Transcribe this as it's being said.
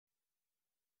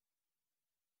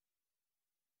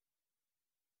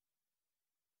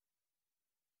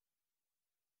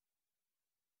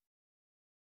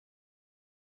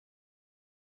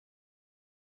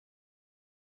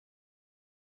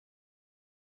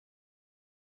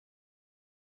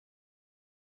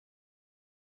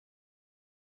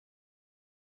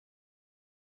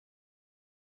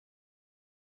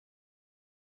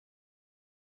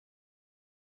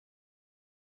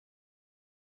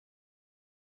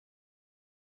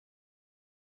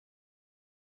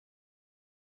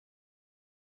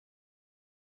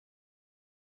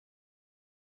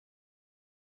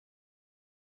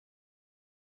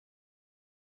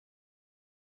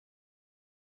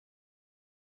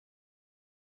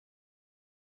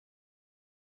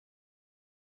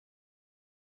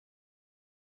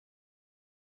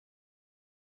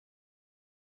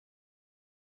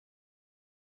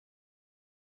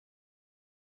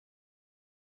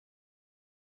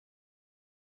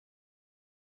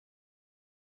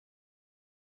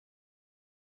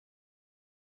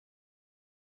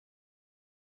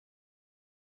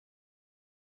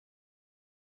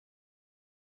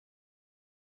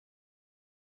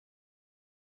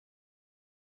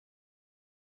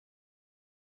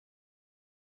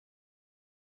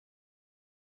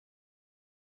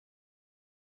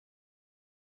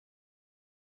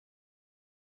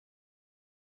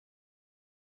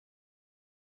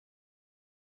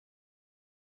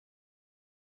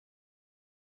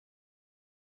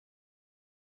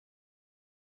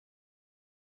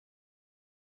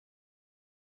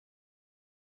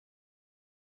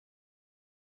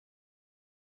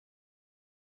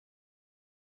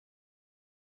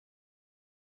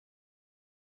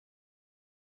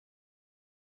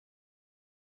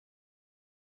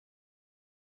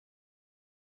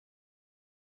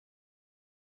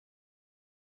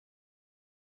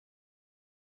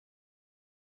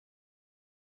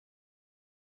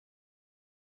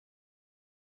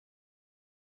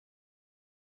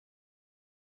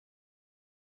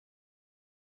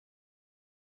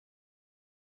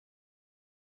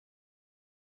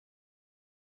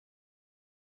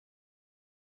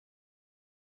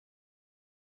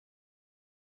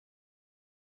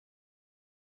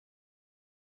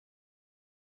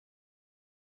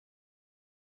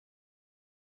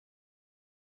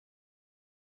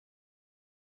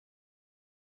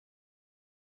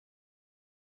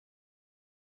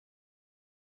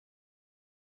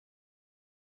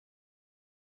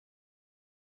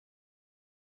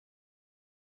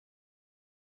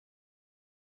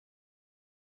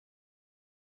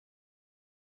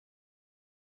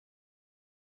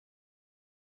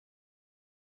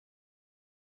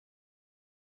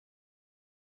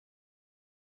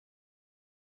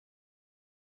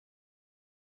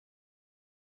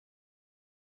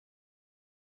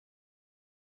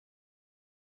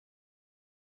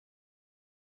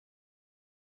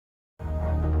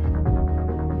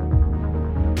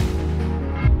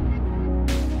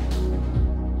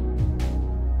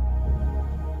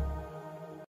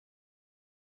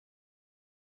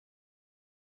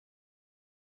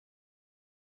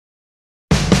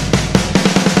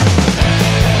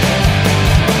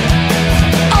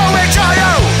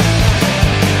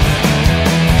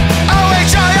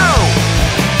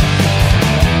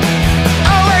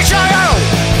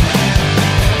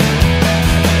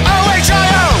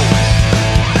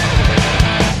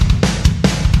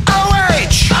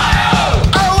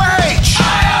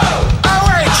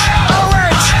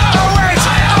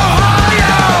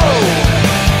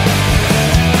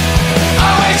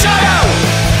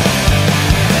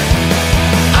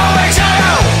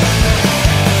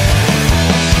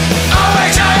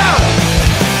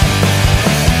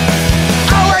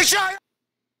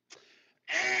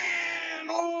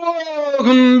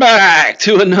Welcome back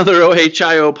to another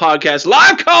OHIO podcast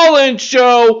live call-in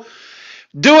show.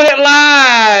 Doing it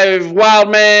live, Wild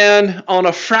Man, on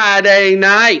a Friday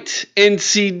night.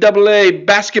 NCAA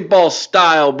basketball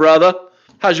style, brother.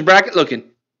 How's your bracket looking?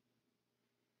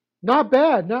 Not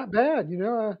bad, not bad.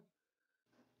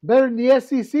 Better than the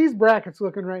SEC's brackets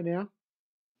looking right now.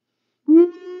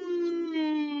 Woo!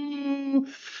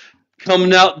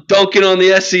 Coming out dunking on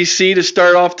the SEC to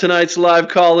start off tonight's live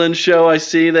call-in show. I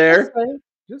see there.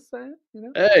 Just saying.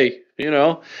 Hey,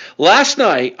 last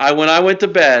night when I went to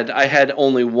bed, I had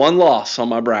only one loss on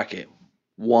my bracket.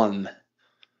 One.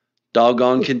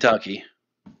 Doggone Kentucky.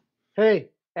 Hey,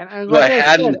 and Who I like I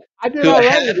had said, in, I did who all I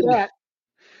right had with in, that.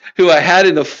 who I had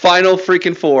in the final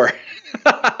freaking four.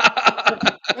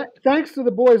 Thanks to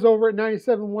the boys over at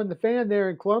 97.1 The Fan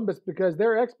there in Columbus because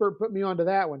their expert put me onto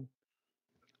that one.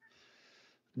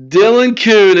 Dylan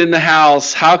Kuhn in the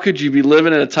house. How could you be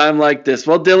living in a time like this?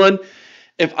 Well, Dylan,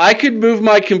 if I could move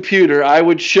my computer, I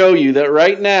would show you that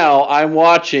right now I'm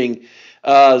watching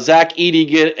Zach Edey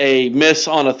get a miss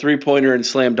on a three-pointer and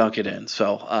slam dunk it in.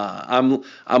 So I'm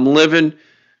living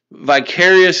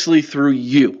vicariously through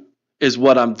you is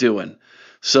what I'm doing.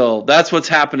 So that's what's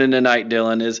happening tonight,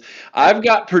 Dylan, is I've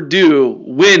got Purdue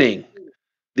winning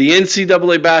the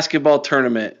NCAA basketball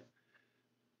tournament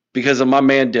because of my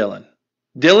man Dylan.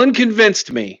 Dylan convinced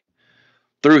me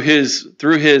through his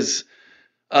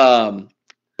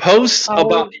posts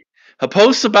about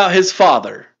his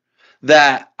father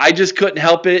that I just couldn't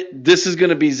help it. This is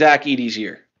going to be Zach Edey's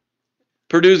year.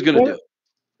 Purdue's going to do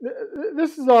it.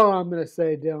 This is all I'm going to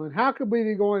say, Dylan. How could we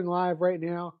be going live right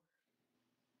now?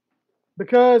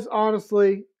 Because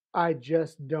honestly, I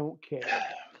just don't care.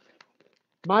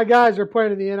 My guys are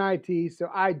playing in the NIT, so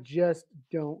I just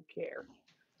don't care.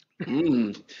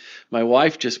 My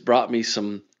wife just brought me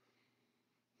some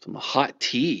hot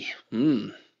tea.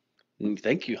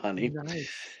 Thank you, honey.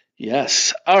 Nice.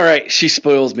 Yes. All right. She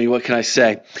spoils me. What can I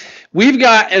say? We've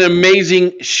got an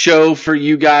amazing show for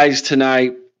you guys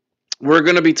tonight. We're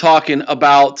going to be talking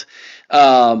about,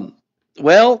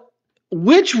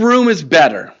 which room is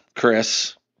better,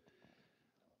 Chris?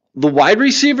 The wide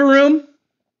receiver room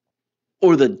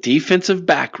or the defensive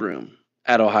back room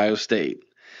at Ohio State?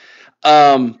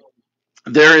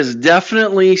 There is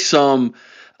definitely some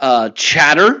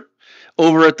chatter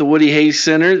over at the Woody Hayes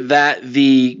Center that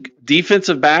the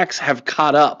defensive backs have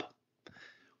caught up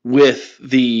with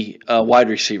the wide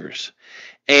receivers.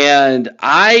 And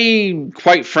I,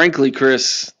 quite frankly,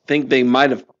 Chris, think they might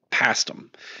have passed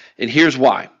them. And here's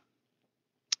why.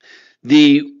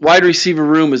 The wide receiver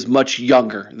room is much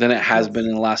younger than it has been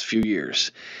in the last few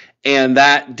years. And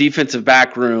that defensive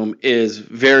back room is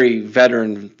very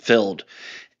veteran filled.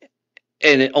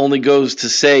 And it only goes to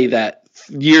say that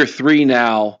year 3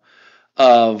 now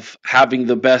of having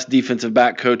the best defensive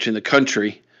back coach in the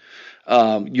country,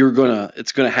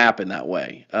 it's gonna happen that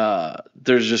way.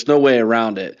 There's just no way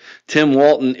around it. Tim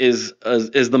Walton is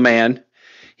the man.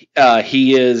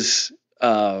 He is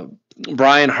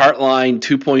Brian Hartline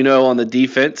 2.0 on the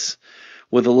defense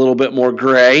with a little bit more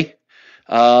gray.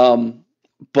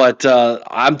 But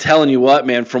I'm telling you what,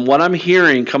 man, from what I'm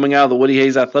hearing coming out of the Woody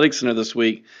Hayes Athletic Center this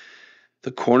week,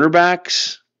 the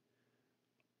cornerbacks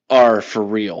are for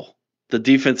real. The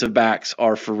defensive backs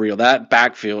are for real. That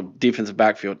defensive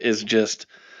backfield is just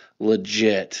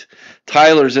legit.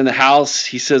 Tyler's in the house.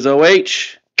 He says,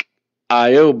 OH,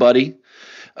 buddy.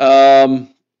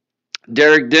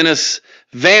 Derek Dennis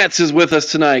Vance is with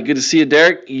us tonight. Good to see you,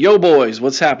 Derek. Yo, boys.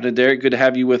 What's happening, Derek? Good to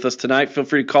have you with us tonight. Feel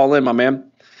free to call in, my man.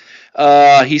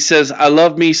 He says, I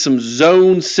love me some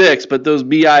Zone 6, but those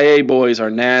BIA boys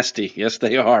are nasty. Yes,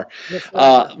 they are. Yes,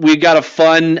 we got a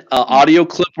fun audio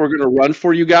clip we're going to run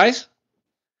for you guys.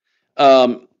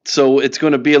 So it's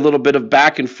going to be a little bit of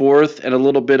back and forth and a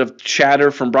little bit of chatter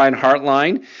from Brian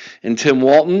Hartline and Tim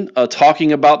Walton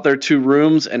talking about their two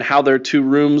rooms and how their two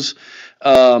rooms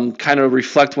kind of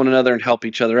reflect one another and help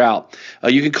each other out.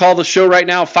 You can call the show right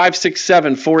now,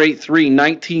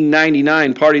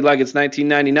 567-483-1999. Party like it's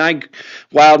 1999.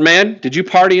 Wild man, did you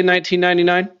party in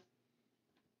 1999?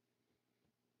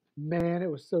 Man, it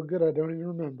was so good I don't even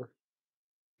remember.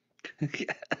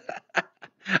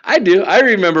 I do. I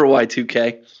remember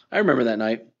Y2K. I remember that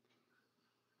night.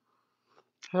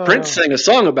 Prince sang a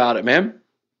song about it, man.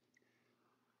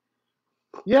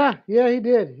 Yeah, he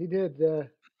did. He did.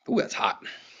 Ooh, that's hot.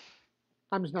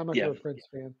 I'm just not much of a Prince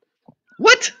fan.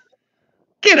 What?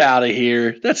 Get out of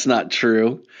here. That's not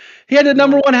true. He had the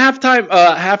number one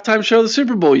halftime show of the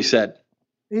Super Bowl, you said.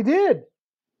 He did.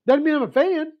 Doesn't mean I'm a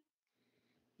fan.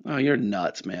 Oh, you're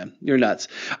nuts, man. You're nuts.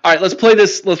 All right, let's play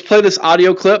this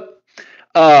audio clip.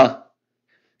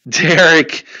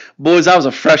 Derek, boys, I was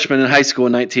a freshman in high school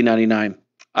in 1999.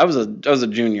 I was a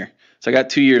junior, so I got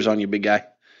 2 years on you, big guy.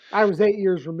 I was 8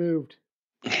 years removed.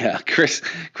 Yeah,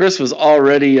 Chris was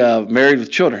already married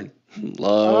with children.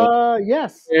 Love,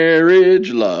 Yes.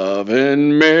 marriage, love,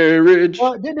 and Well, marriage.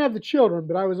 I didn't have the children,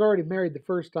 but I was already married the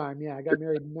first time. Yeah, I got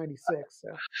married in '96. So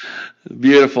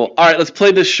Beautiful. All right, let's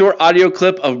play this short audio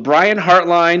clip of Brian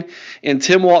Hartline and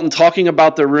Tim Walton talking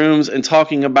about their rooms and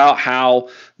talking about how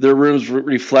their rooms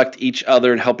reflect each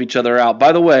other and help each other out.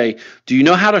 By the way, do you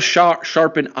know how to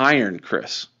sharpen iron,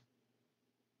 Chris?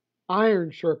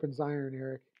 iron sharpens iron,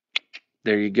 Eric.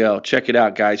 There you go. Check it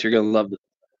out, guys. You're going to love it.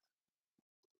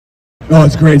 Oh,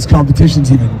 it's great. It's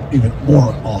competition's even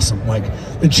more awesome. Like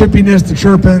the chippiness, the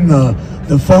chirping,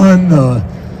 the fun,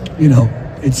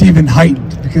 it's even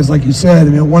heightened because, like you said, I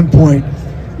mean, at one point,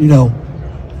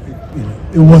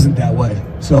 it wasn't that way.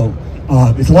 So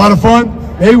it's a lot of fun.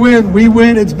 They win, we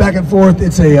win. It's back and forth.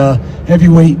 It's a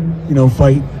heavyweight,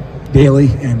 fight daily,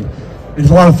 and it's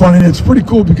a lot of fun. And it's pretty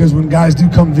cool because when guys do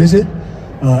come visit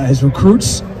as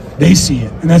recruits, they see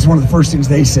it, and that's one of the first things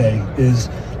they say is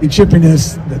the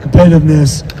chippiness, the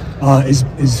competitiveness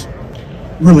is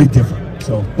really different.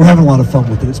 So we're having a lot of fun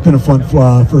with it. It's been a fun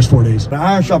first 4 days. The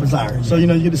iron sharpens iron. So, you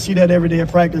get to see that every day at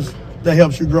practice. That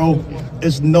helps you grow.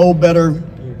 It's no better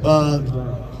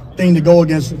thing to go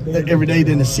against every day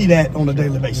than to see that on a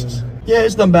daily basis. Yeah,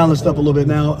 it's done balanced up a little bit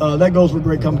now. That goes with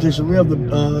great competition. We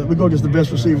go against the best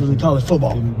receivers in college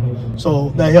football. So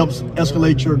that helps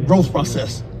escalate your growth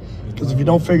process. Because if you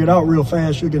don't figure it out real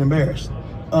fast, you'll get embarrassed.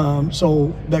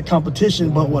 So that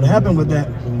competition, but what happened with that,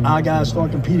 our guys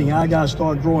start competing, our guys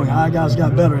start growing, our guys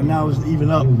got better, and now it's even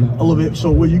up a little bit.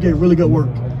 So where you get really good work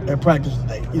at practice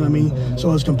today, you know what I mean?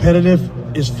 So it's competitive,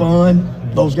 it's fun.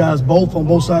 Those guys on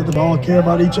both sides of the ball care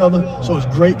about each other. So it's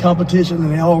great competition,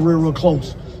 and they're all real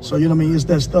close. So, you know what I mean? It's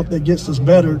that stuff that gets us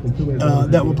better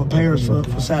that will prepare us for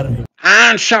Saturday.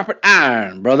 Iron sharpened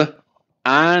iron, brother.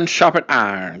 Iron sharpened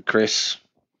iron, Chris.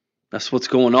 That's what's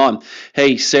going on.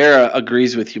 Hey, Sarah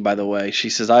agrees with you, by the way. She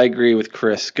says, I agree with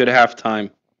Chris. Good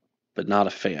halftime, but not a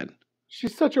fan.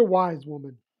 She's such a wise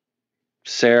woman.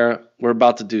 Sarah, we're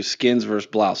about to do skins versus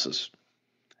blouses.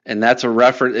 And that's a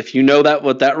reference. If you know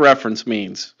what that reference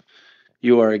means,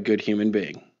 you are a good human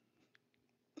being.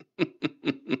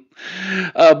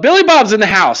 Billy Bob's in the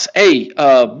house. Hey,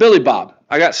 Billy Bob,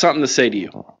 I got something to say to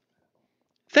you.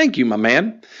 Thank you, my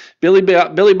man. Billy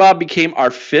Bob became our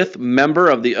 5th member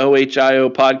of the OHIO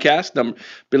podcast.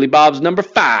 Billy Bob's number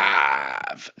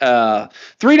 5.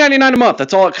 $3.99 a month.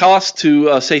 That's all it costs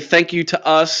to say thank you to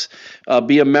us.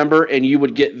 Be a member, and you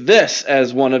would get this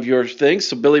as one of your things.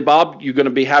 So, Billy Bob, you're going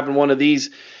to be having one of these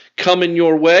coming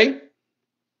your way.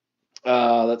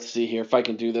 Let's see here if I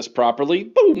can do this properly.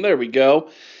 Boom, there we go.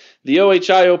 The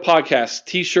OHIO podcast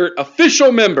t-shirt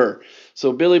official member.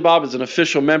 So Billy Bob is an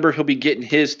official member. He'll be getting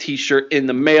his t-shirt in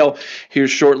the mail here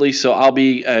shortly, so I'll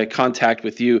be in contact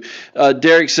with you.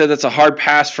 Derek said that's a hard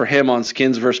pass for him on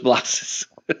skins versus blouses.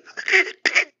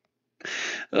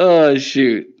 Oh,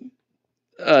 shoot.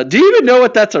 Do you even know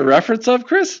what that's a reference of,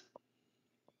 Chris?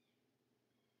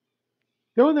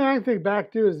 The only thing I can think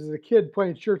back to is as a kid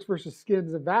playing shirts versus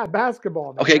skins in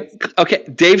basketball. Man. Okay.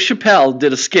 Dave Chappelle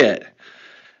did a skit.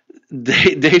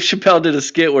 Dave Chappelle did a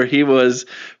skit where he was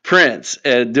Prince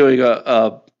and doing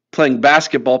a playing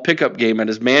basketball pickup game at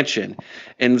his mansion,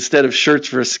 and instead of shirts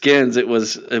versus skins, it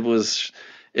was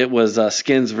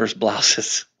skins versus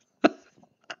blouses.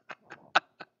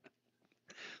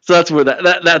 So that's where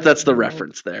that's the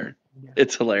reference there.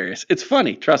 It's hilarious. It's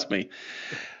funny. Trust me.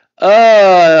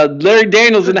 Larry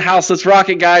Daniels in the house. Let's rock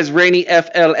it, guys. Rainy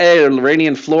FLA. Rainy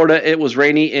in Florida. It was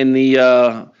rainy in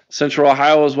the Central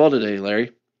Ohio as well today,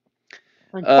 Larry.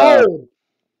 Yeah,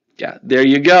 there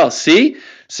you go. See?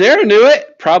 Sarah knew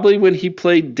it. Probably when he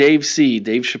played Dave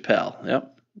Chappelle.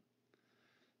 Yep.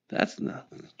 There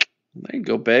you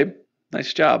go, babe.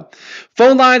 Nice job.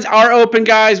 Phone lines are open,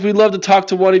 guys. We'd love to talk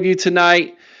to one of you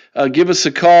tonight. Give us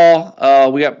a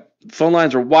call. We got phone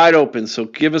lines are wide open, so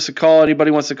give us a call.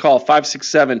 Anybody wants to call,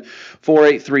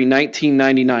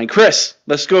 567-483-1999. Chris,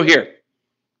 let's go here.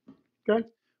 Okay.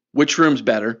 Which room's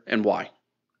better and why?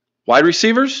 Wide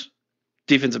receivers,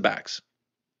 defensive backs.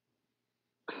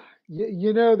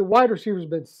 The wide receivers have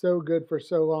been so good for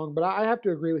so long, but I have to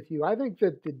agree with you. I think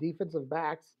that the defensive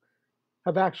backs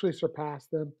have actually surpassed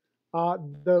them.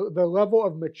 The level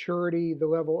of maturity, the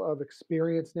level of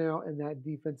experience now in that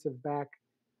defensive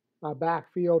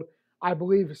backfield, I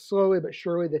believe slowly but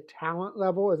surely the talent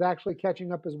level is actually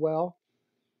catching up as well.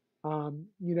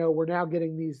 We're now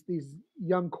getting these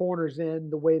young corners in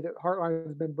the way that Hartline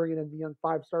has been bringing in the young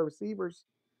 5-star receivers.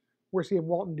 We're seeing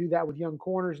Walton do that with young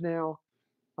corners now.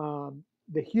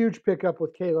 The huge pickup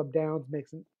with Caleb Downs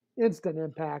makes an instant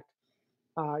impact.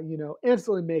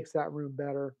 Instantly makes that room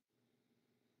better.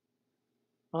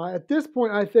 At this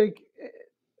point, I think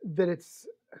that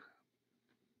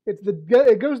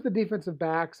it goes to the defensive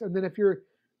backs, and then if you're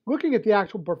looking at the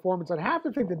actual performance, I'd have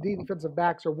to think the defensive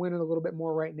backs are winning a little bit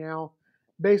more right now,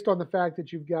 based on the fact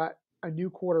that you've got a new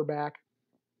quarterback.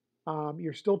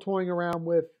 You're still toying around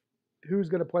with who's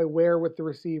going to play where with the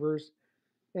receivers,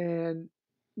 and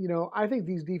I think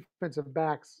these defensive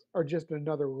backs are just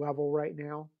another level right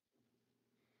now.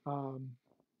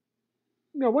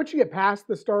 Once you get past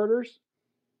the starters,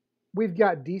 we've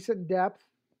got decent depth.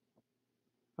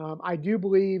 I do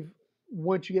believe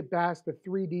once you get past the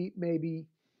 3 deep, maybe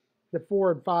the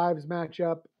 4 and 5s match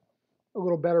up a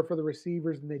little better for the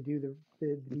receivers than they do the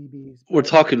DBs. We're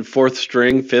talking 4th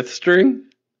string, 5th string?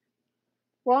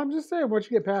 Well, I'm just saying once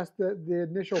you get past the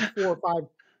initial 4 or 5,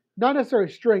 not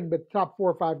necessarily string, but top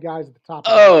 4 or 5 guys at the top.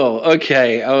 Oh,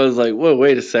 okay. I was like, whoa,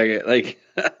 wait a second. Like,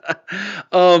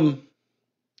 how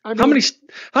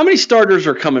many starters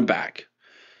are coming back?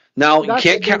 Now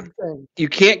you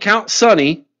can't count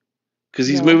Sonny because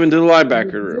he's moving to the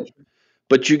linebacker room.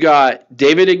 But you got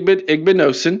David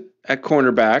Igbinosun at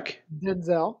cornerback,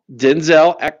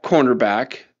 Denzel at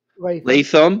cornerback,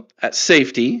 Latham at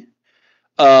safety.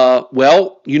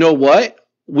 Well, you know what?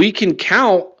 We can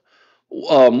count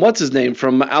what's his name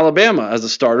from Alabama as a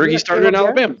starter. Yeah, he started in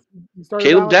Alabama.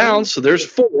 Caleb Downs, so there's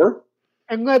 4.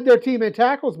 And led their team in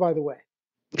tackles, by the way.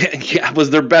 Yeah, was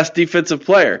their best defensive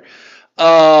player.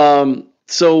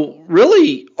 So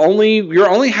really, you're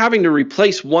only having to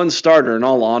replace one starter. In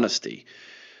all honesty,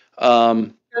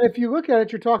 and if you look at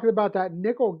it, you're talking about that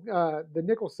the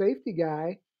nickel safety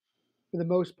guy, for the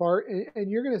most part, and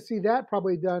you're going to see that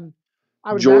probably done.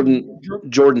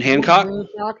 Jordan Hancock,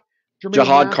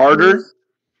 Jahad Carter.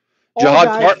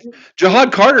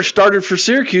 Jahad Carter started for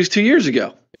Syracuse 2 years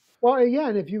ago. Well, yeah,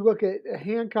 and if you look at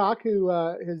Hancock, who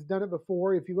has done it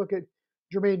before, if you look at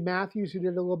Jermaine Matthews, who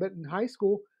did it a little bit in high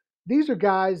school, these are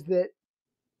guys that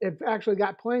have actually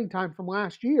got playing time from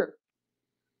last year.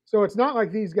 So it's not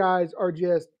like these guys are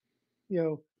just,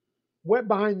 wet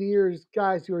behind the ears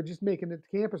guys who are just making it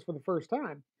to campus for the first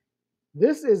time.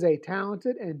 This is a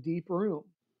talented and deep room.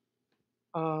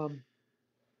 So,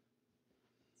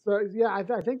 yeah, I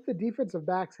think the defensive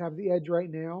backs have the edge right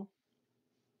now.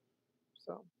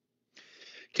 So,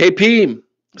 KP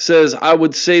says, I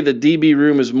would say the DB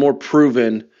room is more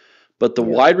proven, but the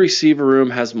wide receiver room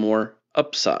has more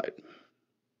upside.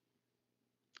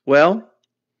 Well,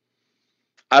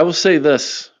 I will say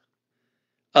this.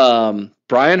 Brian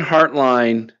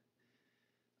Hartline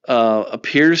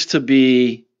appears to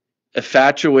be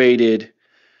infatuated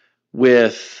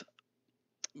with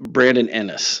Brandon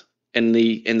Ennis and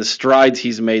the strides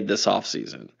he's made this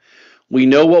offseason. We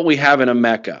know what we have in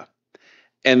Emeka.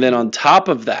 And then on top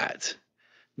of that,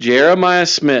 Jeremiah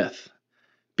Smith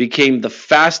became the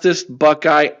fastest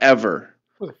Buckeye ever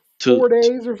 4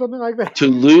 days or something like that to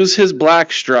lose his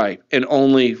black stripe in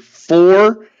only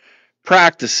 4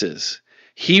 practices.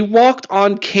 He walked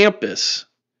on campus.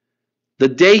 The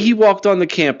day he walked on the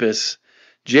campus,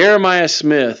 Jeremiah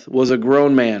Smith was a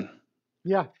grown man.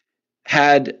 Yeah.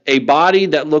 Had a body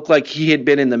that looked like he had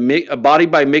been in the Body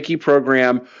by Mickey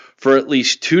program for at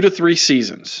least 2 to 3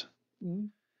 seasons. Mm-hmm.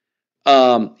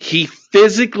 He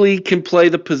physically can play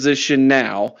the position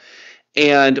now.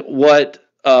 And what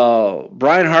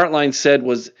Brian Hartline said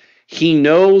was he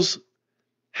knows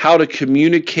how to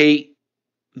communicate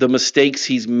the mistakes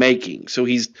he's making. So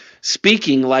he's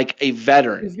speaking like a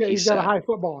veteran. He's got a high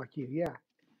football IQ, yeah.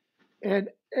 And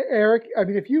Eric, I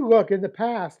mean, if you look in the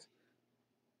past,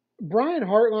 Brian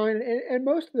Hartline and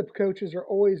most of the coaches are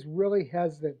always really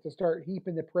hesitant to start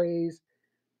heaping the praise,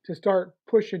 to start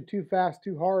pushing too fast,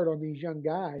 too hard on these young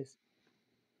guys.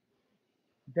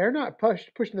 They're not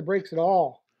pushing the brakes at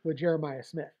all with Jeremiah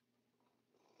Smith.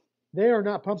 They are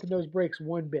not pumping those brakes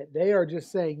one bit. They are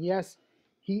just saying, yes,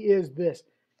 he is this.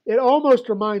 It almost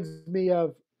reminds me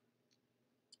of,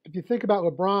 if you think about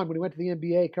LeBron when he went to the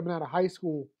NBA coming out of high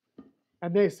school,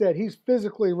 and they said he's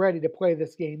physically ready to play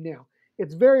this game now.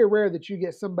 It's very rare that you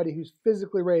get somebody who's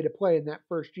physically ready to play in that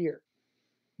first year.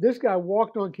 This guy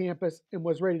walked on campus and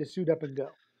was ready to suit up and go.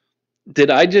 Did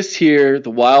I just hear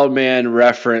the Wild Man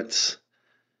reference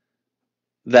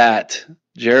that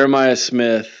Jeremiah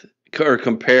Smith, or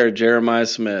compare Jeremiah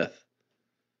Smith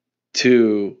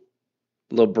to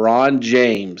LeBron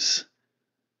James?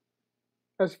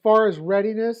 As far as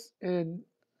readiness and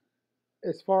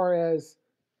as far as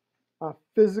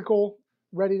physical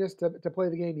readiness to play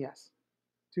the game, yes.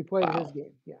 To play his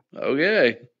game, yeah.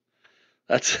 Okay.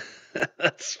 That's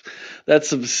that's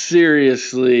some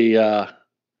seriously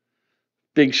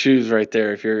big shoes right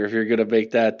there if you're going to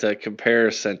make that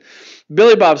comparison.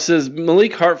 Billy Bob says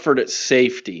Malik Hartford at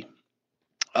safety.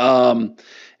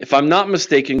 If I'm not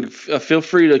mistaken, feel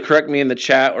free to correct me in the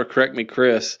chat or correct me,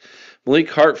 Chris.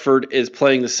 Malik Hartford is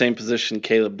playing the same position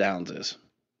Caleb Downs is.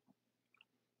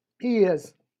 He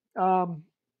is.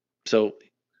 So,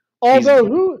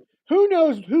 although who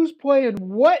knows who's playing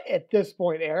what at this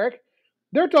point, Eric?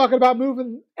 They're talking about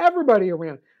moving everybody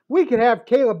around. We could have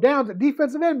Caleb Downs at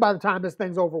defensive end by the time this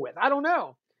thing's over with. I don't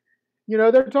know.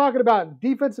 They're talking about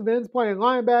defensive ends playing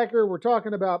linebacker. We're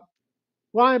talking about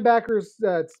linebackers,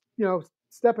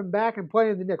 stepping back and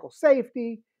playing the nickel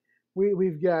safety.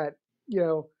 We've got,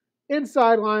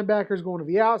 inside linebackers going to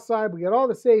the outside. We got all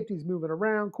the safeties moving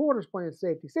around. Corners playing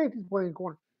safety. Safeties playing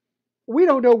corner. We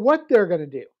don't know what they're going to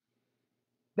do.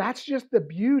 That's just the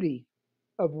beauty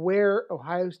of where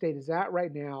Ohio State is at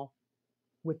right now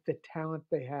with the talent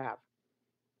they have.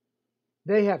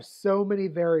 They have so many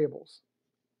variables,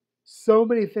 so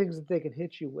many things that they can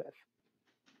hit you with,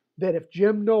 that if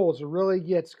Jim Knowles really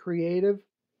gets creative,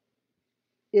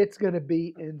 it's going to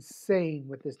be insane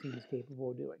what this team is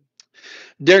capable of doing.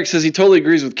 Derek says he totally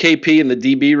agrees with KP in the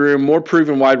DB room, more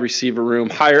proven wide receiver room,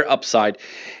 higher upside.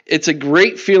 It's a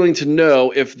great feeling to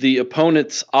know if the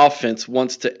opponent's offense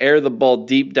wants to air the ball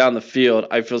deep down the field.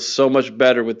 I feel so much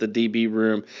better with the DB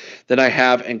room than I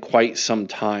have in quite some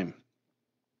time.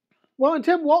 Well, and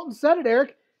Tim Walton said it,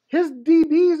 Eric. His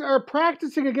DBs are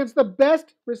practicing against the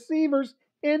best receivers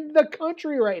in the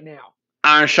country right now.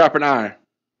 Iron sharpen iron.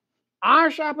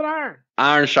 Iron sharpen iron.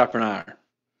 Iron sharpen iron.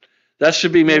 That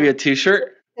should be maybe a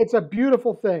T-shirt. It's a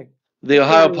beautiful thing. The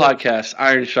Ohio podcast,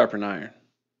 Iron Sharpen Iron.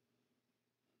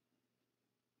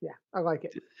 Yeah, I like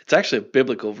it. It's actually a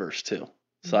biblical verse too,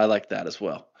 so I like that as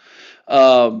well.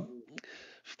 Phone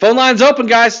line's open,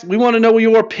 guys. We want to know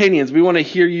your opinions. We want to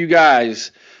hear you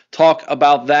guys talk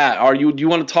about that. Do you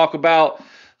want to talk about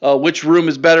which room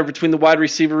is better between the wide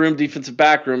receiver room, defensive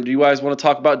back room? Do you guys want to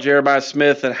talk about Jeremiah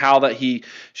Smith and how that he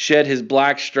shed his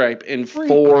black stripe in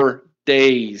 4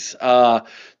 days?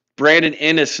 Brandon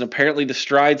Ennis and apparently the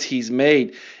strides he's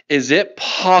made. Is it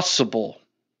possible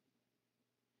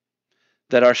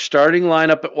that our starting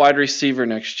lineup at wide receiver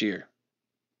next year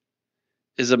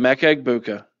is Emeka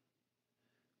Egbuka,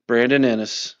 Brandon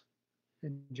Ennis,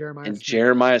 and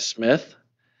Jeremiah Smith,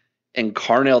 and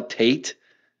Carnell Tate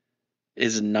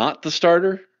is not the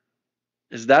starter?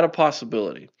 Is that a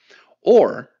possibility?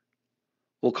 Or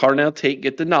will Carnell Tate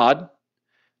get the nod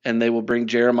and they will bring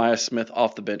Jeremiah Smith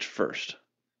off the bench first?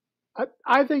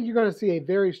 I think you're going to see a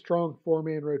very strong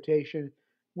 4-man rotation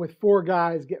with 4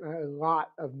 guys getting a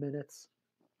lot of minutes.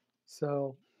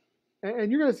 So,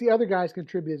 and you're going to see other guys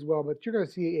contribute as well, but you're going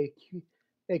to see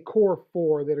a core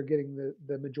 4 that are getting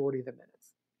the majority of the minutes.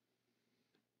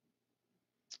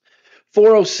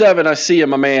 407, I see you,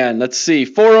 my man. Let's see.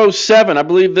 407, I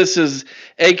believe this is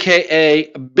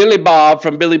a.k.a. Billy Bob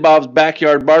from Billy Bob's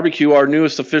Backyard Barbecue, our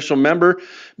newest official member.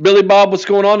 Billy Bob, what's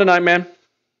going on tonight, man?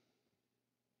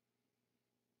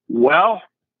 Well,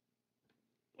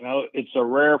 it's a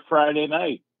rare Friday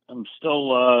night. I'm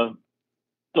still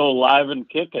alive and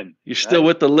kicking. You're still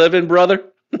with the living, brother?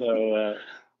 So,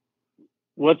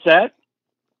 what's that?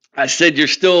 I said you're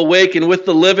still awake and with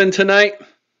the living tonight?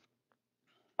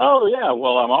 Oh, yeah.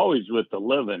 Well, I'm always with the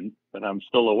living, but I'm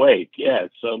still awake. Yeah.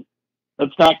 So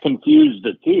let's not confuse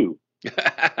the two.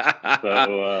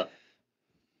 So,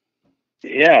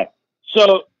 yeah.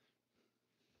 So,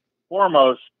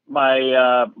 foremost,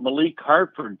 my Malik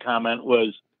Hartford comment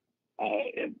was,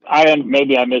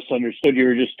 maybe I misunderstood. You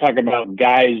were just talking about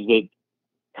guys that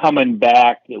coming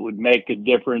back that would make a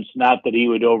difference. Not that he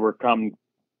would overtake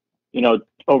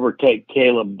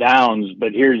Caleb Downs,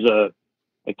 but here's a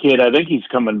kid. I think he's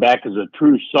coming back as a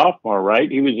true sophomore, right?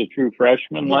 He was a true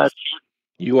freshman last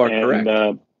year. You are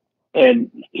correct.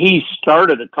 And he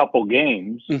started a couple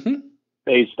games Mm-hmm.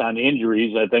 based on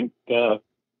injuries. I think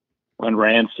when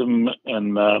Ransom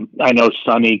and I know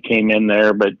Sonny came in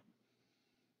there, but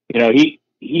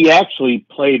he actually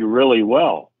played really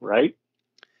well, right?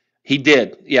 He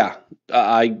did, yeah.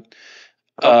 Well,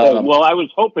 I was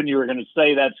hoping you were going to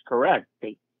say that's correct,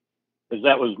 because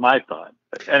that was my thought.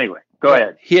 But anyway, go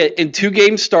ahead. In 2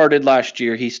 games started last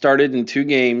year. He started in 2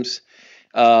 games,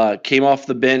 came off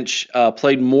the bench,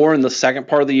 played more in the second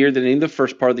part of the year than in the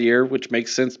first part of the year, which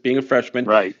makes sense being a freshman.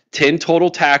 Right. 10 total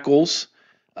tackles,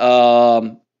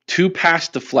 2 pass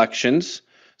deflections.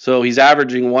 So he's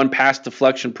averaging 1 pass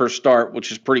deflection per start,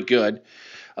 which is pretty good.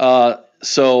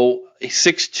 So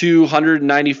 6'2",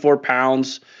 194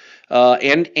 pounds,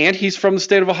 and he's from the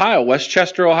state of Ohio,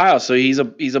 Westchester, Ohio. So he's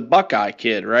a Buckeye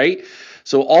kid, right?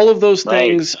 So all of those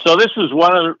things. So this is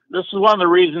one of the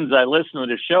reasons I listen to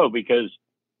the show, because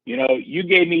you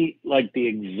gave me like the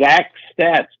exact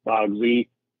stats, Bogsy.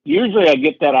 Usually I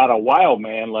get that out of Wild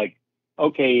Man, like,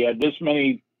 okay, he had this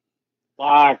many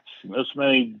blocks, this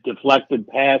many deflected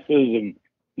passes, and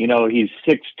he's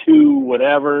 6'2",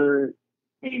 whatever.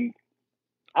 I mean,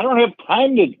 I don't have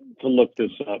time to look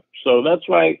this up, so that's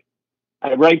why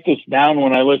I write this down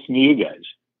when I listen to you guys.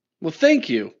 Well, thank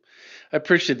you. I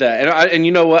appreciate that. And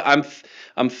you know what?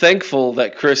 I'm thankful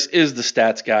that Chris is the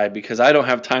stats guy, because I don't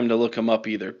have time to look him up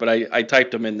either. But I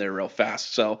typed them in there real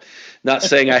fast. So not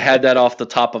saying I had that off the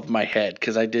top of my head,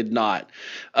 because I did not.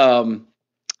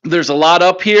 There's a lot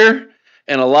up here,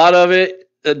 and a lot of it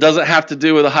doesn't have to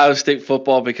do with Ohio State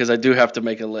football, because I do have to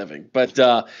make a living. But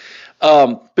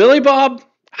Billy Bob,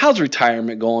 how's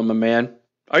retirement going, my man?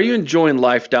 Are you enjoying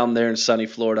life down there in sunny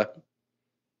Florida?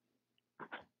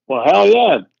 Well, hell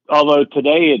yeah. Although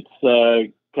today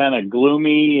it's kind of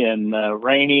gloomy and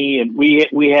rainy, and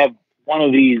we have one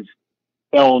of these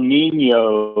El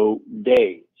Nino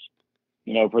days.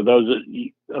 For those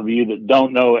of you that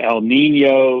don't know, El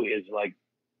Nino is like,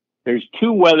 there's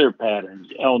two weather patterns,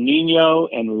 El Nino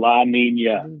and La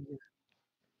Nina.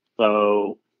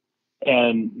 So,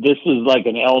 and this is like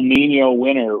an El Nino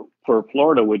winter for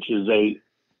Florida, which is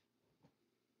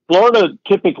Florida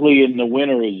typically in the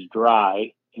winter is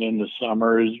dry, and in the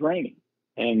summer is rainy.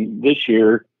 And this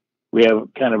year we have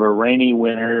kind of a rainy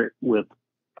winter with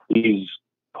these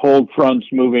cold fronts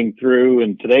moving through,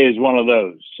 and today is one of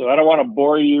those. So I don't want to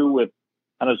bore you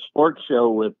on a sports show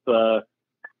with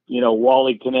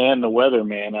Wally Canan, the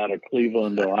weatherman out of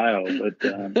Cleveland, Ohio.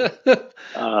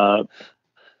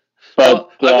 But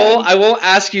I won't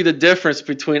ask you the difference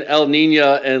between El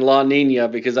Nino and La Nina,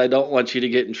 because I don't want you to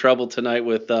get in trouble tonight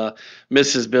with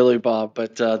Mrs. Billy Bob.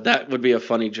 But that would be a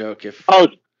funny joke if. Oh,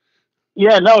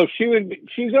 yeah, no,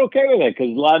 she's okay with it,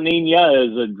 because La Nina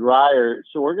is a drier.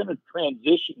 So we're going to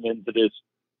transition into this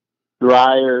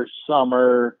drier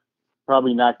summer,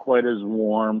 probably not quite as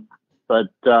warm, but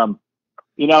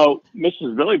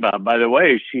Mrs. Billy Bob, by the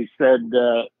way, she said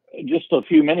just a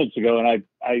few minutes ago, and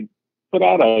I put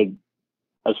out a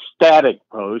static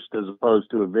post as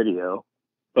opposed to a video,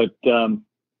 but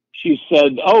she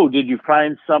said, "Oh, did you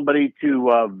find somebody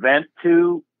to vent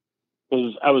to?"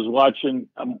 Because I was watching,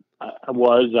 I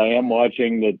am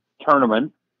watching the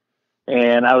tournament,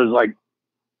 and I was like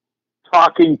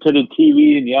talking to the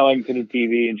TV and yelling to the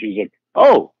TV, and she's like,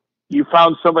 "Oh, you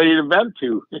found somebody to vent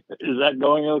to. Is that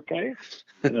going okay?"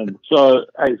 And so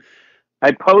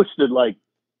I posted, like,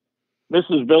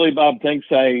 Mrs. Billy Bob thinks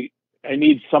I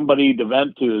need somebody to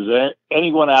vent to. Is there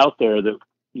anyone out there that,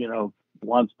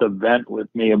 wants to vent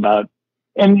with me about,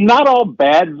 and not all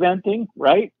bad venting,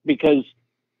 right? Because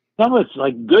some of it's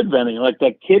like good venting, like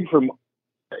that kid from,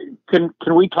 can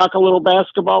we talk a little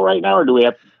basketball right now, or do we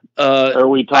have, are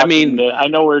we talking, I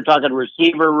know we're talking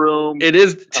receiver room. It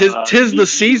is, tis the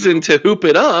season to hoop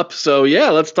it up. So yeah,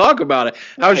 let's talk about it.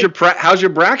 How's your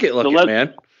bracket looking,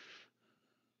 man?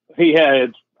 Yeah,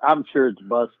 I'm sure it's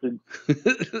busted.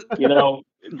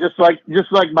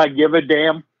 Just like my Give a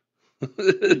Damn,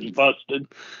 it's busted.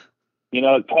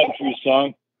 A country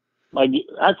song.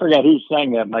 I forgot who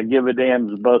sang that. My Give a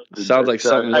Damn's busted. Sounds like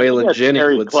something Waylon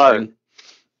Jennings would sing.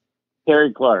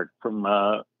 Terry Clark from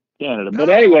Canada. But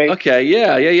anyway. Okay,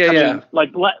 yeah. I mean,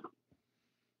 like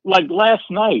last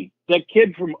night, that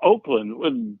kid from Oakland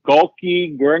with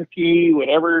Grunke,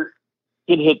 whatever,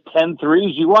 kid hit 10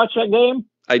 threes. You watch that game?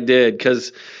 I did,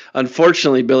 because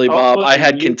unfortunately, Billy Bob, I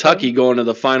had Kentucky going to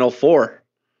the Final Four.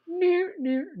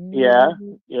 Yeah.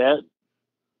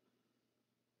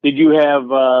 Did you have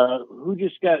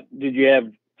did you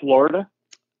have Florida?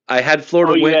 I had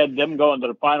Florida win. You had them going to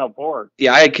the Final Four.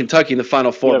 Yeah, I had Kentucky in the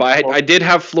Final Four, but I did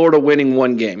have Florida winning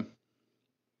one game.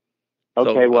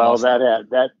 Okay, well,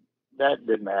 that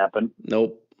didn't happen.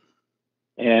 Nope.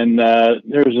 And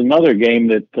there's another game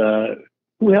that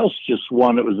who else just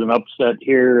won? It was an upset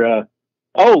here.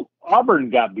 Auburn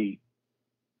got beat.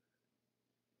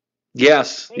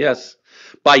 Yes.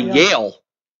 By Yale.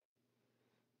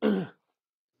 The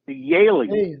Yale.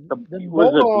 Hey,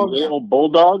 was it the Yale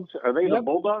Bulldogs? Are they the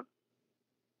Bulldogs?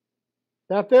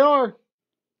 That they are.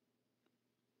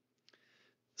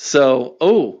 So,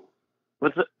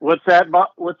 what's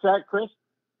that, Chris?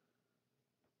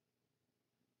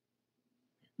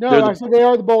 No, I said they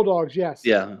are the Bulldogs. Yes.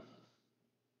 Yeah.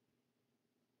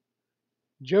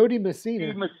 Jody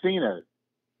Messina.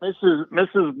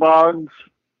 Mrs. Boggs.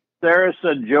 Sarah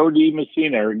said Jody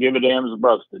Messina, or Give a Damn's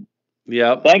busted.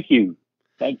 Yeah. Thank you,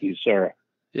 Sarah.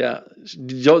 Yeah.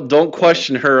 Don't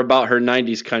question her about her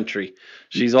 90s country.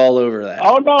 She's all over that.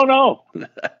 Oh, no.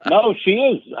 No, she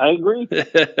is. I agree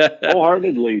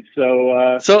wholeheartedly.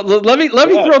 So, let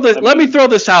me throw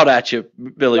this out at you,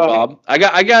 Billy Bob.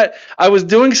 I was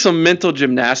doing some mental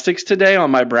gymnastics today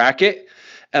on my bracket,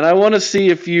 and I want to see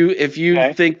if you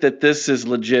think that this is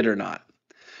legit or not.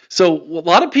 So a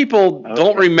lot of people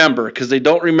don't remember because they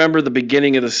don't remember the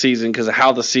beginning of the season because of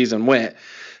how the season went.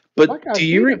 But do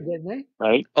you didn't they?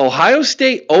 Right. Ohio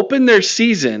State opened their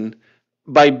season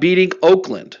by beating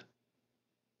Oakland,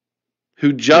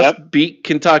 who just beat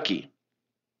Kentucky.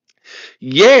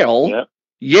 Yale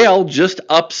just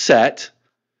upset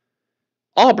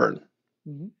Auburn.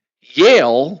 Mm-hmm.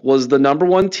 Yale was the number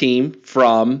 1 team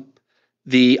from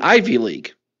the Ivy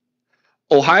League.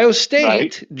 Ohio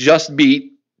State just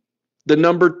beat the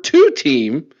number 2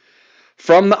 team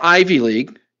from the Ivy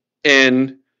League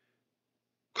in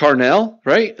Cornell,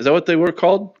 right? Is that what they were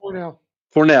called? Cornell.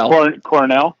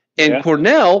 And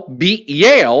Cornell beat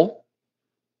Yale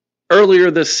earlier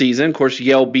this season. Of course,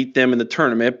 Yale beat them in the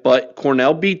tournament, but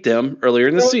Cornell beat them earlier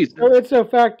in the season. So it's a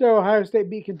facto Ohio State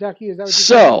beat Kentucky. Is that what you're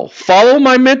saying? Follow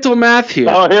my mental math here.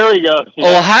 Oh, here we go.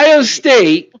 Yeah. Ohio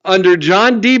State under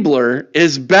John Diebler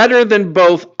is better than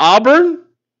both Auburn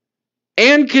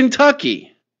and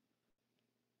Kentucky.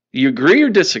 You agree or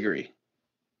disagree?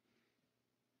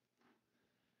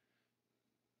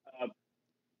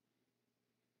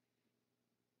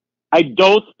 I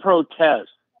don't protest.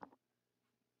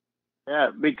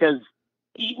 Yeah, because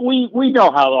we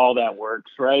know how all that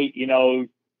works, right? You know,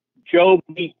 Joe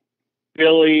beat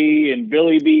Billy and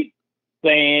Billy beat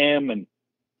Sam and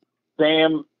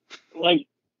Sam, like,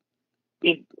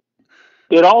 it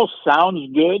all sounds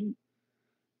good,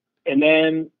 and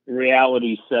then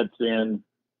reality sets in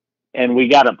and we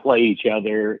got to play each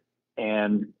other,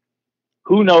 and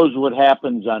who knows what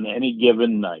happens on any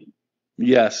given night.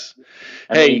 Yes.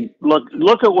 I mean,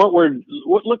 look at what we're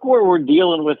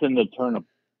dealing with in the tournament.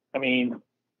 I mean,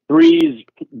 3s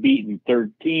beating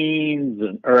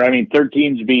 13s,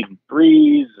 13s beating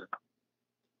 3s.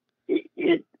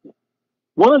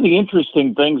 One of the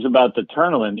interesting things about the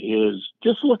tournament is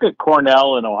just look at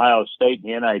Cornell and Ohio State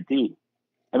and the NIT.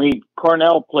 I mean,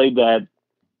 Cornell played that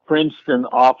Princeton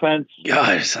offense.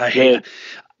 Guys, I hate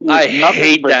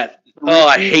that. Oh,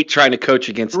 I hate trying to coach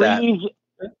against that.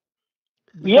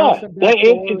 Yeah,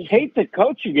 it's hate to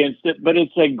coach against it, but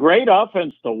it's a great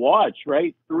offense to watch,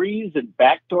 right? 3s and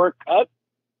backdoor cut.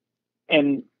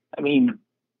 And, I mean,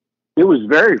 it was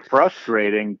very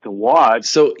frustrating to watch.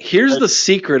 So here's the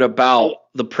secret about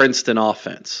the Princeton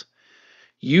offense.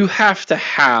 You have to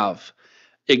have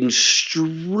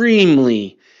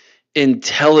extremely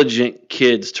intelligent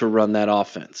kids to run that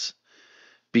offense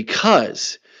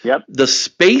because the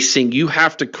spacing you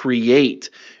have to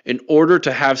create in order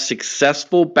to have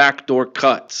successful backdoor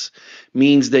cuts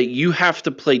means that you have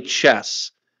to play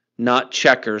chess, not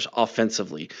checkers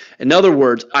offensively. In other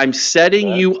words, I'm setting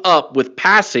you up with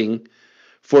passing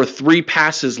for 3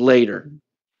 passes later,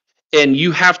 and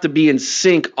you have to be in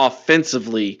sync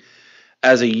offensively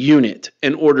as a unit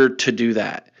in order to do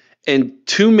that. And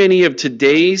too many of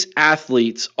today's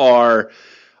athletes are,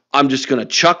 I'm just going to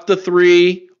chuck the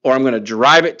 3 or I'm going to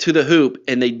drive it to the hoop,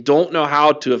 and they don't know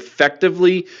how to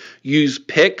effectively use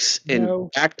picks and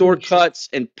backdoor cuts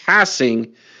and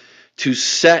passing to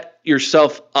set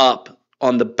yourself up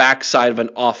on the backside of an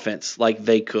offense like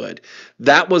they could.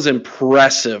 That was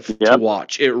impressive to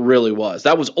watch. It really was.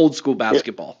 That was old school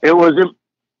basketball. It was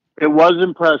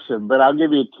impressive, but I'll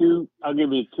give you two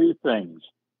things.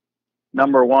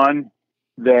 Number one,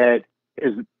 that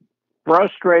is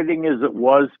frustrating as it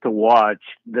was to watch,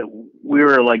 that we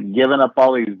were like giving up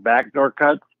all these backdoor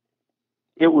cuts.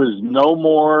 It was no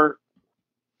more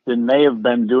than they have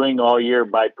been doing all year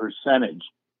by percentage.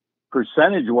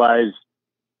 Percentage-wise,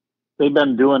 they've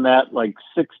been doing that like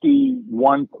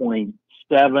 61.7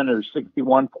 or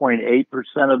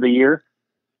 61.8% of the year.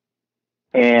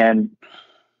 And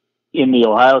in the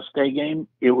Ohio State game,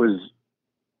 it was,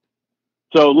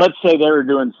 so let's say they were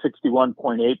doing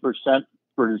 61.8%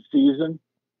 for the season,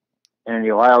 and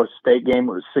the Ohio State game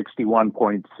was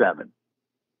 61.7.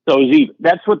 So it was even.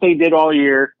 That's what they did all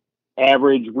year,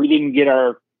 average. We didn't get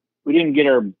our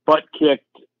butt kicked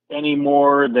any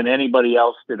more than anybody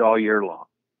else did all year long.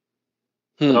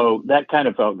 So that kind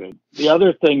of felt good. The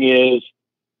other thing is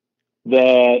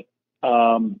that,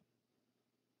 oh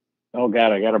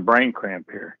God, I got a brain cramp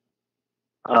here.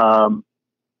 I'll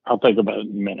think about it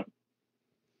in a minute.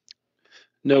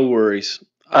 No worries.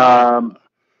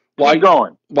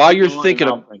 While you're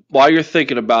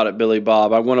thinking about it, Billy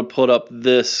Bob, I want to put up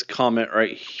this comment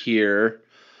right here.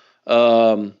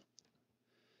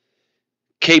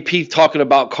 KP talking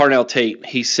about Carnell Tate.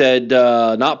 He said,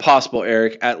 not possible,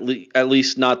 Eric, at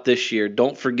least not this year.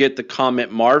 Don't forget the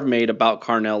comment Marv made about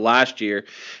Carnell last year,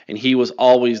 and he was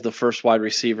always the first wide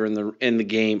receiver in the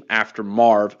game after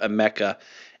Marv, Emeka,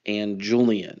 and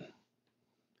Julian.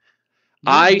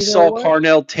 I saw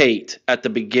Carnell Tate at the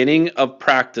beginning of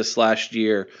practice last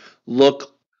year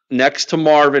look next to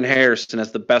Marvin Harrison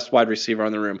as the best wide receiver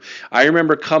in the room. I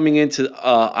remember coming into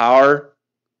our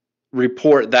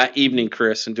report that evening,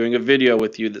 Chris, and doing a video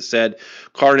with you that said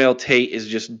Carnell Tate is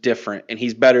just different and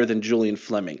he's better than Julian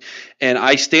Fleming. And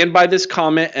I stand by this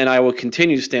comment, and I will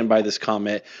continue to stand by this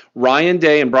comment. Ryan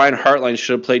Day and Brian Hartline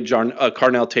should have played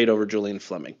Carnell Tate over Julian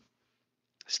Fleming.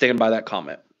 Stand by that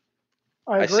comment.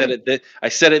 I said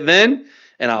it then,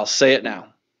 and I'll say it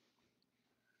now.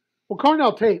 Well,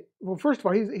 Carnell Tate, first of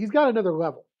all, he's got another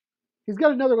level. He's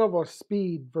got another level of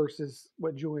speed versus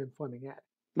what Julian Fleming had.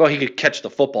 Well, he could catch the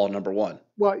football, number one.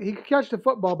 Well, he could catch the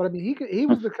football, but I mean, he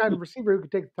was the kind of receiver who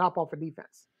could take the top off a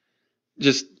defense.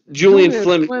 Just Julian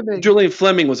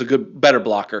Fleming was a better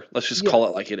blocker. Let's just call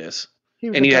it like it is.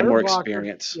 And he had more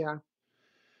experience. Yeah.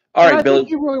 All right, Billy. I think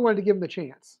you really wanted to give him the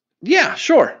chance. Yeah,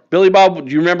 sure. Billy Bob,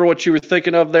 do you remember what you were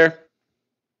thinking of there?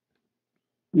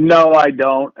 No, I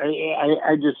don't.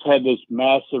 I just had this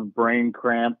massive brain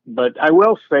cramp. But I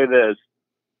will say this.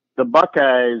 The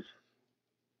Buckeyes,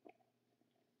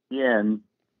 again,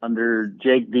 under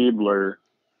Jake Diebler,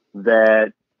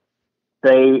 that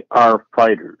they are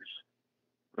fighters,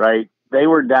 right? They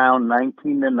were down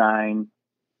 19-9.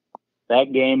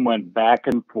 That game went back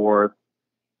and forth.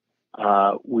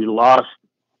 We lost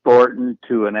Thornton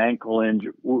to an ankle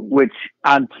injury, which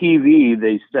on TV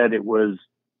they said it was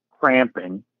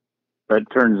cramping, but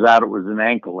it turns out it was an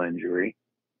ankle injury.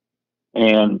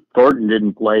 And Thornton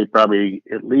didn't play probably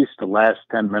at least the last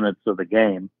 10 minutes of the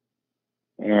game.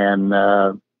 And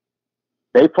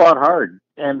they fought hard.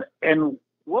 And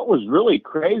what was really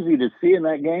crazy to see in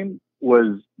that game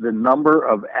was the number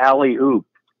of alley-oops,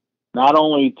 not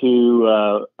only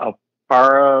to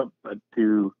Afara, but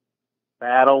to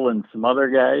Battle and some other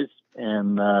guys,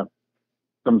 and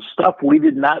some stuff we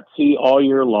did not see all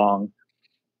year long.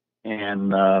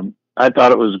 And I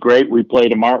thought it was great. We play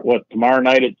tomorrow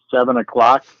night at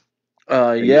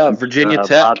 7:00. Yeah, Virginia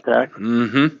Tech.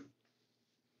 Mm-hmm.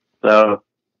 So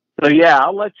yeah,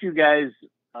 I'll let you guys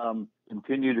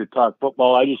continue to talk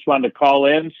football. I just wanted to call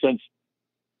in since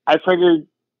I figured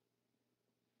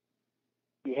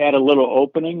you had a little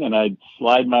opening and I'd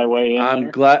slide my way in. I'm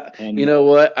glad. You know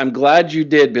what? I'm glad you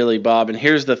did, Billy Bob. And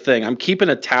here's the thing. I'm keeping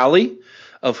a tally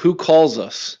of who calls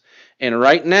us. And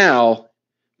right now,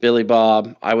 Billy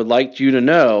Bob, I would like you to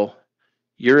know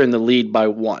you're in the lead by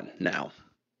 1 now.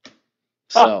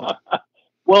 So,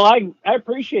 well, I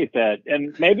appreciate that.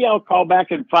 And maybe I'll call back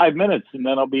in 5 minutes and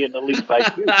then I'll be in the lead by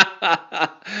 2.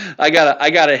 I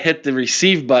gotta hit the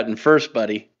receive button first,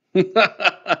 buddy.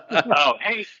 Oh,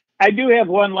 hey. I do have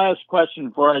one last question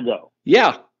before I go.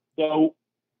 Yeah. So,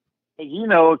 as you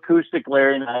know, Acoustic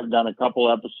Larry and I have done a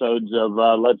couple episodes of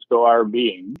Let's Go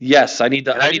RVing. Yes, I need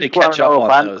to catch up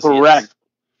on those. Correct. Yes.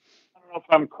 I don't know if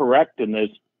I'm correct in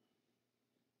this.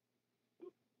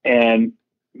 And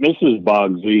Mrs.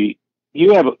 Boggsy, do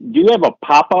you have a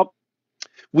pop-up?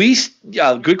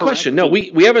 Good question. No,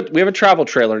 we have a travel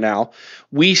trailer now.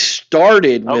 We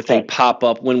started with a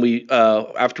pop-up when we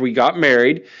after we got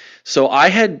married. So I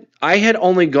had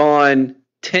only gone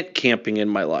tent camping in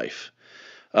my life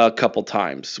a couple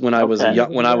times when I was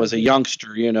a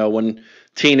youngster, when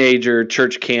teenager,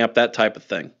 church camp, that type of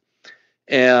thing.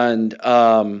 And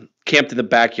camped in the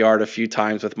backyard a few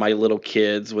times with my little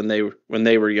kids when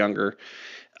they were younger.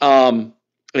 And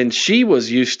she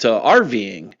was used to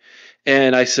RVing.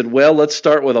 And I said, well, let's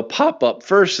start with a pop-up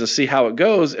first and see how it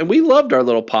goes. And we loved our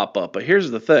little pop-up. But here's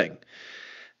the thing.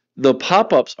 The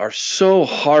pop-ups are so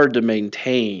hard to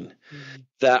maintain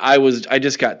that I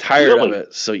just got tired of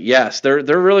it. So yes, they're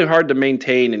really hard to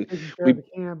maintain, and the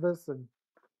canvas and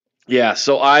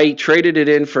so I traded it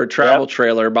in for a travel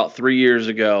trailer about 3 years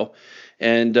ago,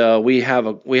 and we have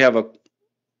a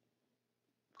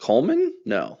Coleman?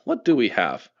 No, what do we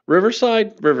have?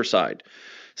 Riverside.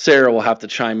 Sarah will have to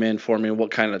chime in for me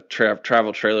what kind of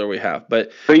travel trailer we have,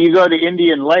 but you go to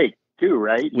Indian Lake too,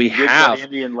 right? We have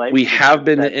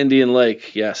been to Indian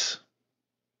Lake, yes.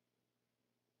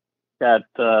 Got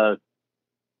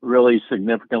really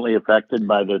significantly affected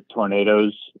by the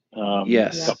tornadoes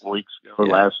yes. a couple weeks ago,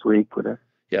 last week, whatever.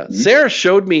 Yeah. Mm-hmm. Sarah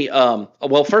showed me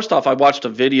well, first off, I watched a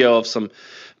video of some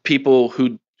people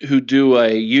who do a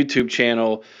YouTube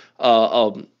channel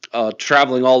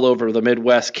traveling all over the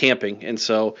Midwest camping, and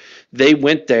so they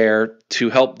went there to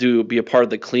help be a part of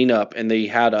the cleanup, and they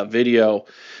had a video.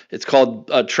 It's called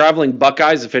Traveling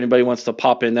Buckeyes. If anybody wants to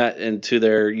pop in that into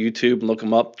their YouTube and look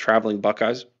them up, Traveling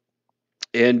Buckeyes.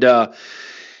 And the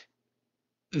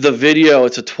video,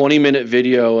 it's a 20-minute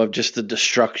video of just the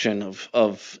destruction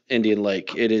of Indian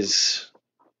Lake. It's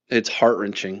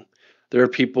heart-wrenching. There are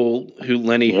people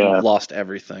Lenny, who've lost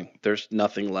everything. There's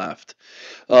nothing left.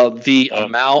 The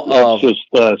amount of just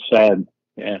sad.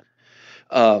 Yeah.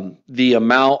 The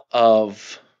amount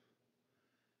of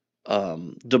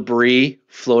debris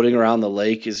floating around the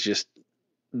lake is just,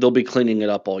 they'll be cleaning it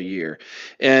up all year.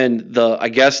 And I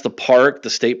guess the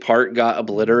state park got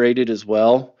obliterated as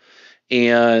well.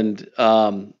 And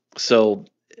so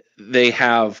they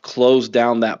have closed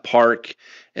down that park,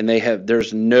 and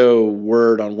there's no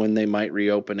word on when they might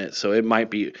reopen it. So it might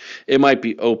be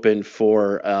open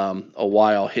for a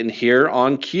while. And here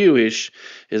on cue is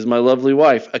my lovely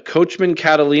wife, a Coachman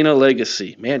Catalina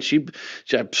legacy. Man,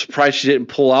 I'm surprised she didn't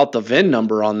pull out the VIN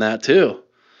number on that too.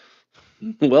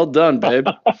 Well done, babe.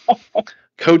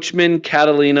 Coachman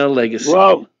Catalina legacy.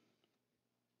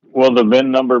 Well, the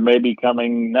VIN number may be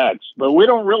coming next, but we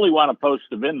don't really want to post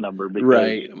the VIN number because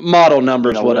right, model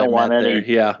number is what I meant there.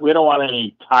 Yeah, we don't want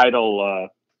any title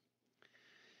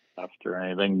stuff or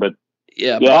anything. But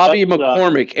yeah, Bobby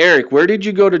McCormick, Eric, where did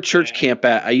you go to church camp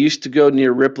at? I used to go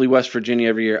near Ripley, West Virginia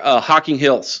every year. Hocking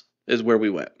Hills is where we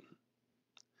went.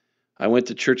 I went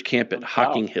to church camp at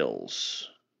Hocking Hills,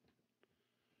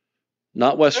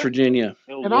 not West Virginia.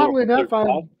 And oddly enough,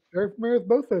 I'm very familiar with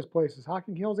both those places,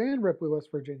 Hocking Hills and Ripley, West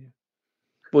Virginia.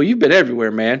 Well, you've been everywhere,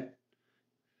 man.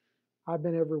 I've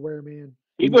been everywhere, man.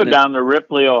 You go down to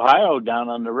Ripley, Ohio, down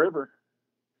on the river.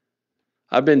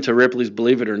 I've been to Ripley's,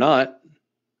 believe it or not.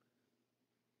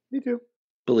 Me too.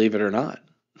 Believe it or not.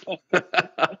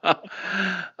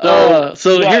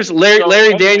 Here's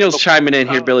Larry Daniels chiming in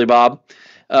here, Billy Bob.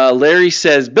 Larry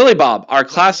says, Billy Bob, our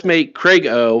classmate Craig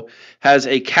O has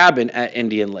a cabin at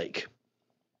Indian Lake.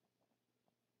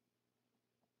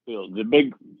 The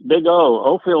big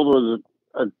O. Ofield was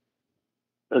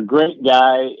a great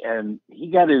guy, and he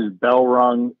got his bell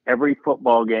rung every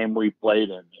football game we played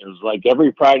in. It was like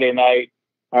every Friday night,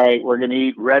 all right, we're going to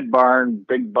eat Red Barn,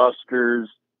 Big Busters,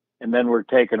 and then we're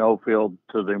taking Ofield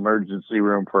to the emergency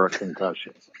room for a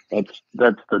concussion. That's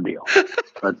the deal.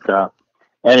 But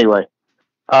anyway,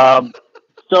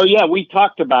 so yeah, we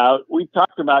talked about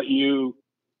you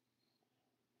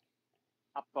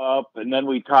up, and then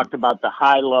we talked about the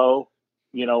high-low.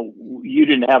 You know, you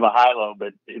didn't have a high-low,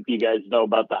 but if you guys know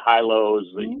about the high-lows,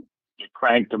 you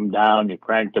cranked them down, you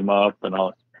cranked them up, and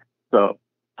all. So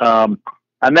on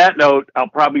that note, I'll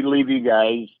probably leave you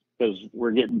guys because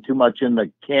we're getting too much in the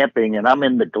camping, and I'm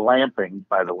in the glamping,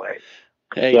 by the way.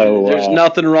 Hey, so, there's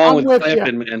nothing wrong with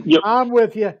glamping, man. I'm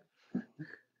with you.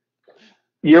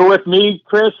 You're with me,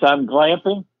 Chris? I'm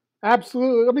glamping?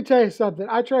 Absolutely. Let me tell you something.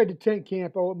 I tried to tent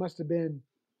camp, it must have been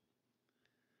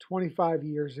 25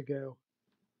 years ago.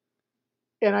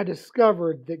 And I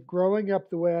discovered that growing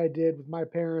up the way I did with my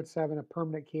parents having a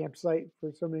permanent campsite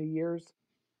for so many years,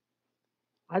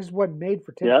 I just wasn't made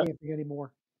for tent camping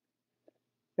anymore.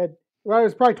 It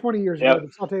was probably 20 years ago, but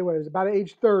I'll tell you what, it was about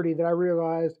age 30 that I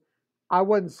realized I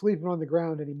wasn't sleeping on the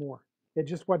ground anymore. It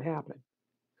just wasn't happening.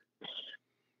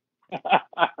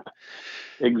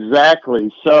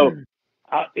 Exactly. So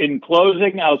in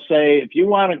closing, I'll say, if you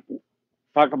want to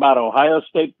talk about Ohio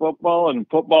State football and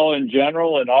football in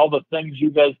general and all the things you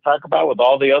guys talk about with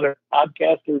all the other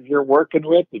podcasters you're working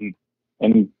with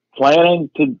and planning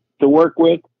to work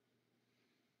with,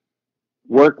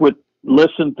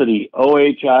 listen to the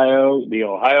OHIO, the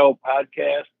Ohio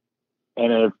podcast.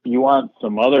 And if you want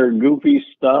some other goofy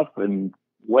stuff and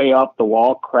way off the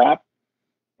wall crap,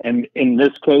 and in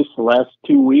this case, the last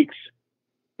 2 weeks,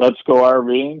 let's go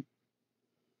RVing.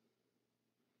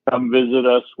 Come visit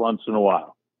us once in a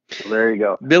while. So there you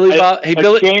go. Billy Bob,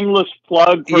 Billy, shameless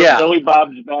plug for Billy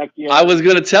Bob's Backyard. I was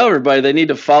going to tell everybody they need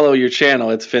to follow your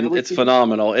channel. It's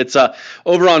phenomenal. It's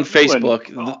over on Facebook.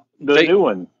 The new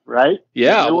one, right?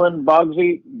 Yeah. The new one,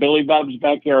 Bogsy, Billy Bob's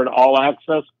Backyard All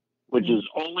Access, which is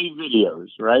only videos,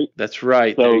 right? That's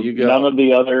right. So there you go. None of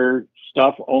the other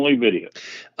stuff, only video.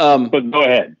 But go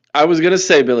ahead. I was going to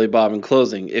say, Billy Bob, in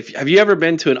closing, have you ever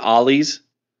been to an Ollie's?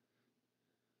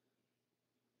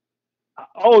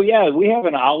 Oh, yeah, we have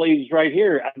an Ollie's right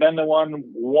here. I've been to one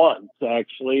once,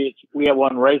 actually. We have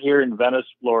one right here in Venice,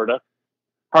 Florida.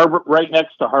 Right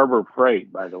next to Harbor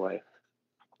Freight, by the way.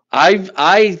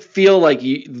 I feel like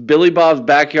Billy Bob's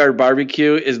Backyard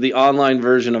Barbecue is the online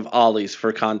version of Ollie's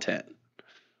for content.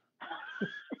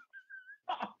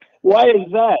 Why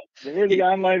is that? Here's the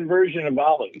online version of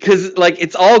Ollie. Because like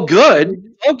it's all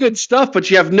good stuff, but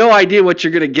you have no idea what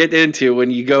you're gonna get into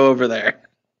when you go over there.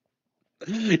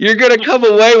 You're gonna come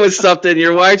away with something.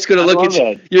 Your wife's gonna look at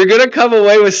you. You're gonna come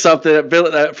away with something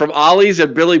from Ollie's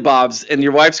and Billy Bob's, and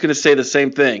your wife's gonna say the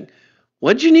same thing.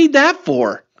 What'd you need that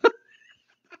for?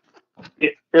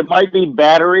 It might be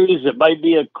batteries. It might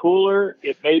be a cooler.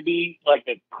 It may be like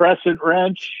a crescent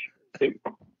wrench. And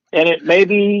it may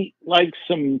be like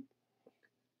some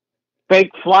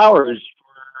fake flowers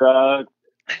for.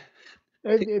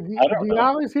 The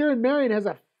Ollie's here in Marion has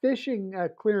a fishing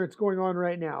clearance going on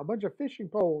right now. A bunch of fishing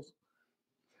poles.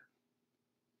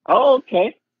 Oh,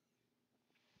 okay.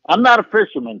 I'm not a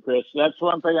fisherman, Chris. That's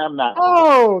one thing I'm not.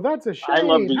 Oh, that's a shame. I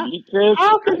love to eat fish.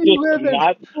 How can you live in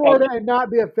Florida and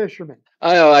not be a fisherman?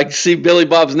 I know. I can see Billy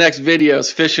Bob's next video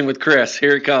is fishing with Chris.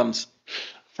 Here it comes.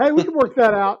 Hey, we can work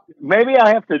that out. Maybe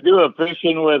I have to do a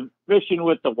fishing with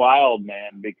the wild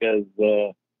man because,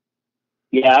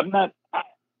 I'm not.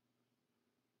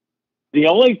 The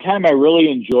only time I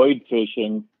really enjoyed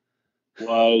fishing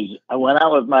was I went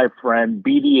out with my friend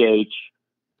BDH.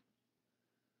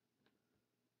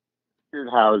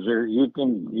 Hauser, you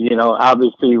can,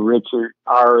 obviously Richard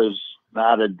R is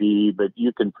not a D, but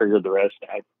you can figure the rest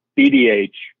out.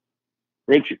 BDH,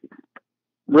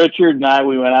 Richard and I,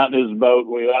 we went out in his boat.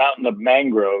 We went out in the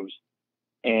mangroves,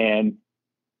 and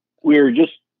we were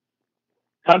just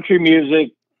country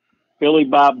music, Billy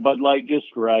Bob, Bud Light, just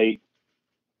right,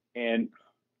 and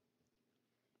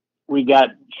we got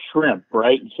shrimp,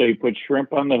 right? So you put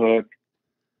shrimp on the hook,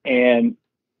 and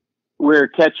we're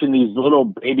catching these little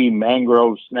baby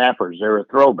mangrove snappers. They were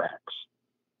throwbacks,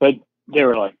 but they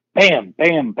were like, bam,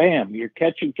 bam, bam. You're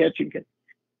catching.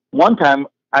 One time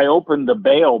I opened the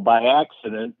bail by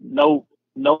accident. No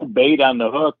bait on the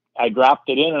hook. I dropped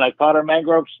it in and I caught a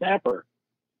mangrove snapper.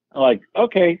 I'm like,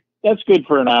 okay, that's good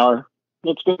for an hour.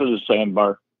 Let's go to the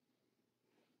sandbar.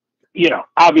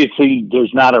 Obviously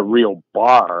there's not a real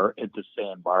bar at the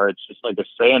sandbar. It's just like a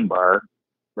sandbar.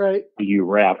 Right. You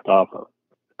raft off of.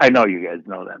 I know you guys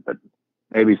know that, but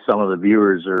maybe some of the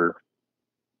viewers are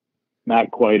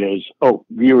not quite as,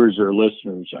 viewers or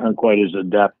listeners aren't quite as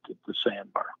adept at the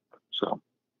sandbar. So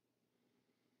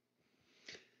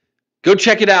go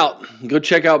check it out. Go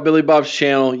check out Billy Bob's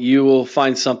channel. You will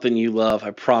find something you love.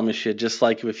 I promise you. Just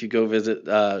like if you go visit,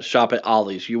 shop at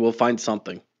Ollie's, you will find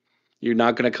something. You're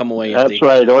not going to come away empty. That's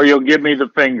right. Or you'll give me the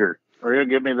finger.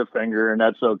 And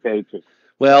that's okay too.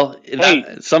 Well,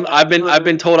 I've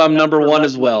been told I'm number one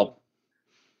as well.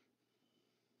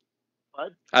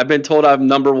 What? I've been told I'm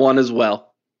number one as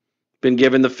well. Been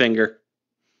given the finger.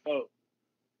 Oh,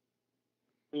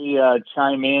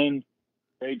 chime in.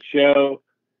 Great show.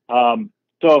 So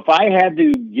if I had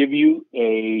to give you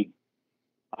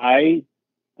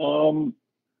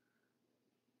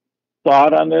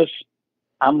thought on this,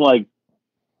 I'm like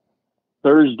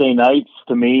Thursday nights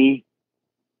to me.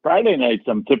 Friday nights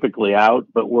I'm typically out,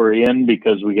 but we're in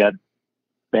because we got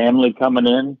family coming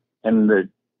in, and the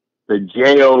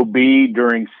job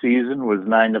during season was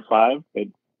 9 to 5. But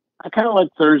I kind of like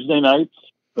Thursday nights,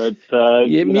 but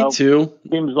me too.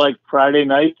 Seems like Friday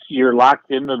nights you're locked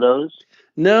into those.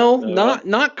 No,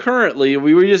 not currently.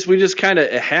 We just kind of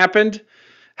it happened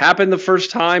the first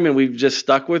time, and we've just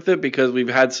stuck with it because we've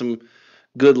had some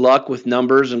good luck with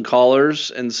numbers and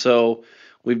callers, and so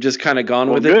we've just kind of gone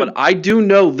with it. But I do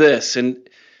know this, in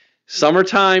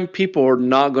summertime, people are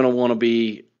not going to want to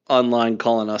be online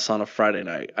calling us on a Friday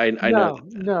night. I know.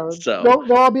 No. So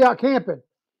they'll all be out camping.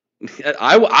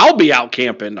 I'll be out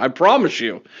camping. I promise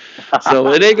you. So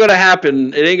it ain't gonna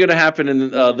happen. It ain't gonna happen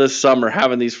in this summer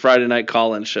having these Friday night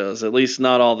call-in shows. At least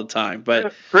not all the time.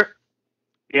 But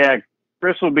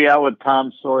Chris will be out with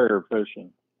Tom Sawyer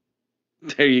fishing.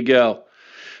 There you go,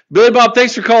 Billy Bob.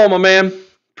 Thanks for calling, my man.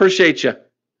 Appreciate you.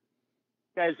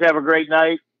 Guys, have a great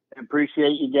night.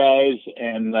 Appreciate you guys,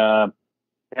 and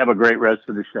have a great rest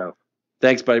of the show.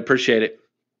 Thanks, buddy. Appreciate it.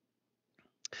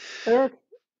 Eric,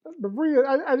 before you,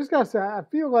 I just gotta say, I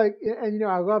feel like, and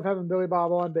I love having Billy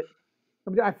Bob on, but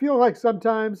I feel like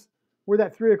sometimes we're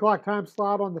that 3 o'clock time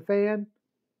slot on the Fan,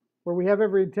 where we have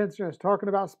every intention of talking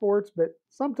about sports, but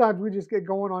sometimes we just get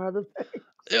going on other things.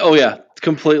 Oh yeah,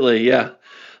 completely. Yeah.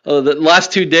 The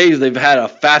last 2 days they've had a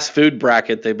fast food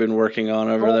bracket they've been working on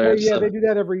over there. Yeah, they do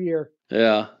that every year.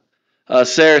 Yeah.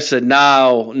 Sarah said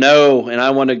no, and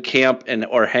I want to camp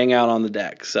or hang out on the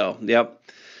deck. So, yep.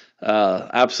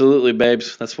 Absolutely,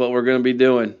 babes. That's what we're going to be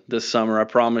doing this summer. I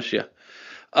promise you.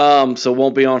 So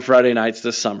won't be on Friday nights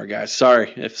this summer, guys.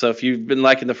 Sorry. If you've been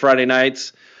liking the Friday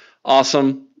nights,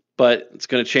 awesome, but it's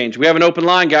going to change. We have an open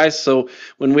line, guys. So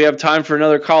when we have time for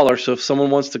another caller, so if someone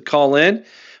wants to call in,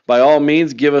 by all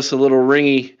means, give us a little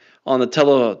ringy on the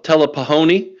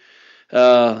telepahony.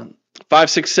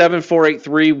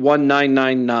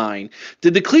 567-483-1999.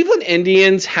 Did the Cleveland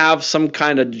Indians have some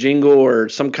kind of jingle or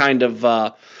some kind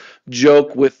of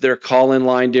joke with their call-in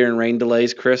line during rain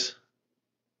delays, Chris?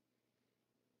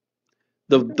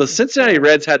 The Cincinnati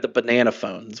Reds had the banana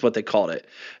phone. That's what they called it.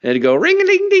 And it'd go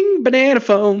ring-a-ding-ding, banana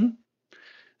phone.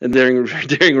 And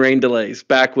during rain delays,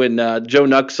 back when Joe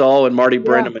Nuxall and Marty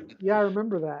Brennaman. Yeah, I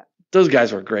remember that. Those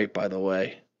guys were great, by the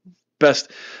way.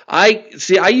 Best.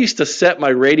 I used to set my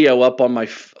radio up on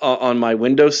my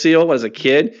windowsill as a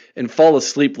kid and fall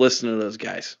asleep listening to those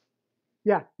guys.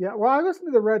 Yeah. Well, I listened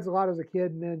to the Reds a lot as a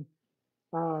kid, and then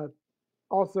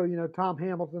also, Tom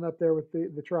Hamilton up there with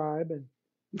the Tribe. And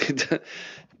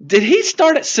did he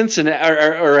start at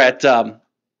Cincinnati or at the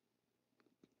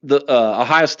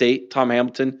Ohio State? Tom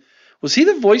Hamilton, was he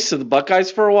the voice of the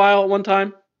Buckeyes for a while at one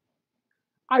time?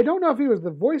 I don't know if he was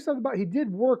the voice of the Buckeyes. He did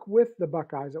work with the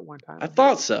Buckeyes at one time. I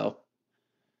thought so.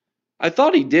 I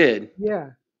thought he did. Yeah.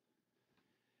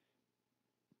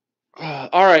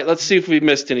 All right, let's see if we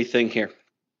missed anything here.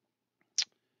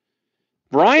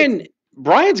 Brian's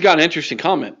got an interesting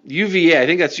comment. UVA, I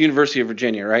think that's University of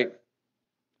Virginia, right?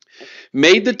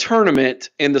 Made the tournament,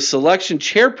 and the selection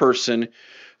chairperson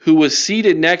who was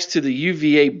seated next to the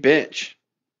UVA bench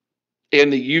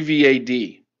and the UVA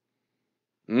D.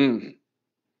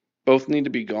 Both need to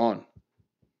be gone.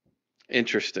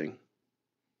 Interesting.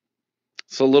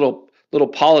 So little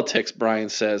politics, Brian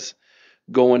says,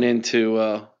 going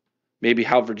into maybe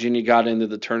how Virginia got into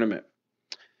the tournament.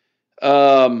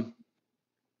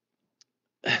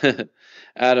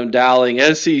 Adam Dowling,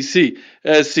 SEC,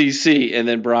 and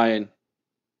then Brian,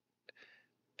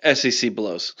 SEC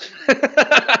blows.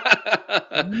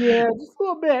 Yeah, just a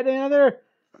little bit.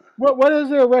 What is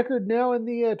their record now in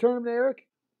the tournament, Eric?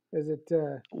 Is it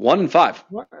 1-5?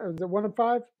 Is it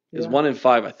 1-5? It's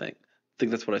 1-5, I think. I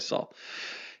think that's what I saw.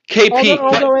 KP,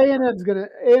 although A&M's gonna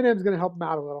help them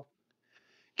out a little.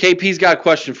 KP's got a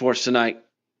question for us tonight.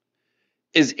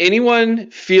 Is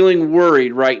anyone feeling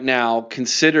worried right now,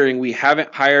 considering we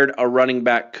haven't hired a running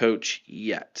back coach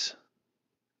yet?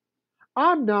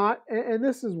 I'm not, and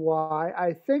this is why.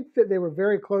 I think that they were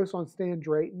very close on Stan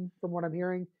Drayton, from what I'm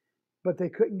hearing, but they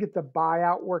couldn't get the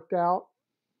buyout worked out,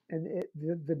 and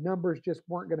the numbers just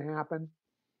weren't going to happen.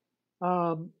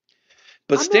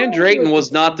 But Stan Drayton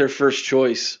was not their first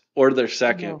choice or their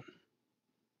second. No.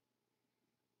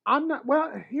 I'm not.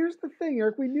 Well, here's the thing,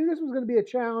 Eric. We knew this was going to be a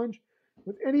challenge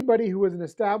with anybody who was an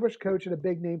established coach at a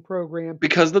big name program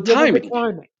because of the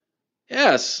timing.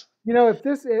 Yes.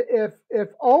 If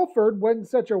Alford wasn't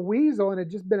such a weasel and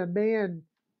had just been a man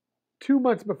 2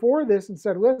 months before this and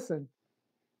said, "Listen,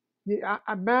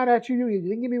 I'm mad at you. You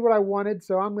didn't give me what I wanted,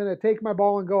 so I'm going to take my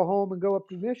ball and go home and go up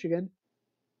to Michigan."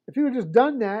 If he would have just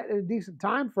done that in a decent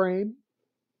time frame,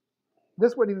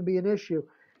 this wouldn't even be an issue.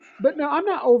 But no, I'm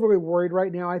not overly worried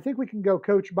right now. I think we can go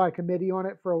coach by committee on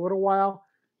it for a little while.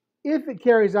 If it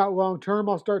carries out long term,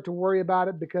 I'll start to worry about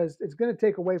it because it's going to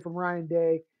take away from Ryan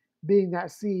Day being that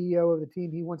CEO of the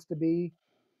team he wants to be.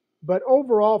 But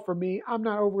overall, for me, I'm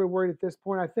not overly worried at this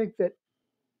point. I think that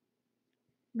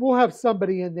we'll have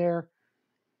somebody in there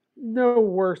no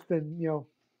worse than,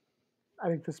 I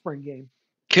think the spring game.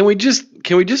 Can we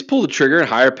just pull the trigger and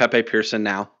hire Pepe Pearson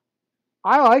now?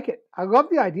 I like it. I love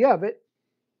the idea of it.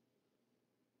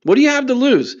 What do you have to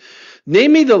lose?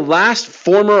 Name me the last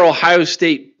former Ohio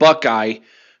State Buckeye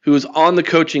who was on the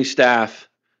coaching staff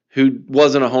who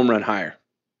wasn't a home run hire.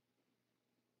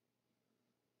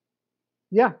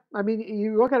 Yeah, I mean,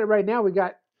 you look at it right now. We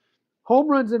got home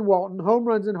runs in Walton, home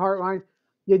runs in Heartline.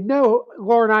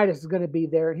 Laurinaitis is going to be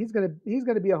there, and he's going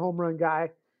to be a home run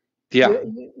guy. Yeah,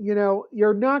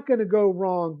 you're not going to go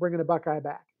wrong bringing a Buckeye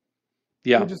back.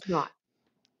 Yeah, you're just not.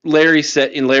 Larry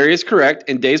is correct.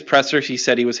 In Dave's presser, he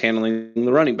said he was handling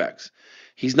the running backs.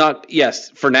 He's not, yes,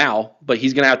 for now, but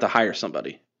he's going to have to hire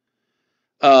somebody.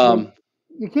 You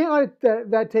can't let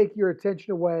that take your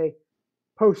attention away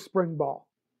post spring ball.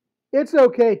 It's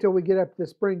okay till we get up to the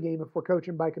spring game if we're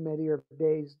coaching by committee or if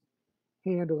Dave's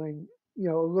handling, a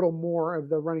little more of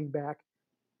the running back.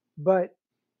 But,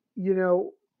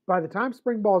 by the time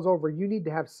spring ball is over, you need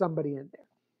to have somebody in there.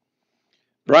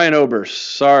 Brian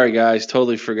Oberst. Sorry, guys.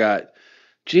 Totally forgot.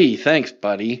 Gee, thanks,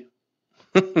 buddy.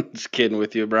 Just kidding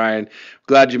with you, Brian.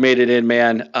 Glad you made it in,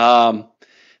 man. Yeah,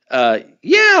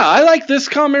 I like this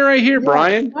comment right here,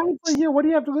 Brian. What do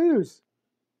you have to lose?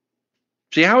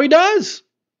 See how he does.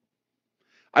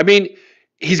 I mean,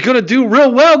 he's going to do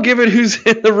real well given who's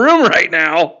in the room right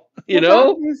now,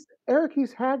 Eric,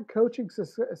 he's had coaching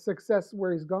success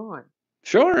where he's gone.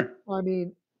 Sure. I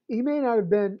mean, he may not have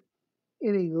been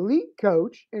an elite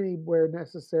coach anywhere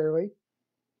necessarily,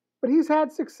 but he's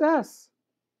had success.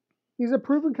 He's a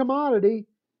proven commodity,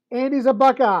 and he's a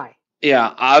Buckeye.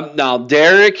 Yeah, now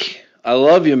Derek, I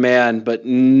love you, man, but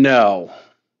no.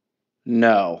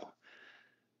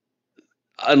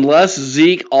 Unless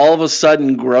Zeke all of a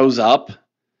sudden grows up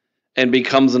and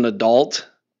becomes an adult,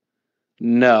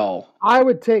 no. I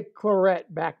would take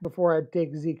Claret back before I'd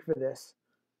take Zeke for this.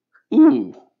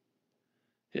 Ooh.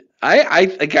 I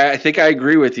think I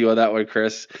agree with you on that one,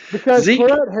 Chris. Because Zeke,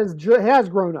 Claret has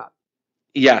grown up.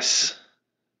 yes.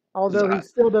 Although he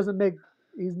still doesn't make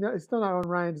he's still not on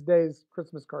Ryan's Day's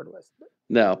Christmas card list.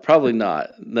 No, probably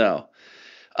not. No.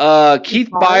 Keith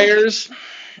Byers,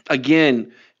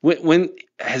 again, when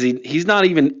has he's not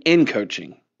even in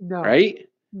coaching, No. right?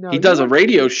 No. He does a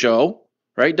radio show,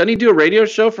 right? Doesn't he do a radio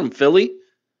show from Philly?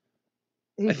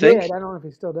 I think. I don't know if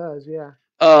he still does, yeah.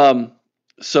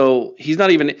 So he's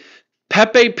not even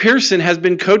Pepe Pearson has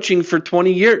been coaching for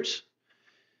 20 years.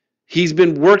 He's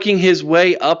been working his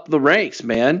way up the ranks,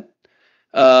 man.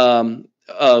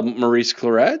 Maurice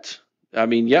Claret. I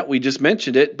mean, yeah, we just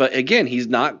mentioned it, but again,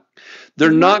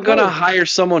 they're not going to hire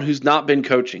someone who's not been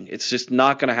coaching. It's just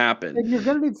not going to happen. And you're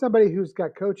going to need somebody who's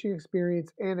got coaching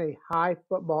experience and a high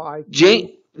football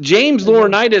IQ. James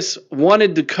Laurinaitis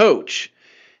wanted to coach,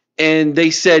 and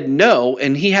they said no,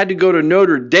 and he had to go to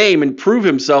Notre Dame and prove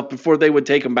himself before they would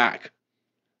take him back.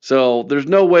 So there's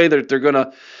no way that they're going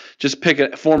to just pick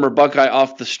a former Buckeye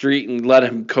off the street and let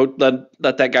him coach, let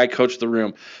that guy coach the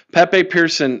room. Pepe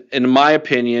Pearson, in my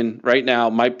opinion, right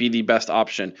now might be the best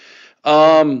option.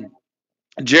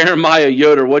 Jeremiah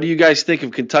Yoder, what do you guys think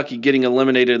of Kentucky getting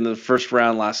eliminated in the first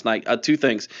round last night? Two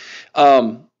things.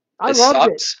 I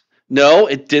loved it. No,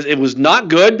 it was not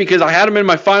good because I had them in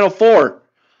my Final Four.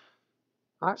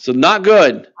 So not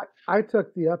good. I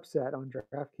took the upset on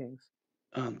DraftKings.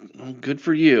 Good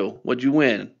for you. What'd you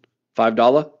win?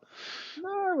 $5?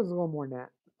 No, it was a little more than that.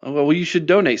 Oh, well, you should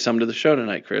donate some to the show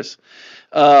tonight, Chris.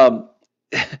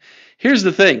 Here's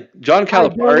the thing. John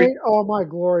Calipari. I donate all my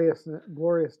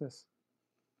gloriousness.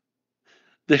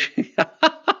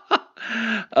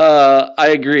 I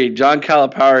agree. John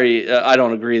Calipari, I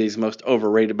don't agree that he's the most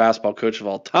overrated basketball coach of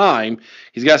all time.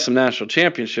 He's got some national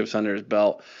championships under his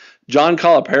belt. John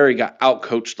Calipari got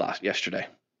outcoached yesterday.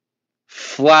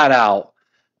 Flat out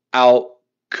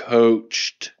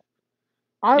outcoached.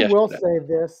 I will say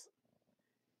this.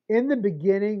 In the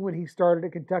beginning, when he started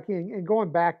at Kentucky, and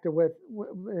going back to with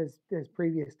his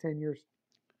previous tenures,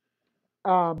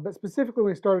 but specifically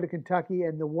when he started at Kentucky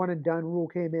and the one and done rule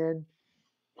came in,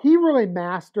 he really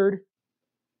mastered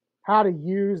how to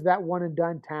use that one and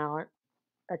done talent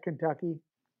at Kentucky.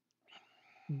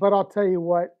 But I'll tell you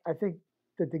what, I think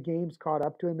that the game's caught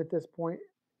up to him at this point,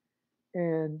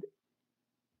 and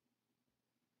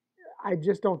I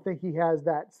just don't think he has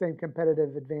that same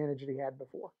competitive advantage that he had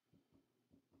before.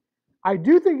 I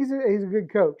do think he's a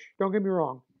good coach. Don't get me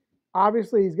wrong.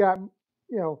 Obviously, he's got,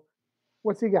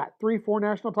 what's he got? 3-4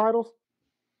 national titles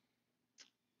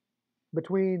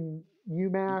between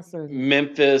UMass and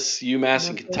Memphis,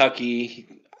 and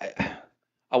Kentucky.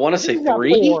 I want to say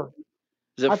 3. 4.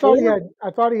 Is it I 4?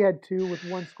 I thought he had 2 with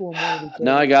one school more.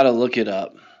 Now I got to look it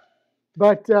up.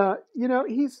 But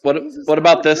he's what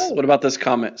about this? What about this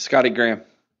comment, Scotty Graham?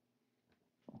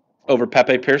 Over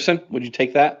Pepe Pearson? Would you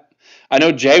take that? I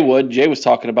know Jay would. Jay was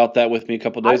talking about that with me a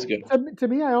couple of days ago. To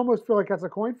me, I almost feel like that's a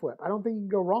coin flip. I don't think you can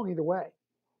go wrong either way.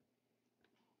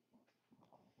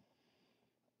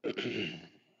 Here's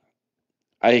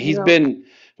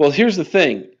the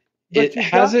thing. I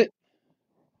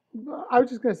was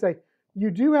just going to say,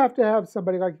 you do have to have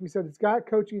somebody, like we said, that's got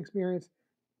coaching experience,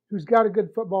 who's got a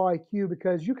good football IQ,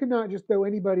 because you cannot just throw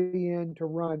anybody in to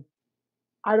run.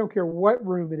 I don't care what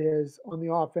room it is on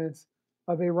the offense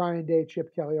of a Ryan Day,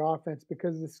 Chip Kelly offense,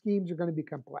 because the schemes are going to be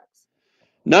complex.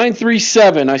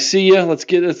 937, I see you. Let's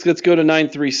go to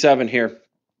 937 here.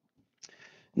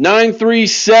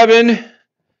 937,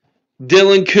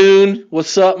 Dylan Kuhn,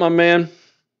 what's up, my man?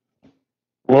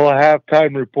 Well, a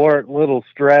halftime report, a little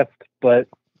stressed, but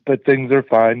things are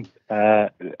fine. Yeah,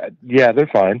 they're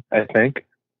fine, I think.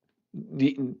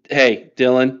 Hey,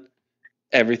 Dylan,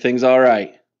 everything's all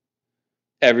right.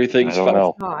 Everything's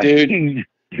fine. Dude,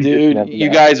 you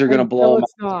guys are going to blow them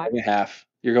out in the second half.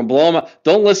 You're going to blow them out.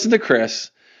 Don't listen to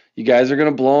Chris. You guys are going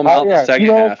to blow them out in the second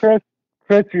half.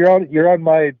 Chris, you're on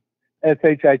my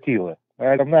SHIT list. All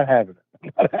right, I'm not having it.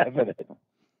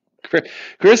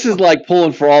 Chris is like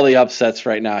pulling for all the upsets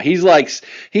right now. He's like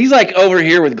over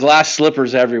here with glass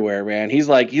slippers everywhere, man. He's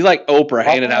like Oprah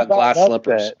handing out glass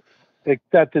slippers.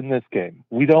 Except in this game,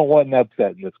 we don't want an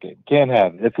upset in this game. Can't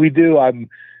have it. If we do,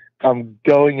 I'm I'm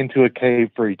going into a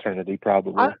cave for eternity,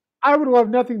 probably. I would love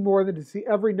nothing more than to see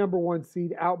every number 1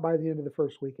 seed out by the end of the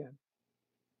first weekend.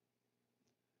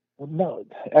 Well, no,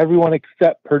 everyone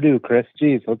except Purdue, Chris.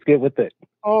 Jeez, let's get with it.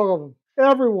 All of them.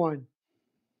 Everyone.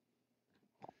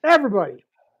 Everybody.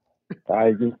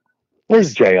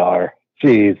 Where's JR?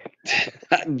 Jeez.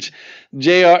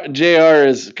 JR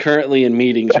is currently in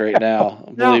meetings right now,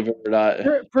 believe it or not.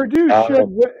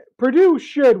 Purdue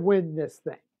should win this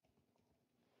thing.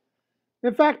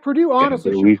 In fact, Purdue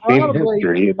honestly we've should seen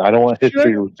history, and I don't want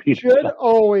history to repeat should itself.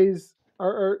 always,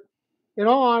 or in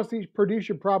all honesty, Purdue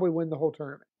should probably win the whole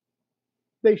tournament.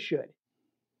 They should.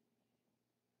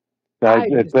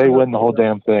 If they win the whole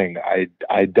damn thing,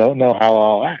 I don't know how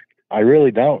I'll act. I really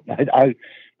don't.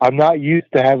 I'm not used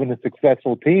to having a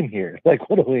successful team here. Like,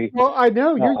 what do we? Well, I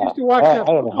know you're used to watching a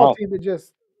football team that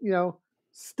just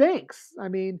stinks. I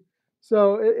mean,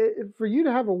 so for you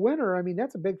to have a winner, I mean,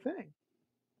 that's a big thing.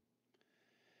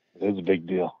 It is a big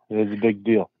deal. It is a big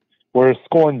deal. We're a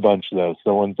scoring bunch, though,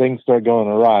 so when things start going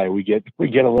awry, we get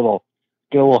a little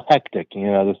hectic.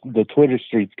 The Twitter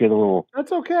streets get a little.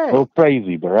 That's okay. A little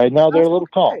crazy, but right now they're a little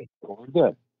calm. So we're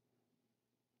good.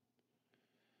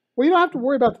 Well, you don't have to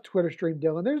worry about the Twitter stream,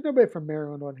 Dylan. There's nobody from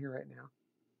Maryland on here right now.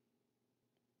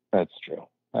 That's true.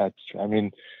 I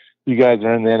mean, you guys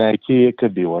are in the NIT. It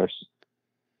could be worse.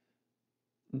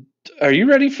 Are you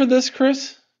ready for this,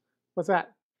 Chris? What's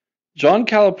that? John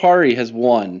Calipari has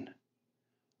won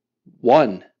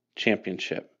one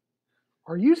championship.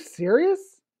 Are you serious?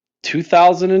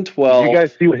 2012. Did you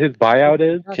guys see what his buyout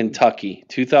is? Kentucky.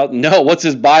 2000. No, what's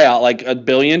his buyout? Like $1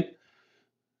 billion?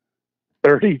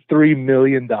 $33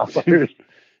 million.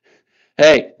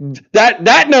 Hey,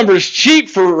 that number's cheap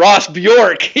for Ross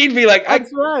Bjork. He'd be like,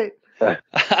 that's right.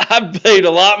 I paid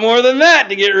a lot more than that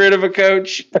to get rid of a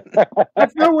coach.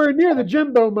 That's nowhere near the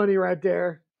Jimbo money right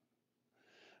there.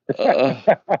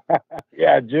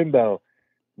 Yeah, Jimbo.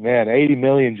 Man, $80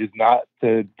 million just not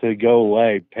to go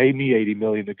away. Pay me $80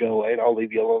 million to go away, and I'll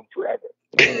leave you alone forever.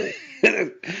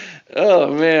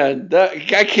 Oh man,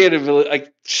 I can't even.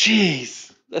 Like,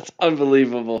 jeez, that's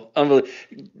unbelievable.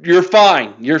 You're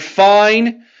fine. You're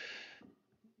fine.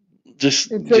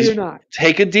 Until you're not.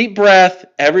 Take a deep breath.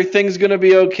 Everything's gonna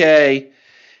be okay.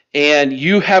 And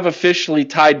you have officially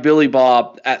tied Billy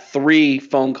Bob at 3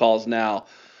 phone calls now.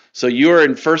 So you're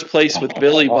in first place with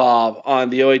Billy Bob on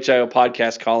the OHIO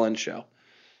podcast call-in show.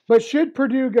 But should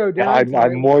Purdue go down?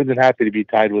 I'm more than happy to be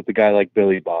tied with a guy like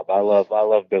Billy Bob. I love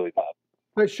Billy Bob.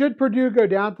 But should Purdue go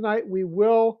down tonight, we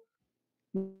will,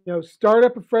 start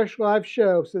up a fresh live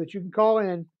show so that you can call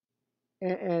in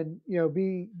and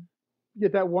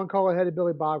get that one call ahead of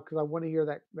Billy Bob because I want to hear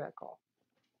that call.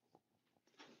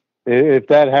 If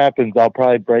that happens, I'll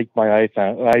probably break my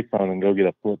iPhone and go get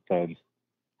a flip phone.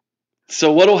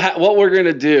 So what we're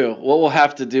gonna do, what we'll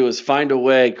have to do is find a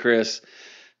way, Chris,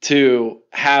 to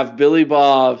have Billy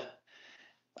Bob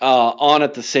on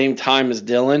at the same time as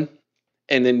Dylan,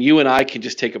 and then you and I can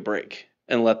just take a break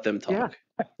and let them talk.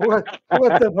 Yeah, we'll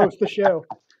let them host the show.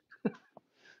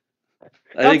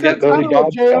 I think that's kind of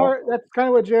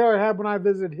what JR had when I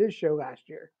visited his show last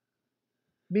year.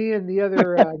 Me and the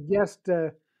other guest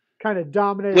kind of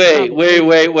dominated. Wait.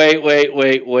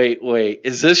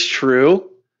 Is this true?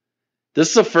 This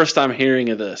is the first I'm hearing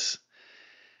of this.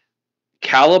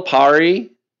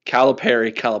 Calipari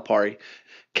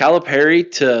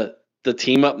to the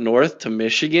team up north to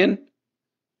Michigan.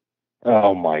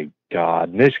 Oh my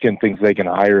God. Michigan thinks they can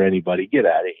hire anybody. Get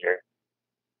out of here.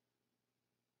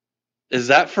 Is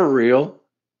that for real?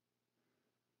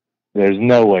 There's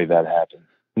no way that happened.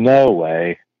 No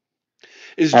way.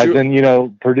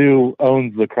 Purdue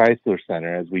owns the Chrysler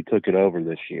Center as we took it over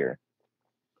this year.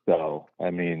 So,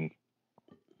 I mean,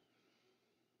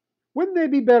 wouldn't they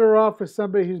be better off with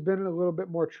somebody who's been in a little bit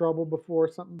more trouble before?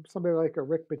 Somebody like a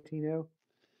Rick Pitino?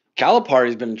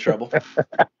 Calipari's been in trouble.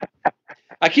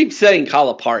 I keep saying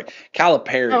Calipari.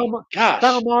 Gosh.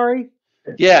 Calamari?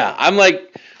 Yeah, I'm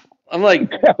like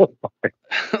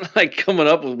coming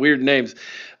up with weird names.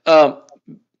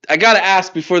 I got to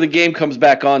ask before the game comes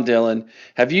back on, Dylan,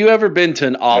 have you ever been to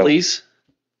an Ollie's?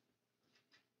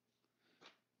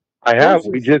 I have.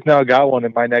 We just now got one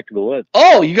in my neck of the woods.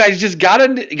 Oh, you guys just got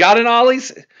an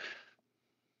Ollie's?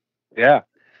 Yeah.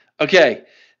 Okay.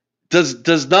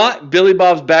 Does not Billy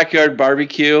Bob's Backyard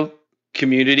Barbecue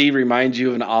community remind you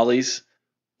of an Ollie's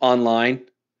online?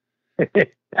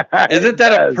 Isn't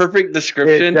that a perfect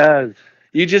description? It does.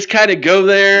 You just kind of go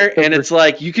there, and it's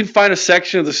like you can find a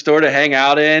section of the store to hang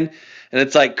out in, and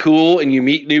it's like cool, and you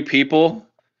meet new people.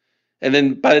 And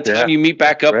then by the time you meet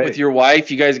back up with your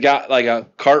wife, you guys got like a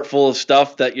cart full of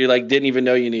stuff that you didn't even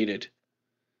know you needed.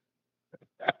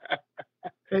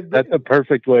 That's a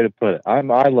perfect way to put it. I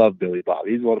love Billy Bob.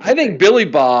 He's one of my I think favorites. Billy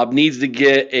Bob needs to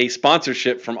get a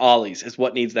sponsorship from Ollie's. Is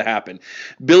what needs to happen.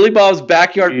 Billy Bob's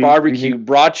Backyard Barbecue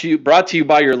brought to you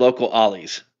by your local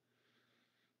Ollie's.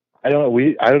 I don't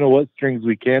know what strings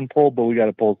we can pull, but we got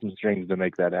to pull some strings to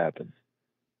make that happen.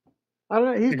 I don't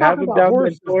know. He's You talking have him about down in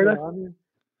horses. Florida? Though. I mean,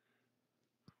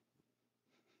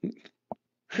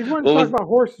 he's wanting What to was- talk about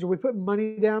horses. Are we putting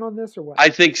money down on this or what? I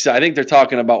think so. I think they're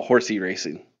talking about horsey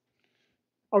racing.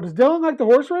 Oh, does Dylan like the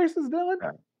horse races,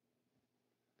 Dylan?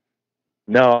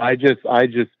 No, I just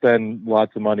spend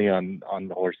lots of money on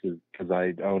the horses because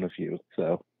I own a few.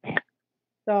 So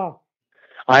Oh,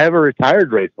 I have a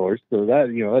retired racehorse, so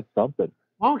that's something.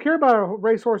 I don't care about a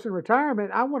racehorse in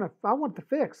retirement. I want the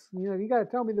fix. You got to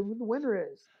tell me who the winner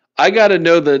is. I gotta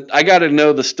know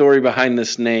the story behind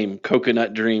this name,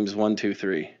 Coconut Dreams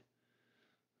 123.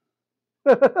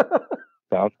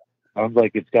 Sounds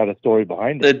like it's got a story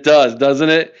behind it. It does, doesn't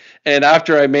it? And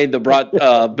after I made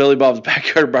the Billy Bob's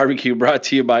Backyard Barbecue brought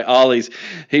to you by Ollie's,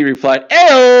 he replied,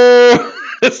 "Ayo!"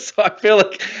 So I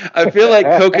feel like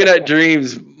Coconut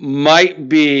Dreams might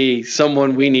be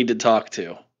someone we need to talk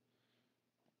to.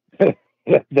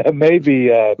 That may be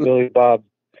Billy Bob's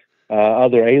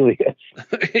other alias.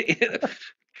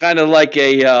 Kind of like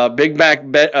a Big Mac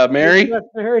Mary.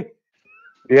 Mary.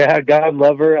 Yeah, God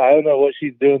love her. I don't know what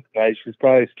she's doing tonight. She's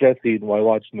probably stress eating while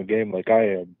watching the game like I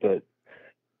am. But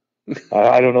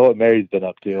I don't know what Mary's been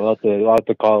up to. I'll have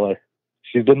to call her.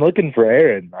 She's been looking for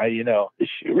Aaron.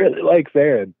 She really likes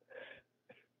Aaron.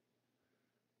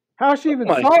 How she even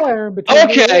saw Aaron?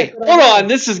 Okay, hold on.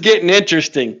 This is getting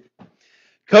interesting.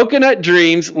 Coconut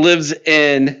Dreams lives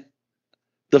in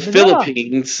the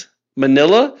Philippines,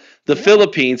 Manila. The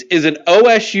Philippines, is an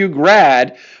OSU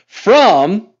grad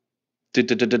from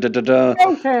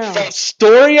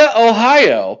Astoria,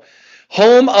 Ohio,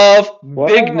 home of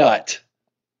Big Nut.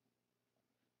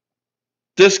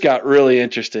 This got really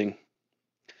interesting.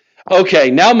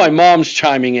 Okay, now my mom's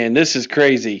chiming in. This is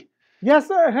crazy. Yes,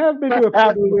 I have been to a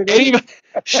Piggly Wiggly.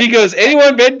 She goes,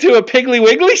 anyone been to a Piggly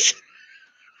Wiggly's?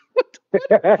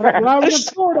 When I was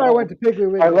in Florida, I went to Piggly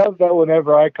Wiggly. I love that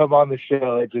whenever I come on the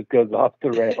show, it just goes off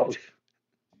the rails.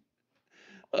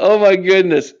 Oh my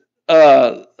goodness.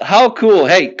 How cool.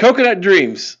 Hey, Coconut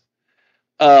Dreams.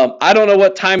 I don't know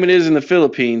what time it is in the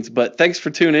Philippines, but thanks for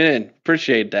tuning in.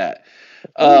 Appreciate that.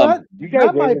 You guys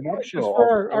that might push us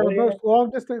for our most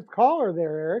long-distance caller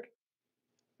there, Eric.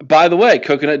 By the way,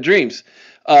 Coconut Dreams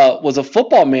was a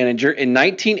football manager in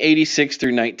 1986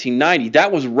 through 1990.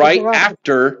 That was right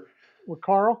after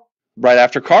Carl. Right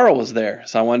after Carl was there.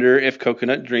 So I wonder if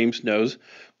Coconut Dreams knows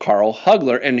Carl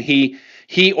Hugler. And he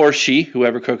or she,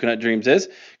 whoever Coconut Dreams is,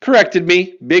 corrected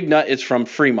me. Big Nut is from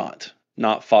Fremont,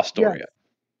 not Fostoria.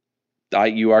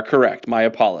 Yes. You are correct. My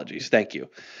apologies. Thank you.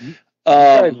 You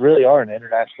guys really are an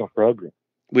international program.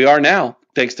 We are now,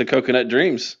 thanks to Coconut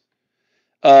Dreams.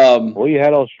 Well, you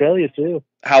had Australia too.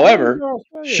 However,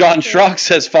 Sean Schrock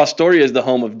says Fostoria is the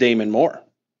home of Damon Moore.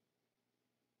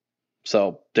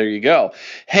 So there you go.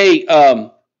 Hey,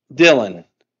 Dylan,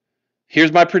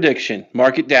 here's my prediction.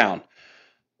 Mark it down.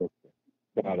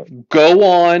 Got it. Go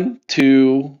on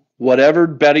to whatever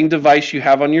betting device you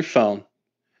have on your phone,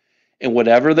 and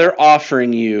whatever they're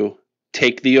offering you,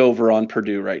 take the over on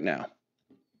Purdue right now.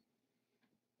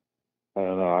 I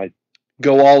don't know.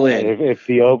 Go all in. If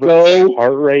the over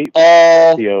heart rate,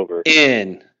 all the over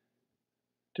in.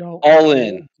 Don't all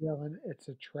in. Dylan, it's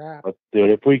a trap. Let's do it.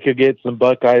 If we could get some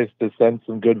Buckeyes to send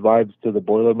some good vibes to the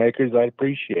Boilermakers, I'd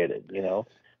appreciate it.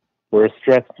 We're a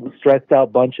stressed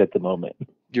out bunch at the moment.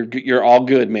 You're all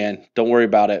good, man. Don't worry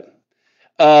about it.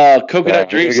 Coconut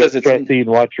Dream says it's and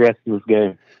watch the rest of this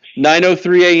game.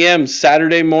 9:03 a.m.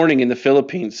 Saturday morning in the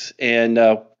Philippines, and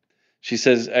she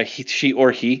says she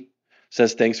or he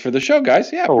says thanks for the show,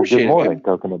 guys. Yeah, appreciate good morning, it.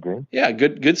 Coconut Dream. Yeah,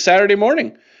 good Saturday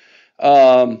morning.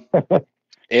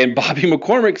 And Bobby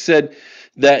McCormick said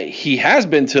that he has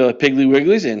been to Piggly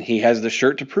Wiggly's and he has the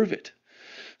shirt to prove it.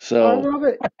 So I love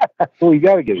it. Well, you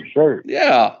got to get a shirt.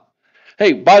 Yeah.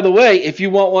 Hey, by the way, if you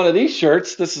want one of these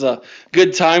shirts, this is a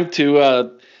good time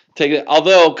to take it.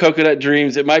 Although Coconut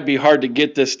Dreams, it might be hard to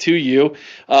get this to you.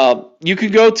 You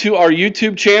can go to our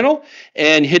YouTube channel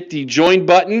and hit the join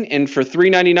button, and for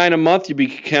 $3.99 a month, you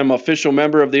become an official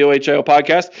member of the OHIO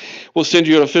podcast. We'll send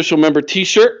you an official member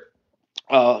T-shirt.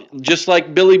 Just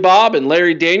like Billy Bob and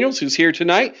Larry Daniels, who's here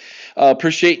tonight.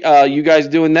 Appreciate you guys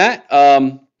doing that.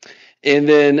 And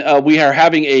then we are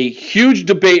having a huge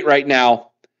debate right now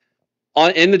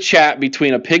in the chat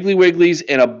between a Piggly Wiggly's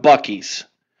and a Buc-ee's.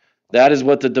 That is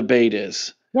what the debate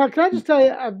is. Now, can I just tell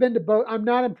you, I've been to both. I'm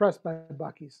not impressed by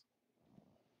Buc-ee's.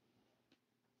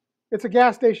 It's a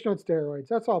gas station on steroids.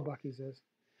 That's all Buc-ee's is.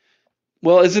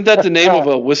 Well, isn't that the name of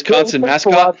a Wisconsin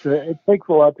mascot? It takes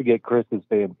a lot to get Chris's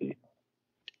fancy.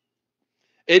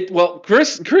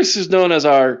 Chris is known as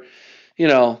our,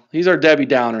 he's our Debbie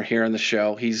Downer here on the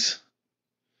show. He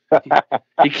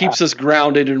keeps us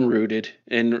grounded and rooted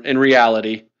in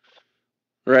reality,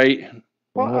 right?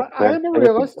 Well, I am a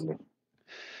realist.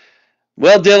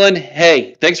 Well, Dylan,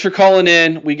 hey, thanks for calling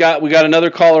in. We got another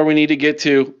caller we need to get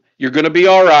to. You're going to be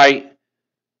all right.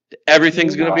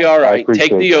 Everything's going to be all right.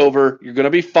 Take the over. You're going to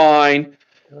be fine.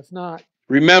 No, it's not.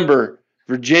 Remember,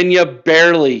 Virginia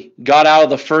barely got out of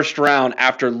the first round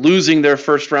after losing their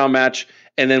first round match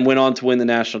and then went on to win the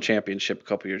national championship a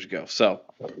couple years ago. So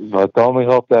let's only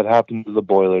hope that happens to the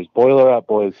Boilers. Boiler up,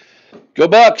 boys. Go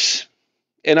Bucks.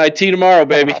 NIT tomorrow,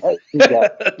 baby.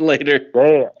 Later.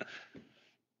 Yeah.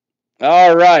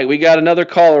 All right. We got another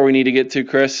caller we need to get to,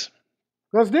 Chris.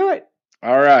 Let's do it.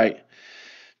 All right.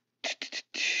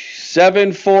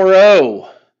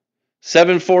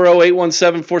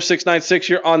 740-817-4696.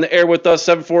 You're on the air with us,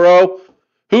 740.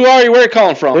 Who are you? Where are you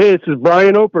calling from? Hey, this is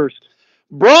Brian Oberst.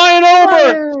 Brian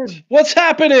Oberst! What's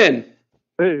happening?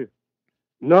 Hey,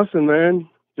 nothing, man.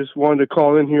 Just wanted to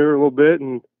call in here a little bit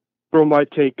and throw my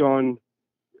take on,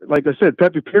 like I said,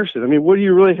 Pepe Pearson. I mean, what do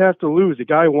you really have to lose? The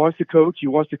guy wants to coach. He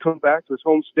wants to come back to his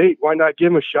home state. Why not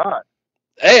give him a shot?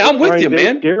 Hey, I'm with you,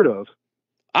 man. Scared of.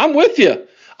 I'm with you.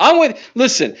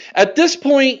 Listen, at this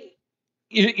point,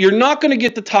 you're not going to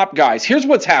get the top guys. Here's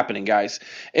what's happening, guys.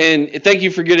 And thank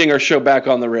you for getting our show back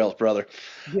on the rails, brother.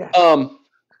 Yes.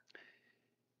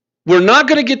 We're not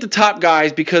going to get the top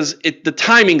guys because the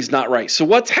timing's not right. So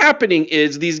what's happening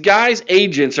is these guys'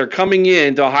 agents are coming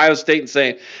in to Ohio State and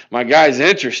saying, my guy's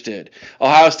interested.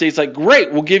 Ohio State's like,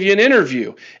 great, we'll give you an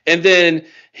interview. And then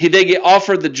they get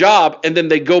offered the job, and then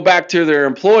they go back to their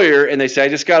employer and they say, I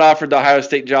just got offered the Ohio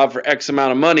State job for X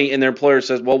amount of money. And their employer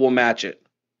says, well, we'll match it.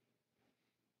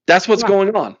 That's what's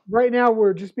going on. Right now,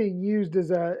 we're just being used as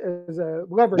a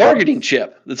leverage. Bargaining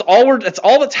chip. That's all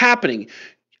that's happening.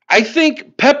 I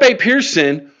think Pepe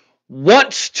Pearson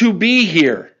wants to be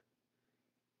here.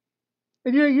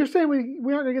 And you're saying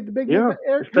we aren't going to get the big name? Yeah,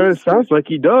 it kind of sounds like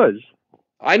he does.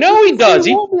 I know he does.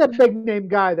 He won't be a big name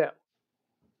guy, though.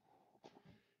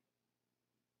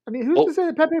 I mean, who's to say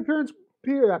that Pepe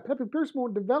Pearson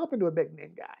won't develop into a big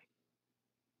name guy?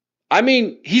 I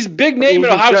mean, he's big name in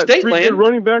Ohio State land. Good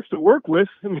running backs to work with.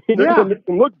 I mean, that doesn't make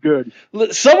them look good.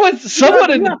 Someone.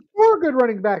 You got 4 good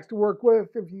running backs to work with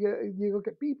if you look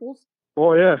at Peoples.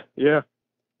 Oh yeah.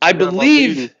 I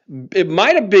believe it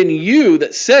might have been you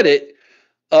that said it.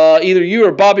 Either you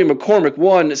or Bobby McCormick,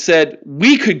 one that said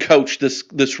we could coach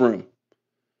this room.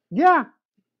 Yeah,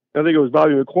 I think it was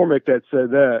Bobby McCormick that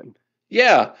said that.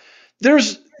 Yeah,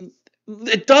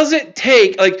 it doesn't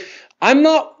take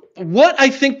what I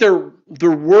think they're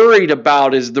worried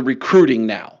about is the recruiting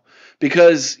now,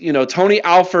 because Tony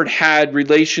Alford had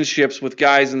relationships with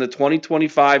guys in the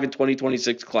 2025 and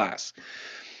 2026 class.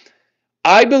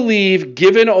 I believe,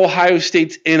 given Ohio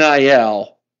State's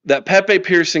NIL, that Pepe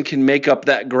Pearson can make up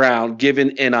that ground given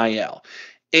NIL.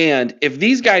 And if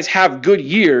these guys have good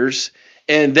years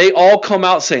and they all come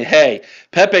out saying, hey,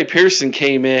 Pepe Pearson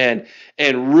came in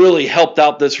and really helped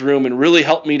out this room and really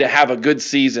helped me to have a good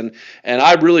season, and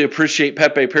I really appreciate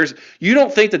Pepe Pearson. You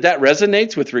don't think that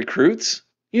resonates with recruits?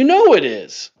 You know it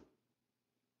is.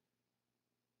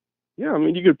 Yeah, I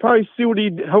mean, you could probably see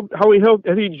how he helped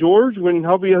Eddie George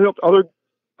how he helped other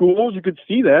schools. You could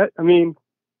see that. I mean,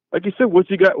 like you said, what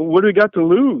do we got to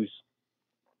lose?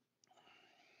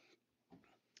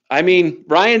 I mean,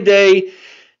 Ryan Day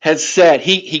has said,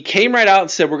 he came right out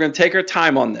and said, we're going to take our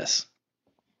time on this.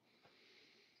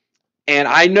 And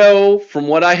I know from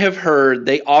what I have heard,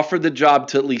 they offered the job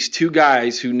to at least 2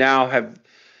 guys who now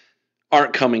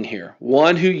aren't coming here.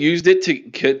 One who used it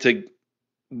to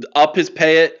up his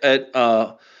pay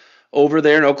at over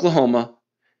there in Oklahoma,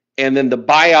 and then the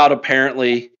buyout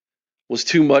apparently was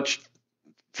too much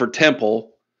for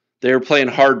Temple. They were playing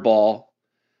hardball.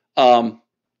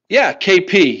 Yeah,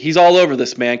 KP, he's all over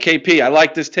this, man. KP, I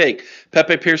like this take.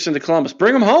 Pepe Pearson to Columbus,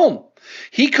 bring him home.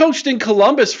 He coached in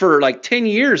Columbus for like 10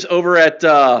 years over at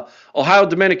Ohio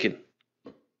Dominican.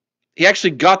 He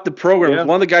actually got the program. Was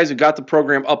one of the guys who got the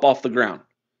program up off the ground.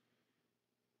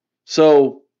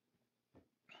 So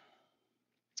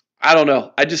I don't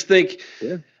know. I just think,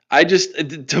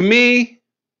 to me,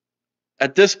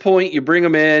 at this point, you bring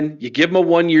him in, you give him a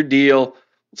 1-year deal,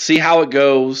 see how it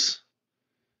goes,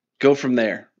 go from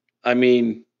there. I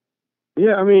mean,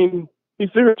 yeah, I mean, he's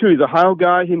there too. He's a Ohio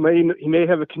guy. He may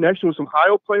have a connection with some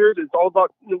Ohio players. It's all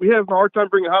about, we have a hard time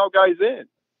bringing Ohio guys in.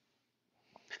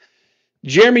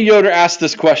 Jeremy Yoder asked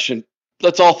this question.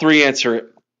 let's all three answer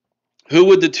it. Who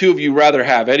would the two of you rather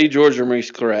have, Eddie George or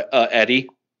Maurice Clarett? Eddie.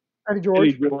 Eddie George.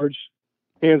 Eddie George,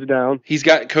 hands down. He's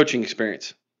got coaching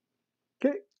experience.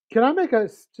 Can I make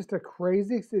just a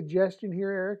crazy suggestion here,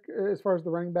 Eric, as far as the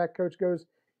running back coach goes?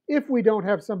 If we don't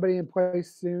have somebody in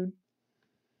place soon,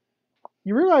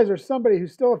 you realize there's somebody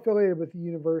who's still affiliated with the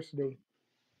university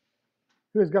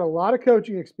who has got a lot of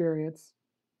coaching experience,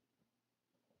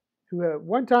 who at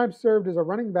one time served as a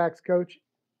running backs coach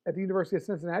at the University of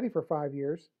Cincinnati for 5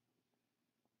 years.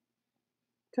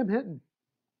 Tim Hinton.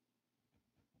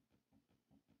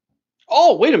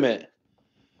 Oh, wait a minute.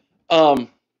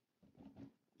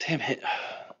 Tim Hinton.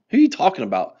 Who are you talking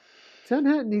about? Tim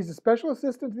Hinton. He's a special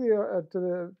assistant to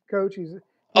the coach. He's in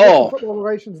football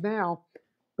relations now,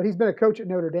 but he's been a coach at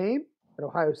Notre Dame, at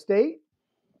Ohio State,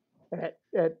 at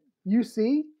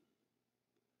UC.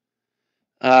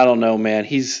 I don't know, man.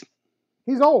 He's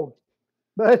old,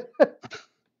 but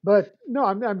no,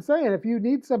 I'm saying if you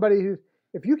need somebody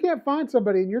if you can't find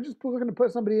somebody and you're just looking to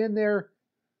put somebody in there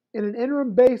in an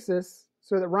interim basis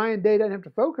so that Ryan Day doesn't have to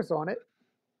focus on it,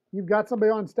 you've got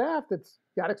somebody on staff that's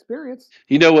got experience.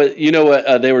 You know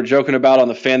what they were joking about on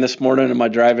the fan this morning in my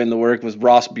drive into work was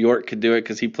Ross Bjork could do it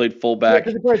because he played fullback.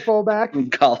 Yeah, he played fullback in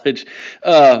college.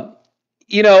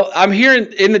 I'm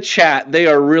hearing in the chat they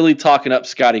are really talking up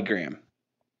Scotty Graham.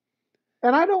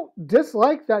 And I don't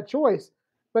dislike that choice,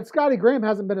 but Scotty Graham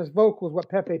hasn't been as vocal as what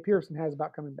Pepe Pearson has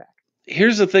about coming back.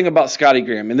 Here's the thing about Scotty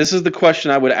Graham, and this is the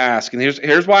question I would ask, and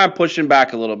here's why I'm pushing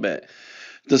back a little bit.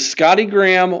 Does Scotty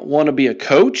Graham want to be a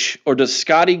coach, or does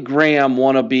Scotty Graham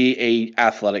want to be a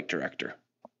athletic director?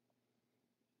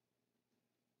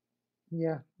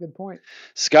 Yeah, good point.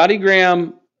 Scotty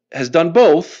Graham has done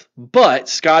both, but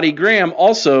Scotty Graham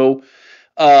also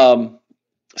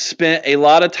spent a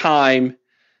lot of time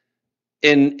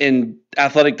in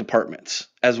athletic departments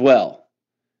as well.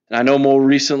 And I know more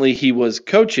recently he was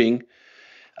coaching.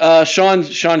 Sean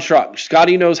Schrock.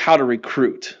 Scotty knows how to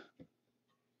recruit.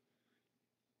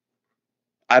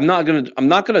 I'm not gonna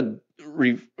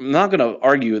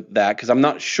argue that because I'm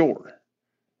not sure.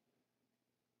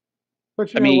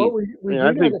 But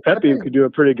I think Pepe could do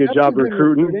a pretty good job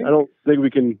recruiting. I don't think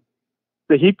we can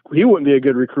say he wouldn't be a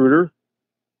good recruiter.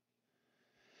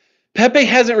 Pepe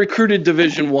hasn't recruited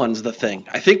Division I's the thing.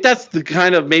 I think that's the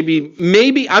kind of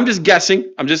maybe I'm just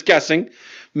guessing.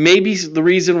 Maybe the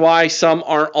reason why some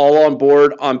aren't all on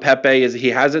board on Pepe is he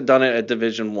hasn't done it at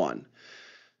Division I.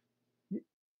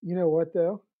 You know what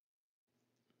though?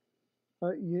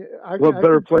 What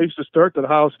better place to start than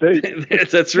Ohio State?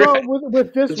 That's right. Well,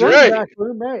 with this running back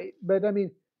room, right? But I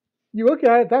mean, you look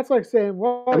at it, that's like saying,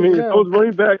 well, if those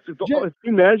running backs, if you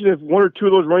imagine if one or two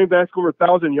of those running backs go over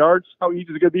 1,000 yards, how easy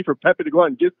is it going to be for Pepe to go out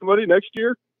and get somebody next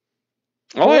year?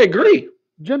 Oh, I agree.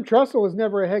 Jim Tressel was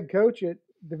never a head coach at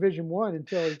Division I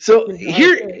until.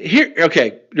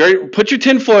 Okay, put your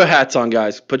tinfoil hats on,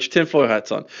 guys. Put your tinfoil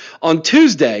hats on. On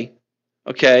Tuesday,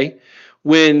 okay,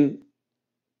 when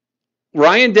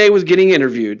Ryan Day was getting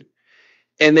interviewed,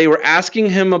 and they were asking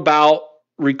him about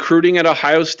recruiting at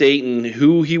Ohio State and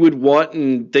who he would want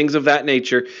and things of that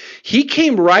nature, he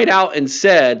came right out and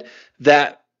said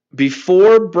that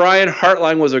before Brian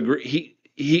Hartline was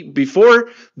before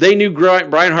they knew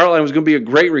Brian Hartline was going to be a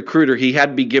great recruiter, he had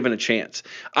to be given a chance.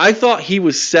 I thought he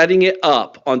was setting it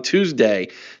up on Tuesday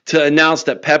to announce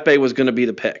that Pepe was going to be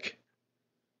the pick.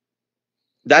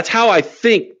 That's how I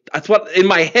think. That's what in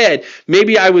my head.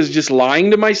 Maybe I was just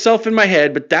lying to myself in my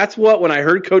head, but that's what when I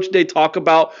heard Coach Day talk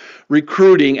about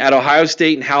recruiting at Ohio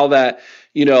State and how that,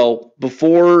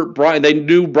 before they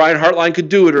knew Brian Hartline could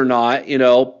do it or not,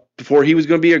 before he was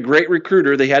going to be a great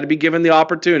recruiter, they had to be given the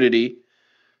opportunity.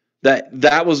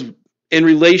 That was in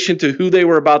relation to who they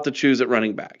were about to choose at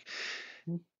running back.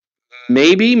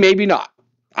 Maybe, maybe not.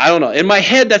 I don't know. In my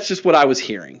head, that's just what I was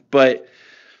hearing. But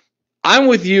I'm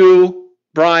with you,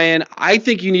 Brian. I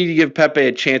think you need to give Pepe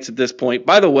a chance at this point.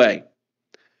 By the way,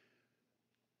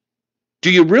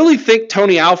 do you really think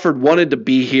Tony Alford wanted to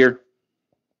be here?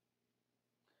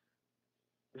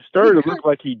 It started to look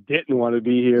like he didn't want to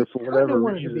be here for whatever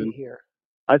reason.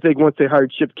 I think once they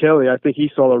hired Chip Kelly, I think he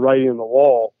saw the writing on the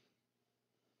wall.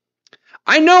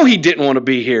 I know he didn't want to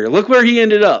be here. Look where he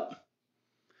ended up.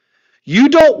 You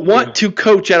don't want to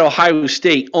coach at Ohio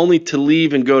State only to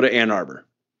leave and go to Ann Arbor.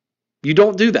 You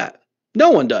don't do that. No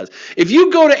one does. If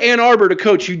you go to Ann Arbor to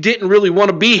coach, you didn't really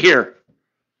want to be here.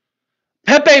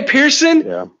 Pepe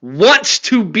Pearson wants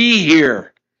to be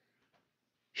here.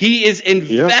 He is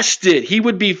invested. He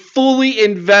would be fully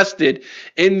invested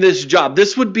in this job.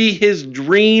 This would be his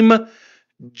dream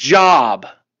job.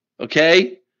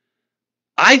 Okay?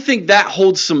 I think that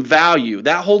holds some value.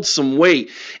 That holds some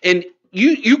weight. And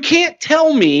you can't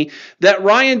tell me that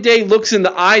Ryan Day looks in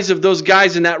the eyes of those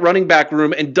guys in that running back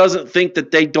room and doesn't think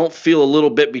that they don't feel a little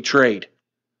bit betrayed.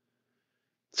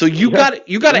 So you got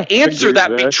to answer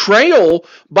that betrayal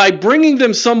by bringing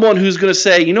them someone who's going to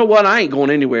say, you know what, I ain't going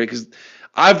anywhere because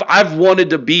I've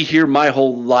wanted to be here my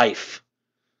whole life,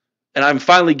 and I'm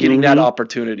finally getting that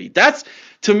opportunity. That's,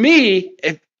 to me,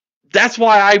 that's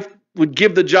why I would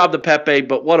give the job to Pepe.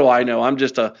 But what do I know? I'm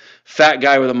just a fat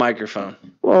guy with a microphone.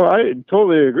 Well, I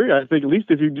totally agree. I think at least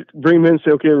if you bring him in and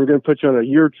say, okay, we're going to put you on a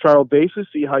year trial basis,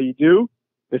 see how you do.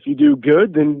 If you do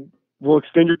good, then we'll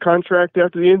extend your contract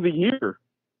after the end of the year.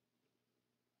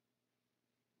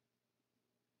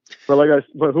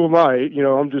 But who am I? You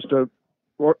know, I'm just a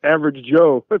average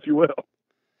Joe, if you will.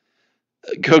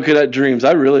 Coconut Dreams.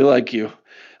 I really like you.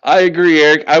 I agree,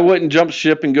 Eric. I wouldn't jump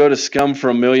ship and go to Scum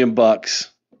for $1 million.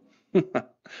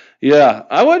 Yeah,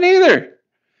 I wouldn't either.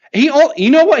 You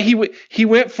know what? He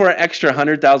went for an extra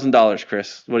 $100,000,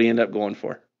 Chris. What did he end up going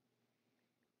for?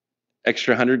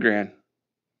 Extra $100,000.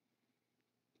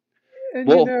 And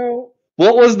well,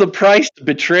 what was the price to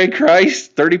betray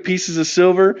Christ? 30 pieces of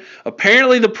silver.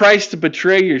 Apparently, the price to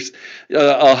betray your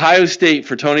Ohio State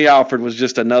for Tony Alford was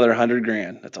just another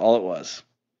 $100,000. That's all it was.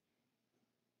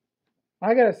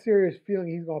 I got a serious feeling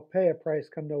he's going to pay a price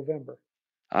come November.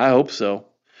 I hope so.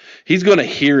 He's going to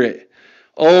hear it.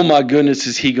 Oh my goodness,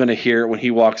 is he going to hear it when he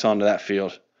walks onto that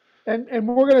field? And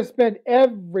we're going to spend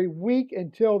every week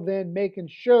until then making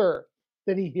sure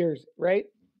that he hears it, right?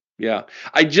 Yeah.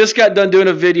 I just got done doing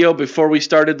a video before we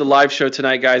started the live show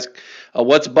tonight, guys.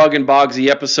 What's Buggin' Bogsy,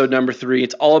 episode number 3.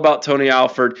 It's all about Tony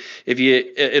Alford.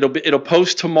 It'll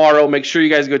post tomorrow. Make sure you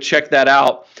guys go check that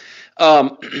out.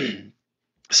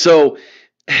 So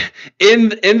in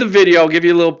the video, I'll give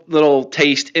you a little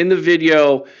taste. In the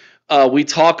video, we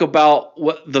talk about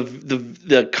what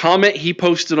the comment he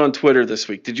posted on Twitter this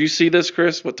week. Did you see this,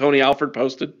 Chris? What Tony Alford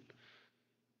posted?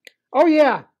 Oh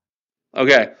yeah.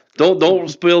 Okay. Don't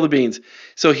spill the beans.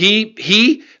 So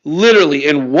he literally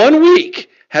in 1 week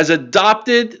has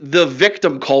adopted the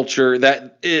victim culture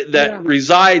that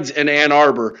resides in Ann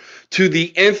Arbor to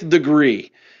the nth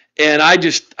degree. And I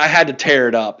had to tear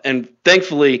it up. And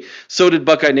thankfully, so did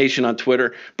Buckeye Nation on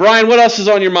Twitter. Brian, what else is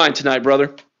on your mind tonight,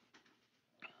 brother?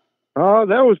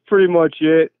 That was pretty much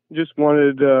it. Just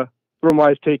wanted to throw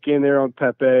my take in there on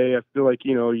Pepe. I feel like,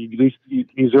 at least he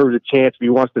deserves a chance if he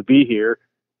wants to be here.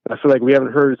 I feel like we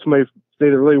haven't heard somebody say they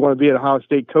really want to be at Ohio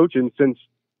State coaching since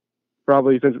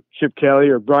Chip Kelly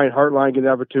or Brian Hartline get the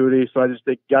opportunity. So I just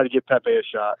think got to give Pepe a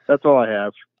shot. That's all I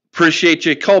have. Appreciate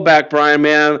you. Call back, Brian,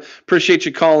 man. Appreciate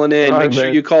you calling in. Make sure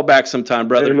you call back sometime,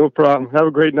 brother. Hey, no problem. Have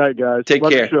a great night, guys. Take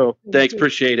care. Show. Thanks.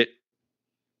 Appreciate it.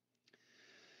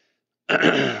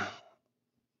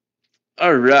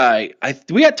 All right.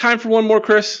 We got time for one more,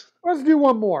 Chris? Let's do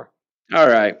one more. All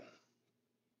right.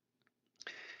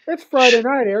 It's Friday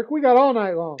night, Eric. We got all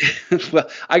night long. Well,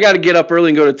 I got to get up early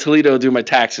and go to Toledo to do my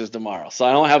taxes tomorrow, so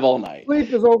I don't have all night.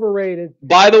 Sleep is overrated.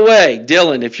 By the way,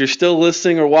 Dylan, if you're still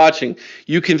listening or watching,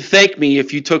 you can thank me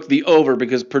if you took the over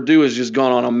because Purdue has just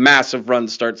gone on a massive run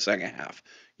to start the second half.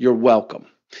 You're welcome.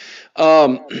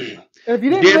 If you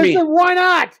didn't listen, why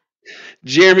not?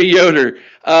 Jeremy Yoder,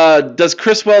 does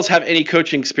Chris Wells have any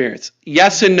coaching experience?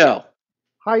 Yes and no.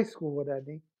 High school, would that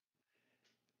be?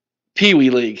 Pee Wee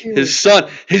League. His son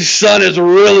is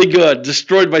really good.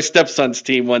 Destroyed my stepson's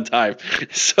team one time.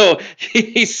 So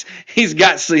he's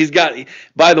got.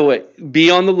 By the way,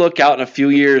 be on the lookout in a few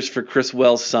years for Chris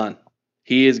Wells' son.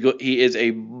 He is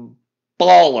a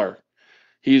baller.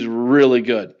 He's really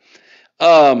good.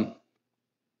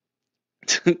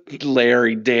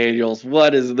 Larry Daniels,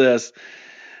 what is this?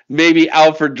 Maybe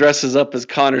Alford dresses up as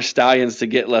Connor Stallions to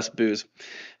get less booze.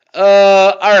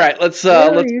 All right, let's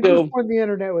go. You just won the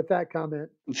internet with that comment.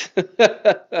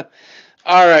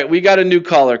 All right, we got a new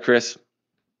caller, Chris.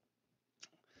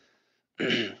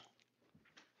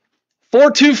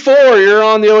 424, you're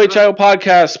on the OHIO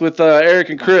podcast with Eric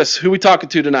and Chris. Who we talking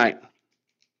to tonight?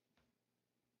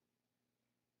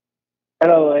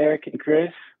 Hello, Eric and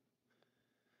Chris.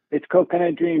 It's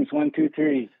Coconut Dreams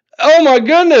 123. Oh my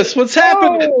goodness, what's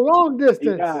happening? Oh, long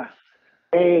distance. Yeah.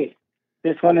 Hey.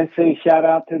 Just want to say shout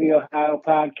out to the Ohio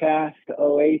podcast,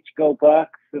 OH, Go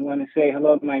Bucks. I want to say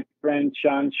hello to my friend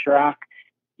Sean Schrock.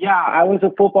 Yeah, I was a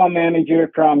football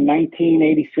manager from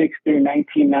 1986 through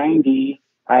 1990.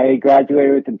 I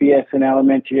graduated with a BS in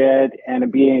elementary ed and a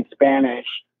BA in Spanish.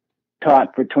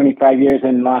 Taught for 25 years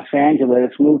in Los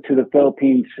Angeles. Moved to the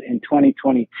Philippines in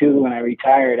 2022 when I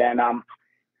retired. And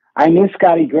I knew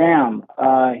Scotty Graham.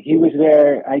 He was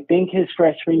there. I think his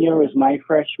freshman year was my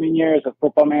freshman year as a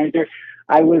football manager.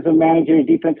 I was a manager of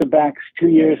defensive backs 2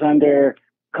 years under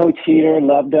Coach Heater,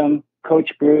 loved him.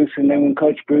 Coach Bruce, and then when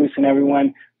Coach Bruce and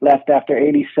everyone left after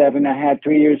 '87, I had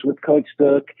 3 years with Coach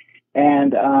Zook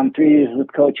and 3 years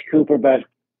with Coach Cooper. But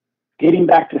getting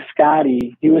back to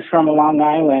Scotty, he was from Long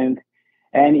Island,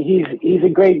 and he's a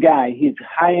great guy. He's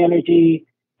high energy.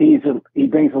 He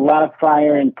brings a lot of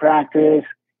fire in practice,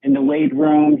 in the weight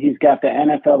room. He's got the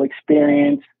NFL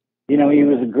experience. You know, he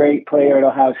was a great player at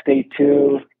Ohio State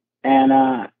too, and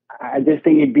I just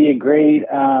think he'd be a great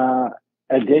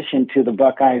addition to the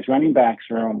Buckeyes running backs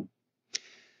room.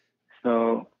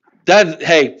 So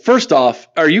hey, first off,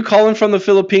 are you calling from the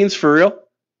Philippines for real?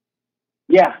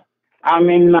 yeah, I'm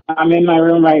in my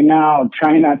room right now,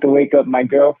 trying not to wake up my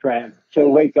girlfriend. She'll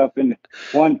wake up and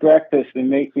want breakfast and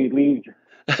make me leave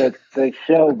the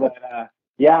show. But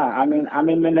yeah, I'm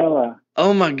in Manila.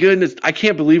 Oh my goodness, I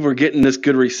can't believe we're getting this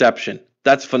good reception.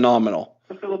 That's phenomenal.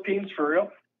 The Philippines for real?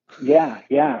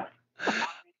 Yeah.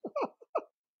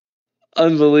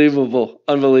 Unbelievable.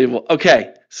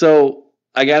 Okay, so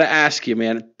I got to ask you,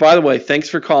 man. By the way, thanks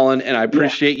for calling, and I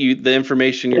appreciate the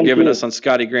information you're giving us on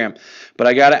Scotty Graham. But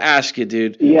I got to ask you,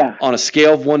 dude. Yeah. On a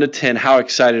scale of 1 to 10, how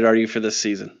excited are you for this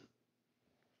season?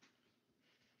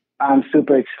 I'm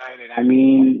super excited. I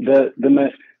mean,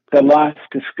 the loss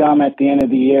to Scum at the end of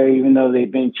the year, even though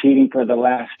they've been cheating for the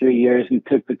last 3 years and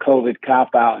took the COVID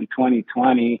cop out in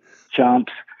 2020,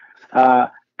 chumps.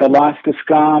 The loss to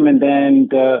Scum and then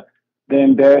the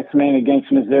embarrassment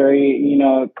against Missouri, you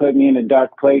know, it put me in a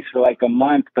dark place for like a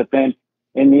month. But then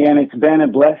in the end, it's been a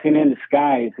blessing in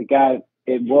disguise.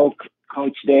 It woke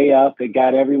Coach Day up. It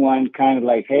got everyone kind of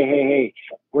like, hey,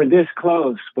 we're this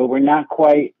close, but we're not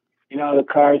quite. You know, the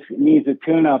car needs a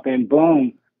tune-up, and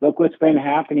boom, look what's been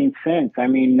happening since. I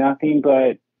mean, nothing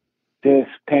but just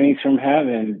pennies from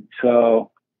heaven.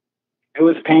 So it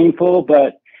was painful,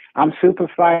 but I'm super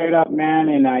fired up, man,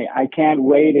 and I can't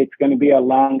wait. It's going to be a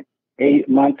long 8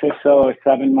 months or so, or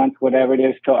 7 months, whatever it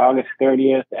is, till August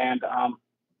 30th. And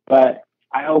but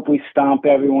I hope we stomp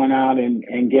everyone out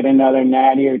and get another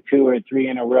natty or 2 or 3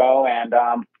 in a row. And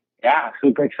yeah,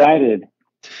 super excited.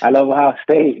 I love Ohio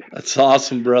State. That's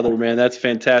awesome, brother, man. That's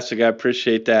fantastic. I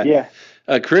appreciate that. Yeah.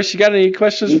 Chris, you got any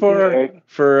questions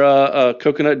for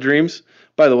Coconut Dreams?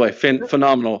 By the way,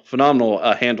 phenomenal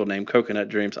handle name, Coconut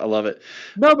Dreams. I love it.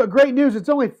 No, but great news. It's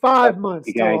only 5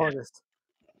 months till August.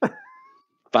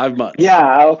 5 months.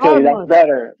 Yeah, okay, that's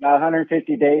better. About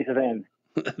 150 days then.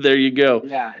 There you go.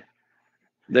 Yeah.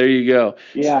 There you go.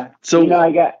 Yeah. So you know,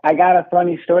 I got a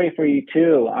funny story for you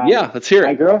too. Yeah, let's hear it.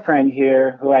 My girlfriend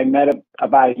here, who I met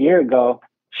about a year ago,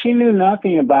 she knew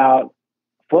nothing about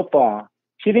football.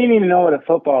 She didn't even know what a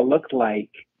football looked like.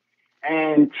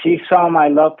 And she saw my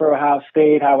love for Ohio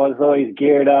State, how I was always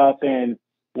geared up and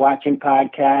watching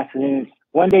podcasts. And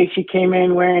one day she came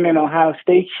in wearing an Ohio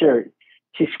State shirt.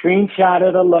 She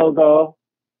screenshotted the logo,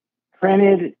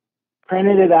 printed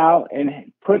it out,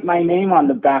 and put my name on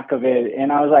the back of it.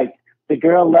 And I was like, the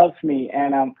girl loves me.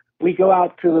 And we go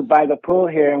out by the pool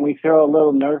here and we throw a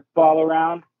little Nerf ball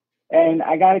around. And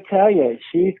I got to tell you,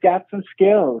 she's got some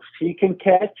skills. She can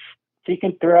catch. She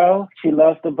can throw. She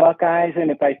loves the Buckeyes.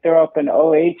 And if I throw up an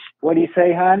OH, what do you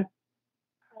say, hon?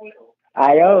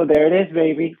 I-O. There it is,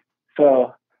 baby.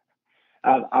 So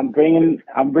I'm bringing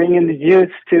the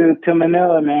juice to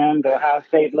Manila, man. The Ohio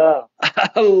State love.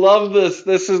 I love this.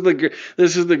 This is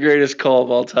the greatest call of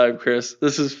all time, Chris.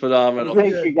 This is phenomenal.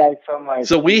 Thank you guys so much.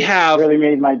 So we have really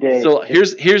made my day. So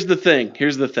here's the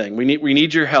thing. We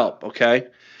need your help. Okay.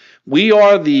 We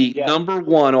are the number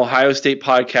 1 Ohio State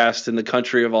podcast in the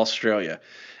country of Australia.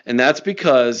 And that's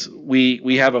because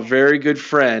we have a very good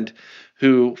friend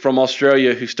from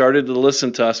Australia who started to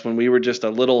listen to us when we were just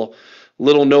a little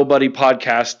nobody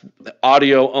podcast,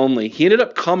 audio only. He ended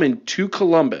up coming to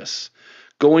Columbus,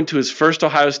 going to his first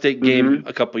Ohio State game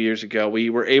a couple years ago. We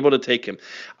were able to take him.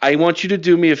 I want you to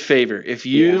do me a favor. If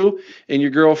you and your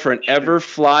girlfriend ever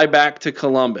fly back to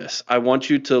Columbus, I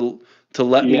want you to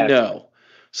let me know,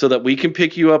 so that we can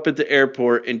pick you up at the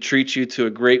airport and treat you to a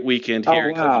great weekend here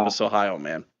in Columbus, Ohio,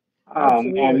 man. Oh,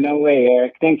 man, no way,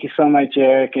 Eric. Thank you so much,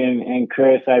 Eric and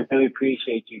Chris. I really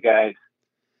appreciate you guys.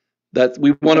 That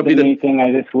we want to be the thing.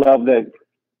 I just love that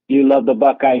you love the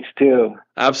Buckeyes too.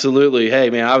 Absolutely. Hey,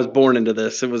 man, I was born into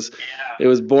this. It was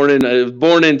born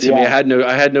into me. I had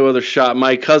no other shot.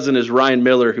 My cousin is Ryan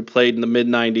Miller, who played in the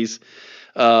mid-90s.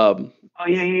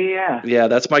 Yeah,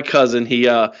 that's my cousin. He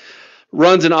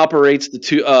runs and operates the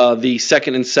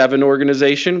 2nd and 7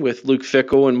 organization with Luke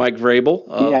Fickle and Mike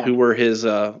Vrabel, who were his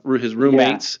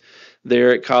roommates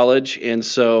there at college. And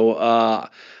so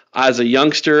as a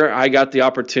youngster, I got the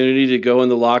opportunity to go in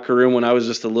the locker room when I was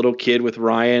just a little kid with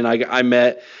Ryan. I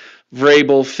met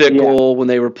Vrabel, Fickle, when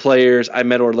they were players. I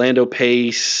met Orlando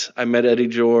Pace. I met Eddie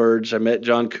George. I met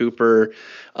John Cooper.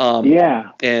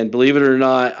 And believe it or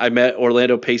not, I met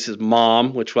Orlando Pace's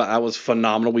mom, which that was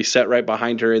phenomenal. We sat right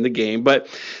behind her in the game. But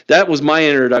that was my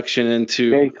introduction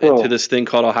into this thing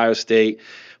called Ohio State.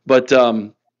 But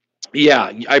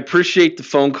yeah, I appreciate the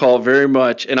phone call very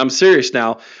much. And I'm serious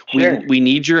now. Sure. We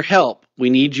need your help. We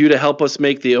need you to help us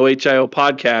make the OHIO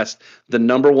podcast the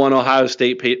 #1 Ohio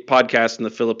State podcast in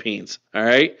the Philippines. All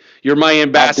right? You're my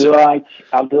ambassador.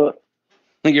 I'll do it.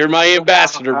 You're my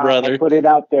ambassador, brother. I'll put it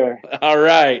out there. All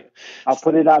right. I'll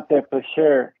put it out there for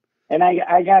sure. And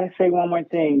I got to say one more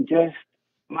thing. Just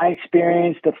my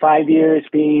experience, the 5 years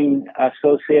being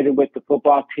associated with the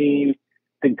football team,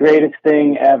 the greatest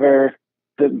thing ever.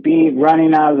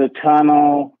 Running out of the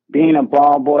tunnel, being a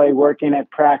ball boy, working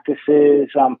at practices,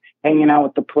 hanging out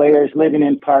with the players, living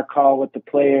in Park Hall with the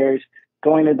players,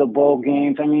 going to the bowl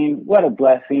games. I mean, what a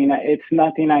blessing. It's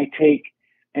nothing I take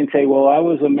and say, well, I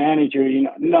was a manager.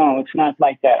 No, it's not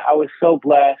like that. I was so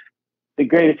blessed. The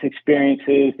greatest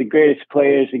experiences, the greatest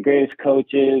players, the greatest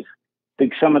coaches,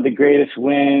 some of the greatest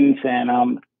wins. And,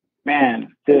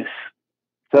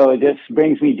 so it just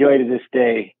brings me joy to this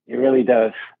day. It really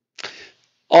does.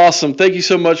 Awesome. Thank you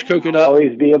so much, Coconut.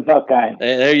 Always be a Buckeye.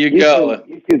 There you go.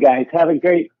 You two guys. Have a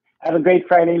great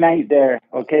Friday night there.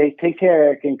 Okay. Take care,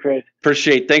 Eric and Chris.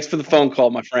 Appreciate it. Thanks for the phone call,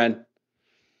 my friend.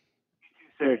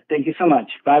 Sir, thank you so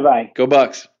much. Bye-bye. Go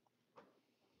Bucks.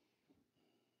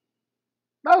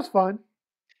 That was fun.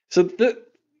 So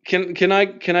can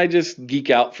I just geek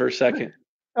out for a second?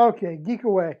 Okay, geek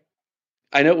away.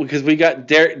 I know because we got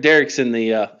Derek's in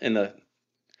the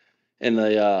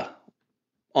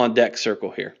on deck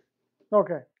circle here.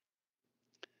 Okay.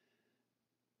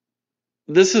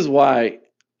 This is why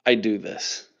I do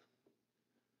this.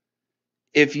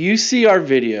 If you see our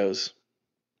videos,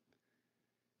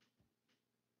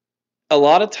 a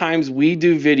lot of times we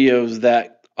do videos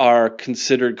that are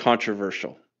considered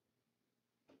controversial,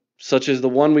 such as the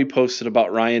one we posted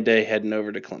about Ryan Day heading over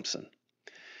to Clemson.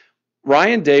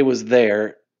 Ryan Day was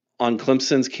there on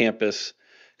Clemson's campus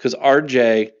because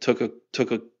RJ took a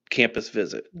campus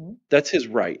visit. Mm-hmm. That's his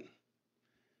right.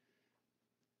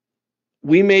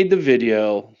 We made the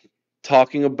video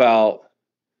talking about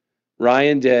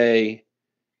Ryan Day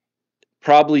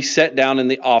probably sat down in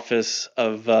the office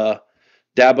of Dabo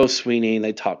Swinney and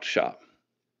they talked shop.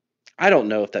 I don't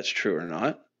know if that's true or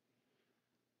not.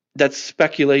 That's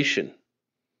speculation.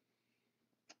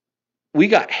 We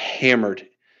got hammered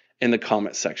in the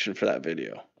comment section for that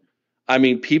video. I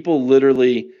mean, people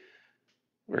literally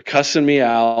were cussing me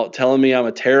out, telling me I'm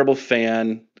a terrible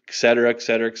fan, et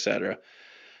cetera,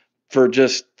 for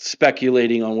just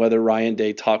speculating on whether Ryan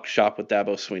Day talked shop with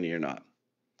Dabo Swinney or not.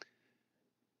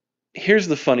 Here's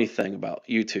the funny thing about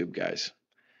YouTube, guys.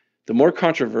 The more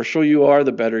controversial you are,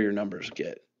 the better your numbers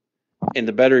get. And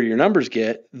the better your numbers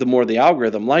get, the more the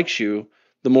algorithm likes you,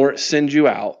 the more it sends you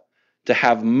out to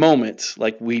have moments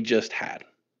like we just had.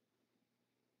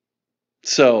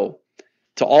 So,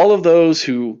 to all of those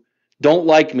who don't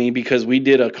like me because we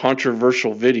did a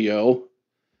controversial video,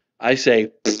 I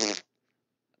say,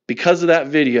 because of that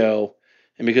video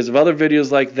and because of other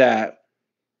videos like that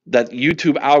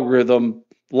YouTube algorithm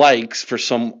likes for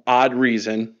some odd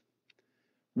reason,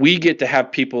 we get to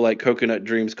have people like Coconut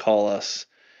Dreams call us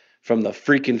from the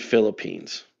freaking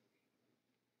Philippines.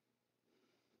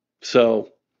 So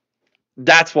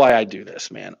that's why I do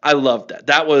this, man. I love that.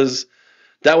 That was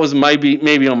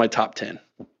maybe on my top 10.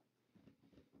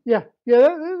 Yeah,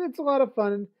 it's a lot of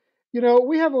fun. And,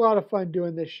 we have a lot of fun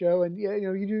doing this show. And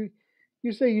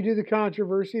you say you do the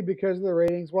controversy because of the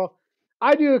ratings. Well,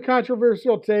 I do the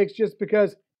controversial takes just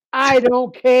because I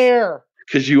don't care.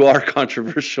 Because you are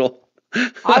controversial.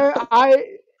 If I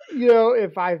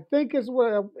think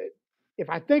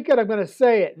it, I'm going to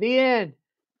say it. The end.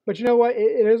 But you know what?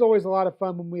 It is always a lot of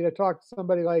fun when we talk to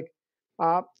somebody like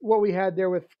what we had there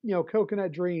with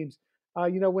Coconut Dreams.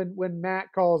 When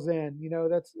Matt calls in,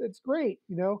 it's great.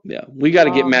 Yeah, we got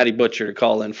to get Matty Butcher to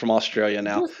call in from Australia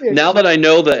now. Now that I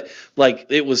know that,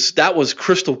 that was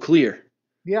crystal clear.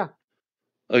 Yeah.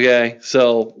 Okay,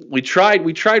 so we tried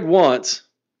once.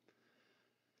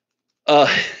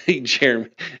 Jeremy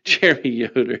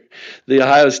Yoder, the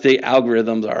Ohio State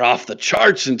algorithms are off the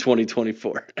charts in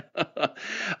 2024.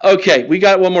 Okay, we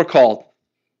got one more call.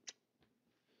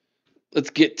 Let's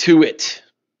get to it.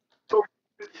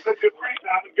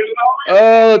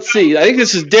 Let's see. I think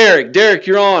this is Derek. Derek,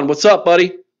 you're on. What's up,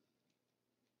 buddy?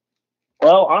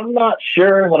 Well, I'm not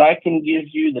sure that I can give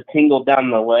you the tingle down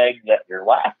the leg that your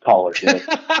last caller did,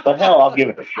 but hell, I'll give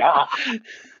it a shot.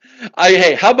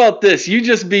 Hey, how about this? You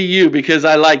just be you because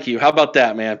I like you. How about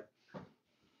that, man?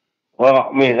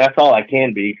 Well, I mean, that's all I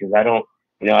can be because I don't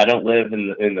live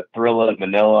in the thrill of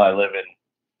Manila. I live in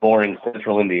boring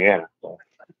central Indiana. So.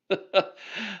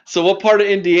 So what part of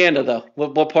Indiana, though?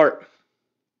 What part?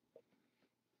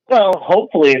 Well,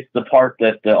 hopefully it's the part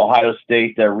that Ohio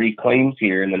State reclaims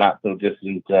here in the not so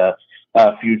distant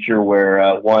future,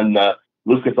 where one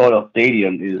Lucas Oil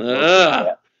Stadium is.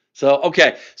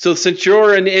 So since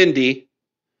you're in Indy,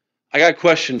 I got a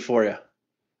question for you.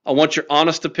 I want your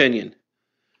honest opinion.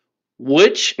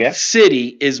 Which city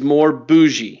is more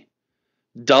bougie,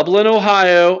 Dublin,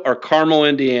 Ohio, or Carmel,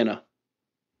 Indiana?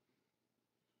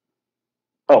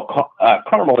 Oh,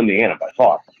 Carmel, Indiana, by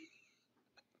far.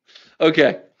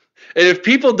 Okay. And if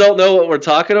people don't know what we're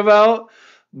talking about,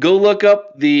 go look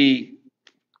up the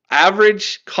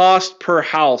average cost per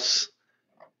house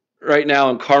right now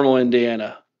in Carmel,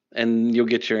 Indiana, and you'll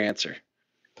get your answer.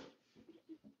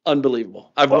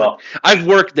 Unbelievable. I've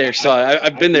worked there, so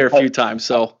I've been there a few times.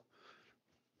 So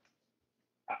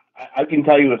I can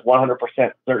tell you with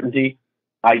 100% certainty,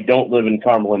 I don't live in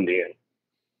Carmel, Indiana.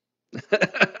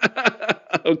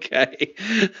 Okay.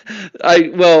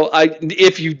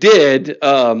 If you did,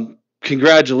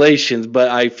 congratulations, but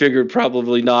I figured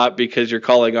probably not because you're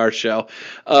calling our show.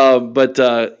 I've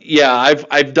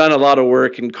done a lot of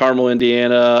work in Carmel,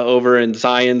 Indiana, over in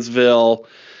Zionsville.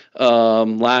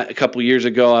 A couple years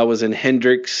ago, I was in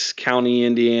Hendricks County,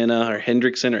 Indiana, or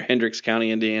Hendricks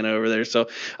County, Indiana, over there. So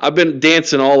I've been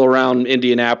dancing all around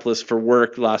Indianapolis for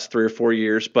work the last 3 or 4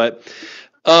 years. But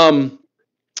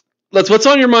what's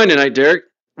on your mind tonight, Derek?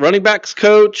 Running backs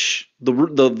coach, the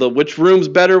which room's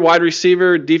better, wide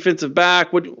receiver, defensive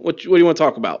back. What do you want to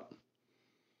talk about?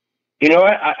 You know,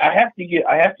 I have to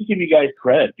give you guys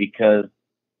credit because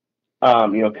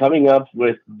coming up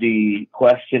with the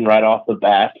question right off the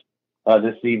bat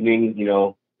this evening,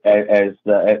 as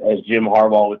Jim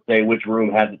Harbaugh would say, which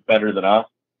room has it better than us?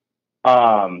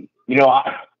 For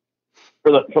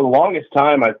the longest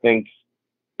time, I think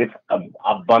it's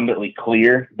abundantly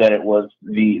clear that it was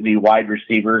the wide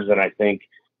receivers, and I think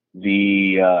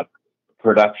the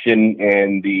production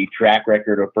and the track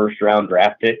record of first-round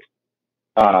draft picks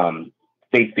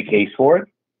states the case for it.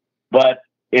 But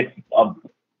it's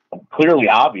clearly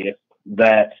obvious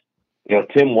that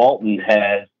Tim Walton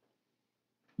has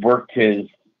worked his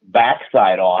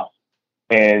backside off,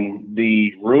 and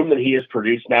the room that he has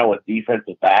produced now with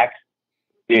defensive backs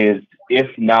is, if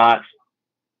not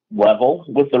level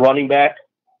with the running back,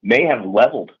 may have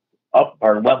leveled up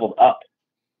to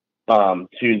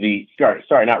the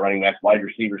not running backs, wide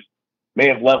receivers, may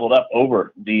have leveled up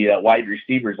over the wide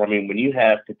receivers. I mean, when you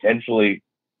have potentially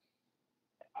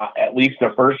at least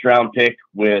a first-round pick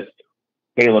with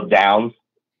Caleb Downs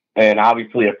and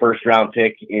obviously a first-round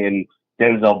pick in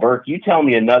Denzel Burke, you tell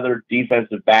me another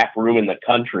defensive back room in the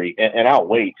country, and I'll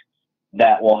wait,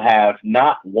 that will have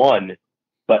not one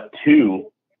but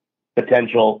two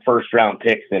potential first-round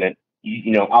picks in it.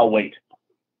 I'll wait.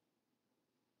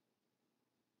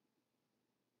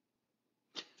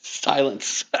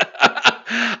 Silence.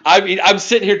 I mean, I'm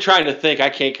sitting here trying to think. I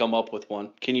can't come up with one.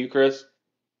 Can you, Chris?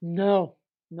 No,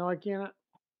 I cannot.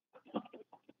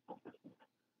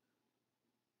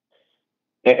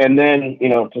 And then,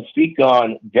 to speak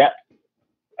on depth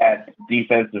at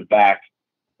defensive back,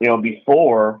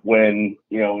 before when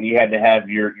you had to have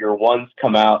your ones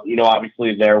come out,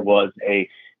 obviously there was a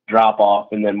drop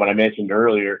off. And then when I mentioned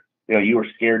earlier, you were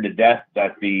scared to death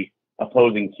that the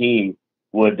opposing team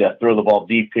would throw the ball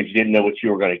deep because you didn't know what you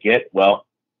were going to get. Well,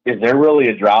 is there really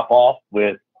a drop off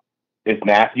with if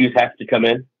Matthews has to come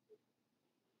in?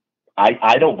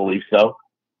 I don't believe so.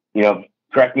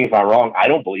 Correct me if I'm wrong. I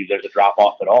don't believe there's a drop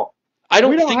off at all. We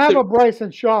don't have a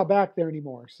Bryson Shaw back there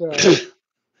anymore. So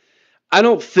I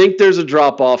don't think there's a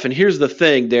drop off. And here's the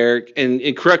thing, Derek,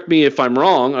 and correct me if I'm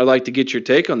wrong. I'd like to get your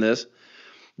take on this.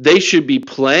 They should be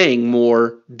playing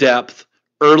more depth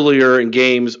earlier in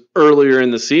games, earlier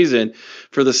in the season,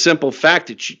 for the simple fact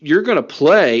that you're going to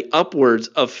play upwards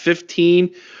of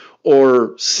 15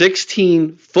 or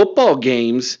 16 football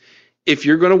games if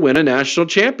you're going to win a national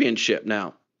championship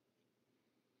now.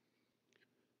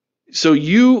 So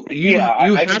you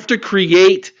have to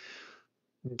create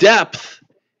depth,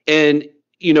 and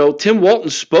Tim Walton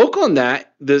spoke on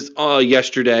that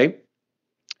yesterday.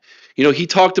 He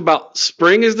talked about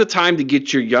spring is the time to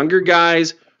get your younger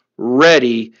guys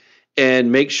ready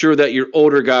and make sure that your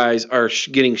older guys are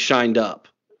getting shined up.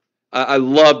 I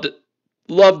loved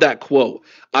that quote.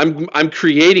 I'm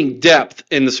creating depth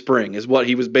in the spring is what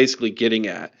he was basically getting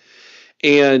at.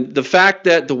 And the fact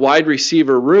that the wide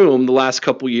receiver room the last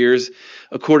couple years,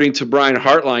 according to Brian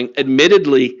Hartline,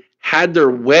 admittedly had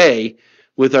their way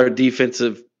with our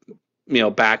defensive,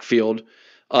 backfield.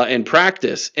 in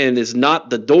practice, and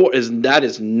that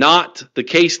is not the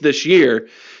case this year,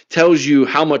 tells you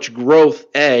how much growth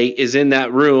is in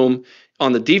that room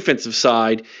on the defensive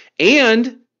side,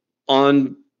 and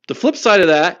on the flip side of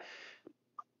that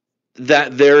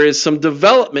there is some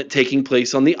development taking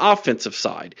place on the offensive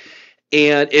side.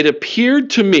 And it appeared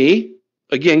to me,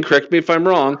 again, correct me if I'm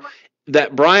wrong,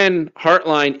 that Brian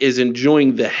Hartline is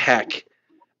enjoying the heck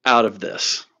out of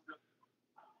this.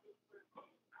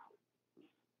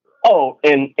 Oh,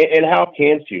 and how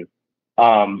can't you?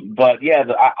 But yeah,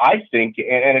 I think,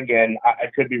 and again, I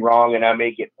could be wrong, and I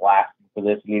may get blasted for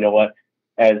this. And you know what?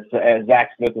 As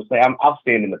Zach Smith will say, I'll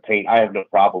stand in the paint. I have no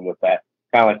problem with that,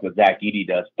 kind of like what Zach Edey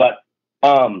does. But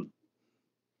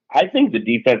I think the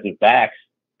defensive backs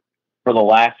for the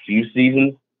last few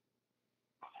seasons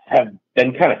have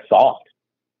been kind of soft,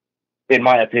 in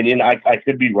my opinion. I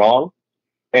could be wrong,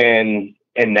 and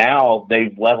now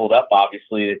they've leveled up.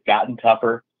 Obviously, it's gotten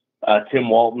tougher. Tim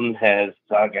Walton has,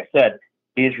 like I said,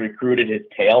 he's recruited his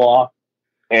tail off,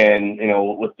 and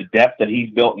with the depth that he's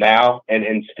built now,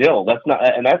 and still that's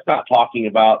not talking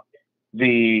about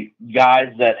the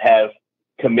guys that have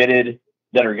committed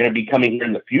that are going to be coming here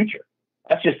in the future.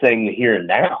 That's just saying the here and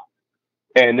now.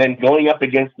 And then going up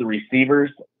against the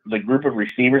receivers, the group of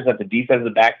receivers that the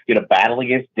defensive backs get a battle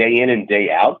against day in and day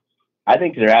out, I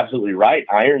think they're absolutely right.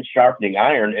 Iron sharpening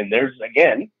iron, and there's,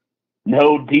 again,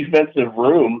 no defensive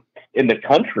room in the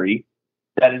country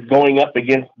that is going up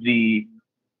against the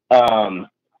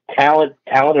talented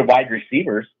wide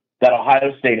receivers that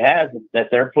Ohio State has that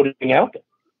they're putting out there.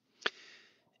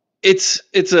 It's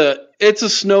a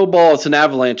snowball. It's an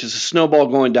avalanche. It's a snowball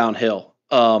going downhill.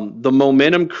 The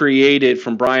momentum created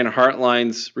from Brian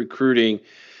Hartline's recruiting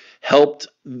helped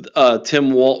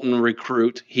Tim Walton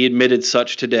recruit. He admitted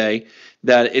such today,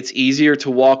 that it's easier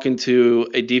to walk into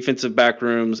a defensive back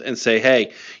rooms and say,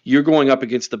 hey, you're going up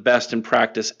against the best in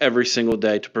practice every single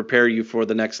day to prepare you for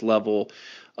the next level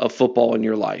of football in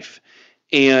your life.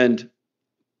 And,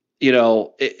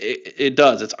 it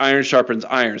does. It's iron sharpens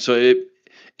iron. So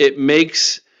it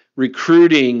makes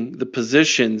recruiting the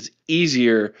positions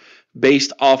easier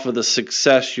based off of the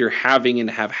success you're having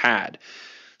and have had.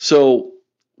 So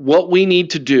what we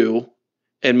need to do,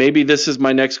 and maybe this is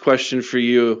my next question for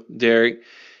you, Derek,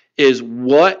 is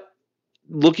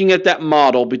looking at that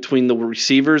model between the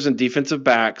receivers and defensive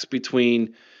backs,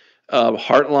 between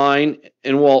Hartline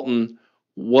and Walton,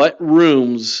 what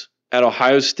rooms at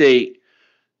Ohio State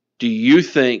do you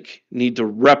think need to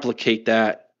replicate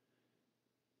that,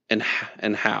 and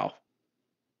how?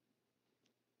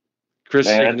 Chris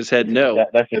shaking his head no.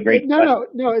 That's a great question.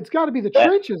 No. It's got to be the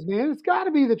trenches, man. It's got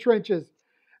to be the trenches.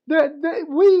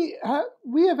 We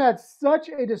have had such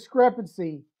a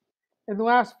discrepancy in the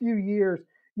last few years.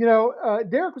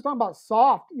 Derek was talking about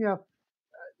soft.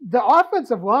 The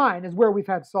offensive line is where we've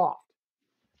had soft.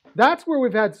 That's where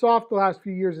we've had soft the last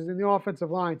few years, is in the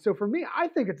offensive line. So for me, I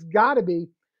think it's got to be.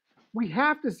 We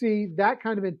have to see that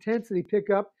kind of intensity pick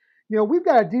up. We've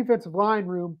got a defensive line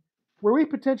room where we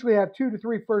potentially have 2 to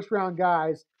 3 first-round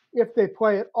guys if they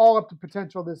play it all up to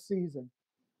potential this season.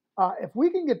 If we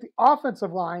can get the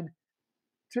offensive line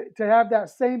to have that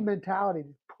same mentality,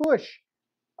 to push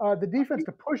the defense,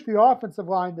 to push the offensive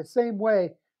line the same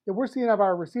way that we're seeing of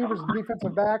our receivers and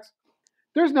defensive backs,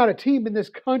 there's not a team in this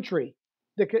country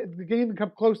that can even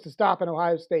come close to stopping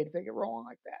Ohio State if they get rolling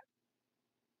like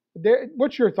that.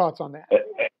 What's your thoughts on that?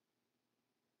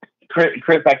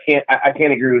 Chris, I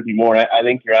can't agree with you more. I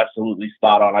think you're absolutely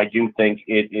spot on. I do think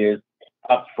it is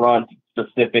up front,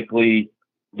 specifically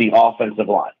the offensive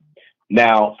line.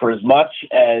 Now, for as much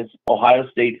as Ohio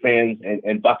State fans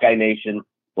and Buckeye Nation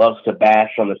loves to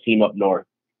bash on the team up north,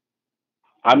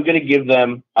 I'm going to give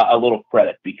them a little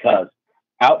credit, because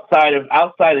outside of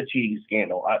the cheating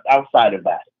scandal, outside of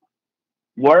that,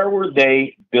 where were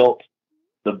they built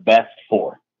the best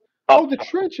for? Oh, the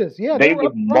trenches. Yeah, they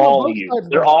would maul you.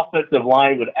 Their offensive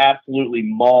line would absolutely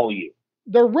maul you.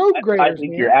 They're road graders. I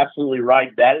think you're absolutely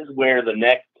right. That is where the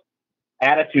next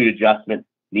attitude adjustment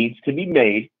needs to be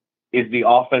made, is the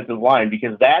offensive line,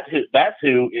 because that's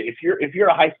who. If you're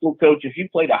a high school coach, if you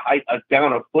played a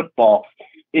down of football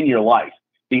in your life,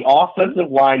 the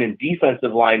offensive line and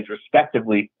defensive lines,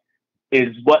 respectively,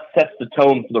 is what sets the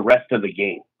tone for the rest of the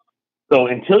game. So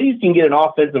until you can get an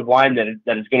offensive line that is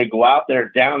going to go out there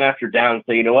down after down and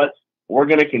say, you know what, we're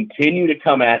going to continue to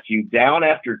come at you down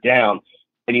after down,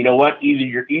 and you know what, either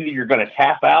you're going to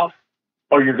tap out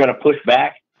or you're going to push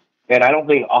back, and I don't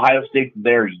think Ohio State's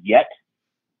there yet,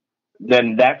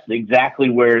 then that's exactly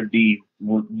where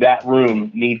that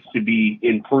room needs to be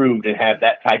improved and have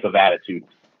that type of attitude.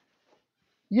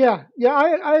 Yeah,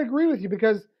 I agree with you,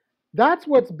 because That's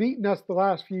what's beaten us the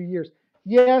last few years.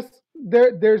 Yes,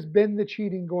 there's been the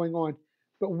cheating going on,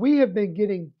 but we have been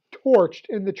getting torched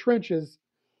in the trenches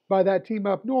by that team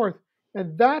up north,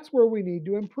 and that's where we need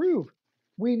to improve.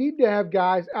 We need to have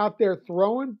guys out there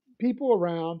throwing people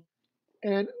around,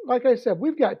 and like I said,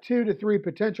 we've got 2 to 3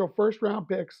 potential first round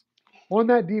picks on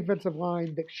that defensive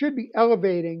line that should be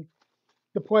elevating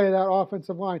the play of that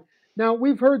offensive line. Now,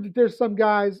 we've heard that there's some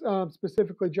guys,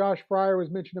 specifically Josh Fryer was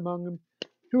mentioned among them,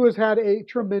 who has had a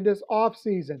tremendous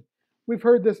offseason. We've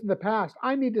heard this in the past.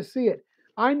 I need to see it.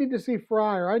 I need to see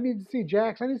Fryer. I need to see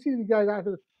Jax. I need to see these guys out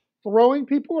there throwing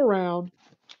people around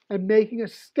and making a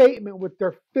statement with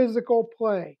their physical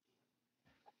play.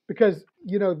 Because,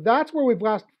 that's where we've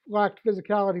lacked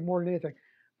physicality more than anything.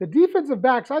 The defensive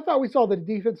backs, I thought we saw the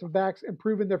defensive backs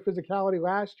improving their physicality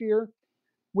last year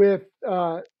with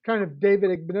kind of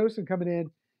David Igbinosun coming in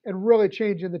and really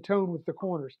changing the tone with the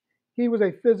corners. He was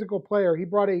a physical player. He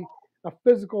brought a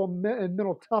physical and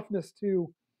mental toughness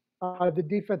to the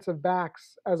defensive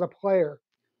backs as a player.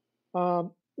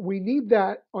 We need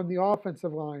that on the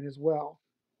offensive line as well.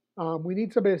 We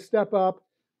need somebody to step up.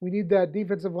 We need that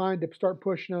defensive line to start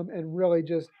pushing them and really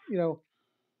just,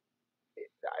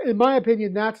 in my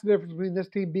opinion, that's the difference between this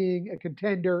team being a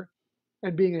contender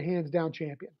and being a hands-down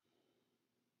champion.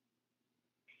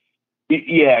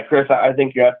 Yeah, Chris, I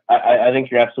think you're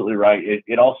absolutely right.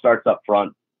 It all starts up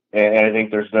front, and I think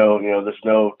there's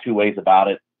no two ways about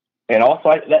it. And also,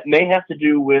 that may have to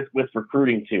do with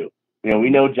recruiting too. We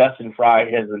know Justin Fry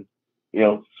hasn't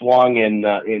swung and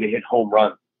hit home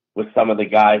runs with some of the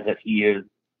guys that he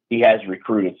has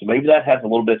recruited. So maybe that has a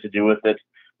little bit to do with it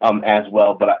as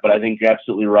well. But I think you're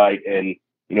absolutely right. And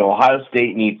Ohio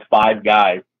State needs 5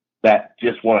 guys that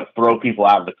just want to throw people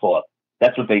out of the club.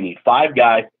 That's what they need. 5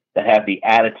 guys that have the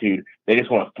attitude. They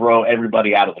just want to throw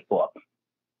everybody out of the club.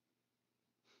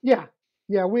 Yeah.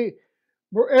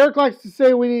 Eric likes to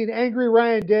say we need angry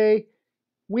Ryan Day.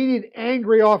 We need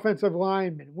angry offensive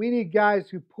linemen. We need guys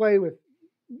who play with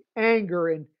anger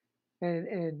and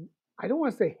I don't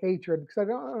want to say hatred because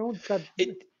I don't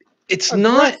it's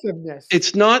aggressiveness.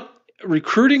 It's not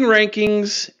recruiting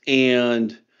rankings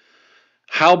and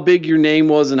how big your name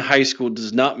was in high school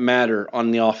does not matter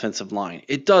on the offensive line.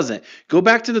 It doesn't. Go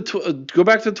back to the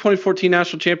 2014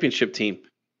 national championship team.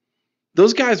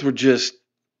 Those guys were just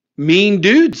mean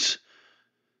dudes.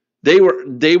 They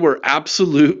were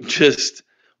absolute just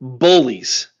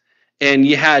bullies. And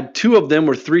you had 2 of them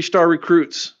were 3-star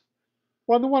recruits.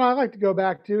 Well, the one I like to go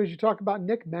back to is you talk about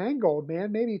Nick Mangold,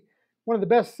 man. Maybe one of the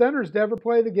best centers to ever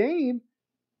play the game.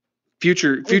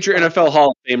 Future NFL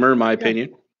Hall of Famer, in my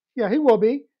opinion. Yeah, he will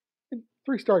be.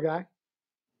 3-star guy.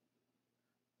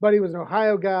 But he was an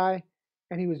Ohio guy,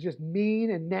 and he was just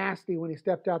mean and nasty when he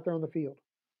stepped out there on the field.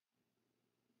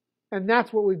 And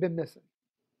that's what we've been missing.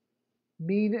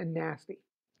 Mean and nasty.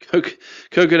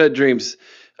 Coconut Dreams.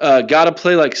 Got to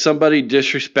play like somebody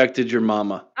disrespected your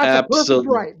mama. That's absolutely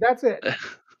right. That's it.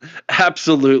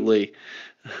 Absolutely.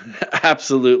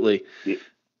 Absolutely.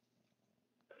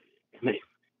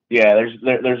 Yeah,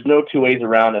 there's no two ways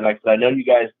around it. Like I said, I know you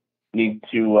guys need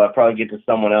to probably get to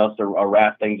someone else or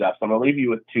wrap things up. So I'm gonna leave you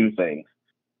with 2 things.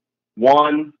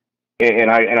 One,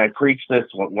 and I preach this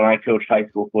when I coach high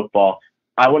school football.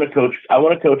 I want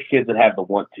to coach kids that have the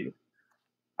want to.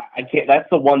 I can't. That's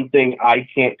the one thing I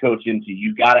can't coach into.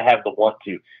 You got to have the want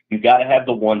to. You got to have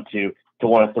the want to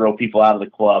want to throw people out of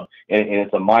the club, and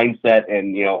it's a mindset.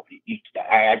 And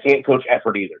I can't coach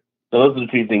effort either. So those are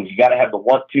the 2 things. You got to have the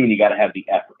want to, and you got to have the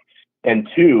effort. And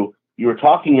 2, you were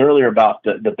talking earlier about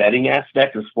the betting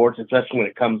aspect of sports, especially when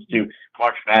it comes to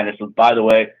March Madness. By the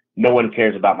way, no one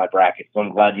cares about my bracket, so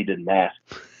I'm glad you didn't ask.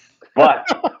 But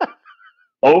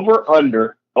over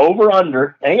under,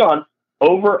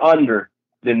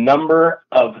 the number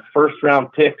of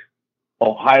first-round picks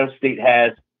Ohio State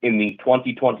has in the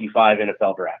 2025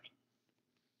 NFL Draft.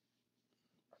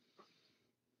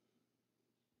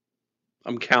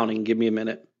 I'm counting. Give me a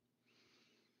minute.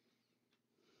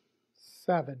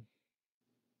 7.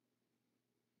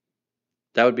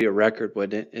 That would be a record,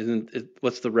 wouldn't it? Isn't it?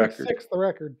 What's the record? 6th the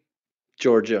record.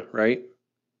 Georgia, right?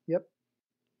 Yep.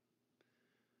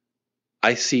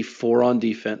 I see 4 on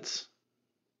defense.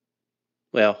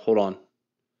 Well, hold on.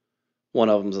 One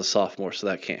of them's a sophomore, so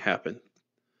that can't happen.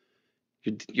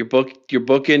 Your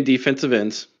book in defensive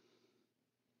ends.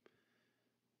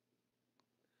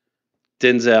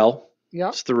 Denzel. Yeah.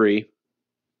 It's 3.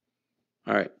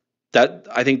 All right.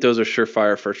 I think those are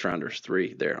surefire first rounders.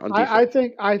 3 there on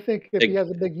defense. I think if he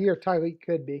has a big year, Tyreek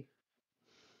could be.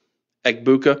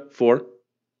 Egbuka 4.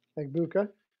 Egbuka.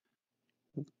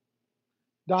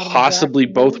 Possibly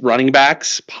Jackson, both running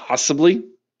backs. Possibly.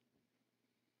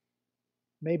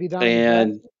 Maybe Donovan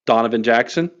and Jackson. Donovan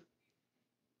Jackson.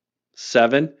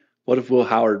 7. What if Will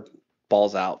Howard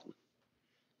balls out?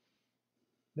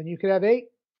 Then you could have 8.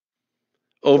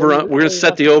 We're going to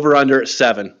set the over under at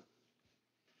 7.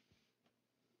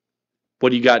 What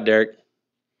do you got, Derek?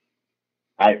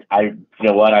 You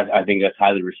know what? I think that's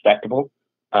highly respectable.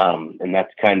 And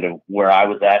that's kind of where I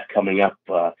was at coming up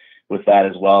with that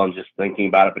as well, and just thinking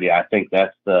about it. But yeah, I think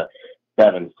that's the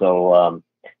 7. So,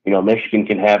 Michigan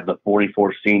can have the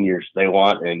 44 seniors they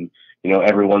want, and,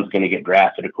 everyone's going to get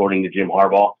drafted according to Jim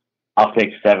Harbaugh. I'll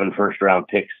take 7 first-round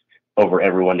picks over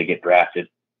everyone to get drafted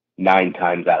 9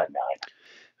 times out of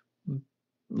 9.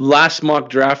 Last mock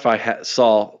draft I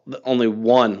saw, only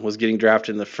one was getting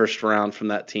drafted in the first round from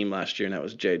that team last year, and that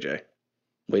was JJ,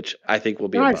 which I think will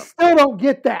be a bust. I still don't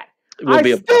get that.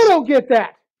 Don't get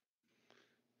that.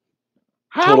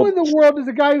 How in the world does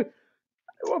a guy?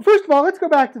 Well, first of all, let's go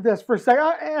back to this for a second.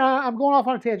 I'm going off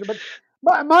on a tangent,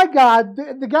 but my God,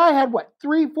 the guy had what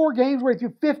 3-4 games where he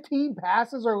threw 15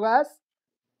 passes or less,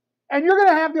 and you're going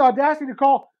to have the audacity to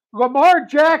call Lamar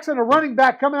Jackson a running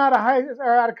back coming out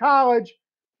of college,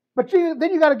 but then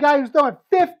you got a guy who's throwing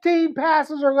 15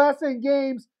 passes or less in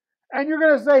games, and you're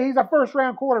going to say he's a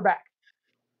first-round quarterback.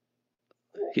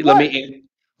 Let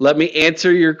me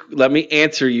answer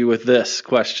you with this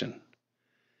question.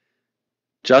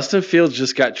 Justin Fields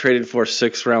just got traded for a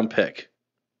 6th-round pick.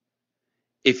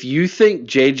 If you think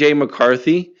J.J.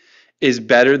 McCarthy is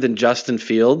better than Justin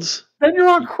Fields, then you're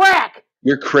on crack.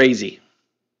 You're crazy.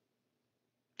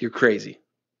 You're crazy.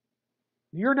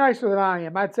 You're nicer than I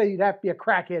am. I'd say you'd have to be a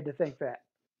crackhead to think that.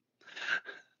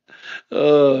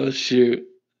 Oh, shoot.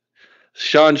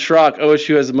 Sean Schrock,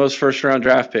 OSU has the most first-round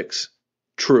draft picks.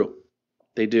 True.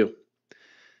 They do.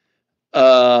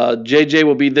 JJ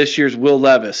will be this year's Will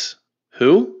Levis.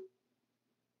 Who?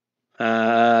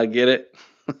 Get it?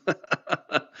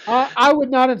 I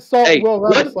would not insult Will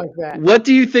Levis like that. What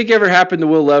do you think ever happened to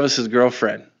Will Levis's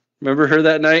girlfriend? Remember her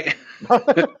that night?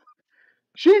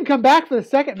 She didn't come back for the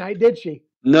second night, did she?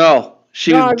 No.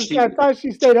 I thought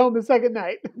she stayed home the second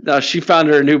night. No, she found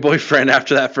her a new boyfriend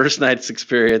after that first night's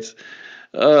experience.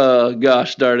 Oh,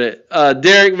 gosh darn it.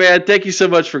 Derek, man, thank you so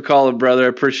much for calling, brother. I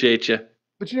appreciate you.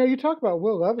 But, you talk about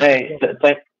Will Levis.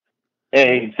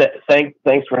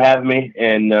 Thanks for having me.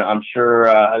 And I'm sure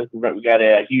we got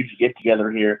a huge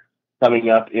get-together here coming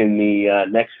up in the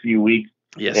next few weeks.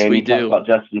 Yes, and we do. Talk about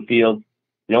Justin Fields.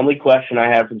 The only question I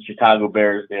have for the Chicago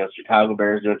Bears, Chicago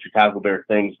Bears doing Chicago Bear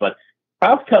things, but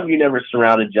how come you never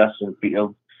surrounded Justin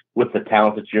Fields with the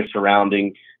talent that you're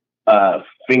surrounding,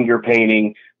 finger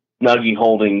painting, snuggie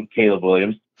holding Caleb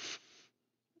Williams?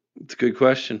 It's a good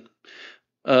question.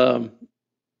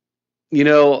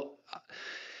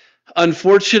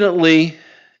 Unfortunately,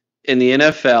 in the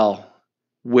NFL,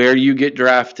 where you get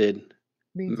drafted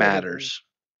matters.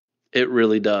 It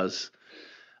really does.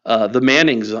 The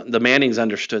Mannings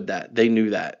understood that. They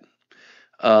knew that.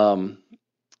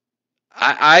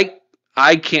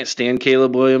 I can't stand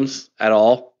Caleb Williams at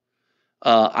all.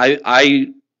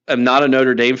 I am not a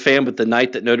Notre Dame fan, but the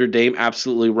night that Notre Dame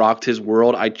absolutely rocked his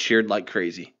world, I cheered like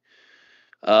crazy.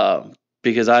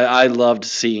 Because I loved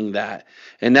seeing that.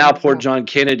 And now poor John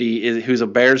Kennedy, who's a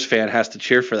Bears fan, has to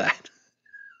cheer for that.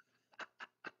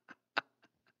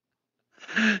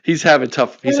 He's having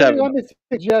tough. Let me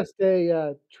suggest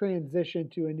a transition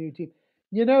to a new team.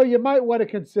 You might want to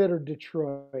consider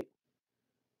Detroit.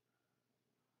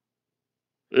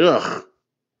 Ugh.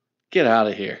 Get out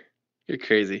of here. You're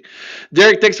crazy.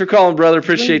 Derek, thanks for calling, brother.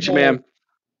 Appreciate you, man.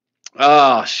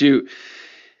 Oh, shoot.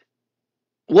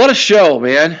 What a show,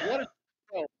 man.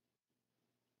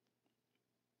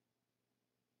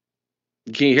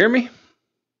 Can you hear me?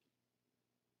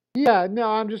 Yeah, no,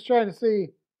 I'm just trying to see.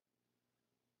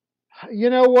 You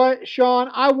know what, Sean?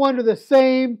 I wonder the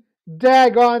same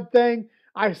daggone thing.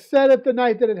 I said it the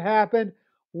night that it happened.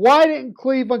 Why didn't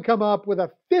Cleveland come up with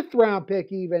a 5th-round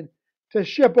pick even to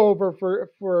ship over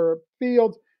for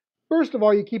Fields? First of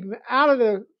all, you keep him out of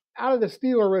the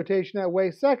Steeler rotation that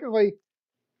way. Secondly,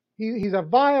 he's a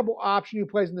viable option who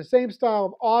plays in the same style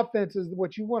of offense as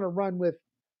what you want to run with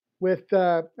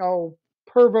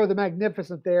Pervo the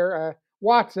Magnificent there,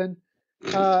 Watson.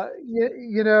 I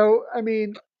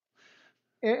mean,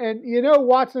 and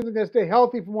Watson's going to stay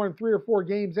healthy for more than 3 or 4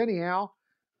 games anyhow.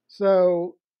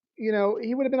 So, he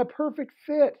would have been a perfect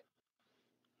fit.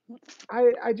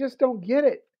 I just don't get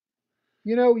it.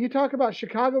 You talk about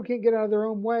Chicago can't get out of their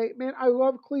own way. Man, I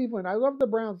love Cleveland. I love the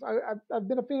Browns. I've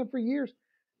been a fan for years.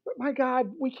 But my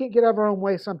God, we can't get out of our own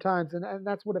way sometimes, and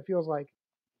that's what it feels like.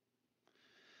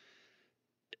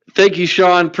 Thank you,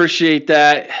 Sean. Appreciate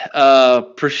that.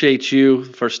 Appreciate you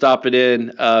for stopping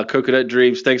in. Coconut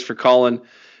Dreams, thanks for calling.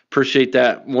 Appreciate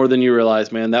that more than you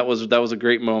realize, man. That was a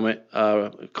great moment.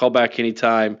 Call back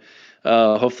anytime.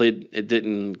 Hopefully it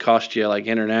didn't cost you like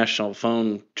international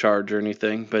phone charge or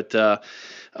anything, but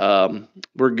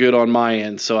we're good on my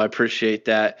end, so I appreciate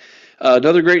that.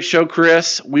 Another great show,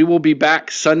 Chris. We will be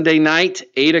back Sunday night,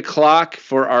 8 o'clock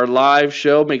for our live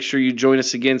show. Make sure you join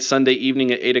us again Sunday evening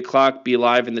at 8 o'clock. Be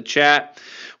live in the chat.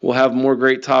 We'll have more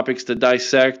great topics to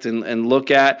dissect and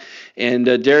look at. And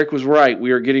Derek was right.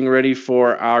 We are getting ready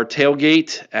for our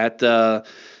tailgate at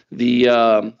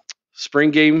the spring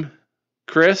game,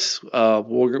 Chris.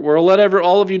 We'll let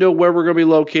all of you know where we're going to be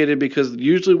located, because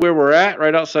usually where we're at,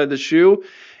 right outside the shoe,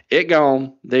 it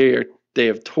gone. They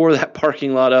have tore that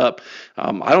parking lot up.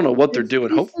 I don't know what they're doing.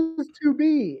 Ceases to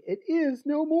be. It is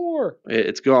no more.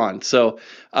 It's gone. So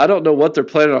I don't know what they're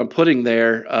planning on putting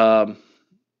there.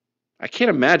 I can't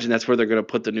imagine that's where they're going to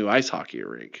put the new ice hockey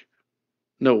rink.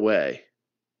 No way.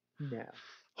 No.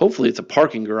 Hopefully it's a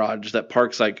parking garage that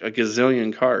parks like a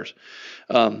gazillion cars.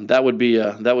 That would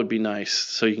be nice,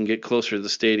 so you can get closer to the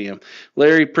stadium.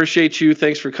 Larry, appreciate you.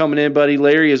 Thanks for coming in, buddy.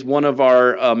 Larry is one of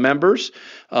our members.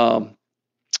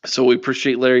 So we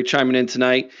appreciate Larry chiming in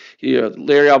tonight.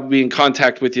 Larry, I'll be in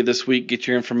contact with you this week. Get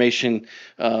your information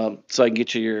so I can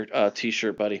get you your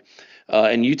T-shirt, buddy.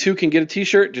 And you too can get a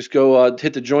T-shirt. Just go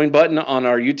hit the join button on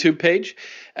our YouTube page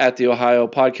at the Ohio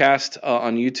Podcast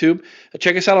on YouTube.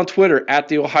 Check us out on Twitter at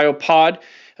the Ohio Pod.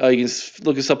 You can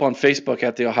look us up on Facebook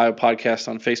at the Ohio Podcast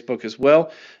on Facebook as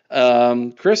well.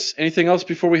 Chris, anything else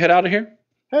before we head out of here?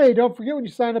 Hey, don't forget, when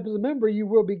you sign up as a member, you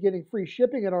will be getting free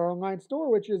shipping at our online store,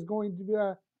 which is going to be, we're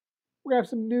going to have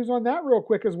some news on that real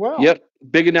quick as well. Yep.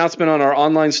 Big announcement on our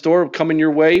online store coming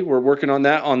your way. We're working on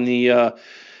that on the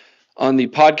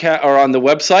podcast or on the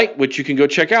website, which you can go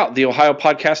check out,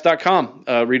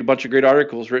 theohiopodcast.com. Read a bunch of great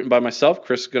articles written by myself.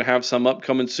 Chris is going to have some up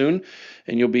coming soon,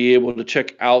 and you'll be able to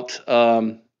check out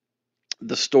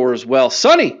the store as well.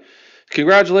 Sonny,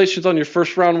 congratulations on your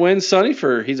first round win, Sonny.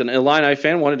 He's an Illini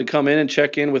fan, wanted to come in and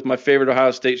check in with my favorite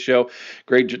Ohio State show.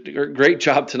 Great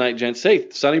job tonight, gents. Hey,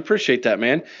 Sonny, appreciate that,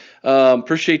 man.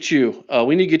 Appreciate you.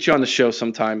 We need to get you on the show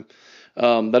sometime.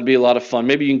 That'd be a lot of fun.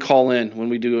 Maybe you can call in when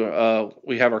we do.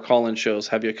 We have our call-in shows.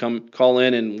 Have you come call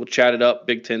in and we'll chat it up,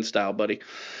 Big Ten style, buddy.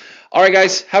 All right,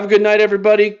 guys. Have a good night,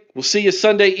 everybody. We'll see you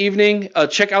Sunday evening.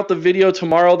 Check out the video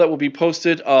tomorrow that will be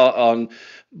posted on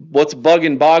what's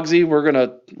bugging Bogsy. We're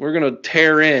gonna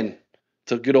tear in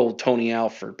to good old Tony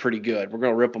Alford pretty good. We're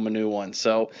gonna rip him a new one.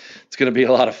 So it's gonna be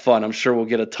a lot of fun. I'm sure we'll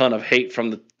get a ton of hate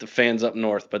from the fans up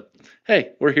north. But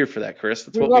hey, we're here for that, Chris.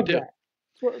 That's what we do.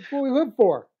 That's what we live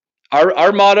for.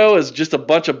 Our motto is just a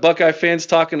bunch of Buckeye fans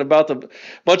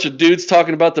bunch of dudes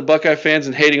talking about the Buckeye fans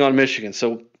and hating on Michigan.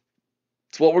 So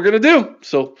it's what we're going to do.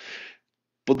 So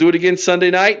we'll do it again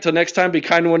Sunday night. Till next time, be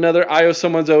kind to one another. I owe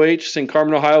someone's OH. Sing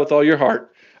Carmen, Ohio with all your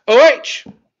heart. OH!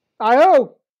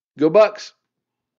 I-O! Go Bucks!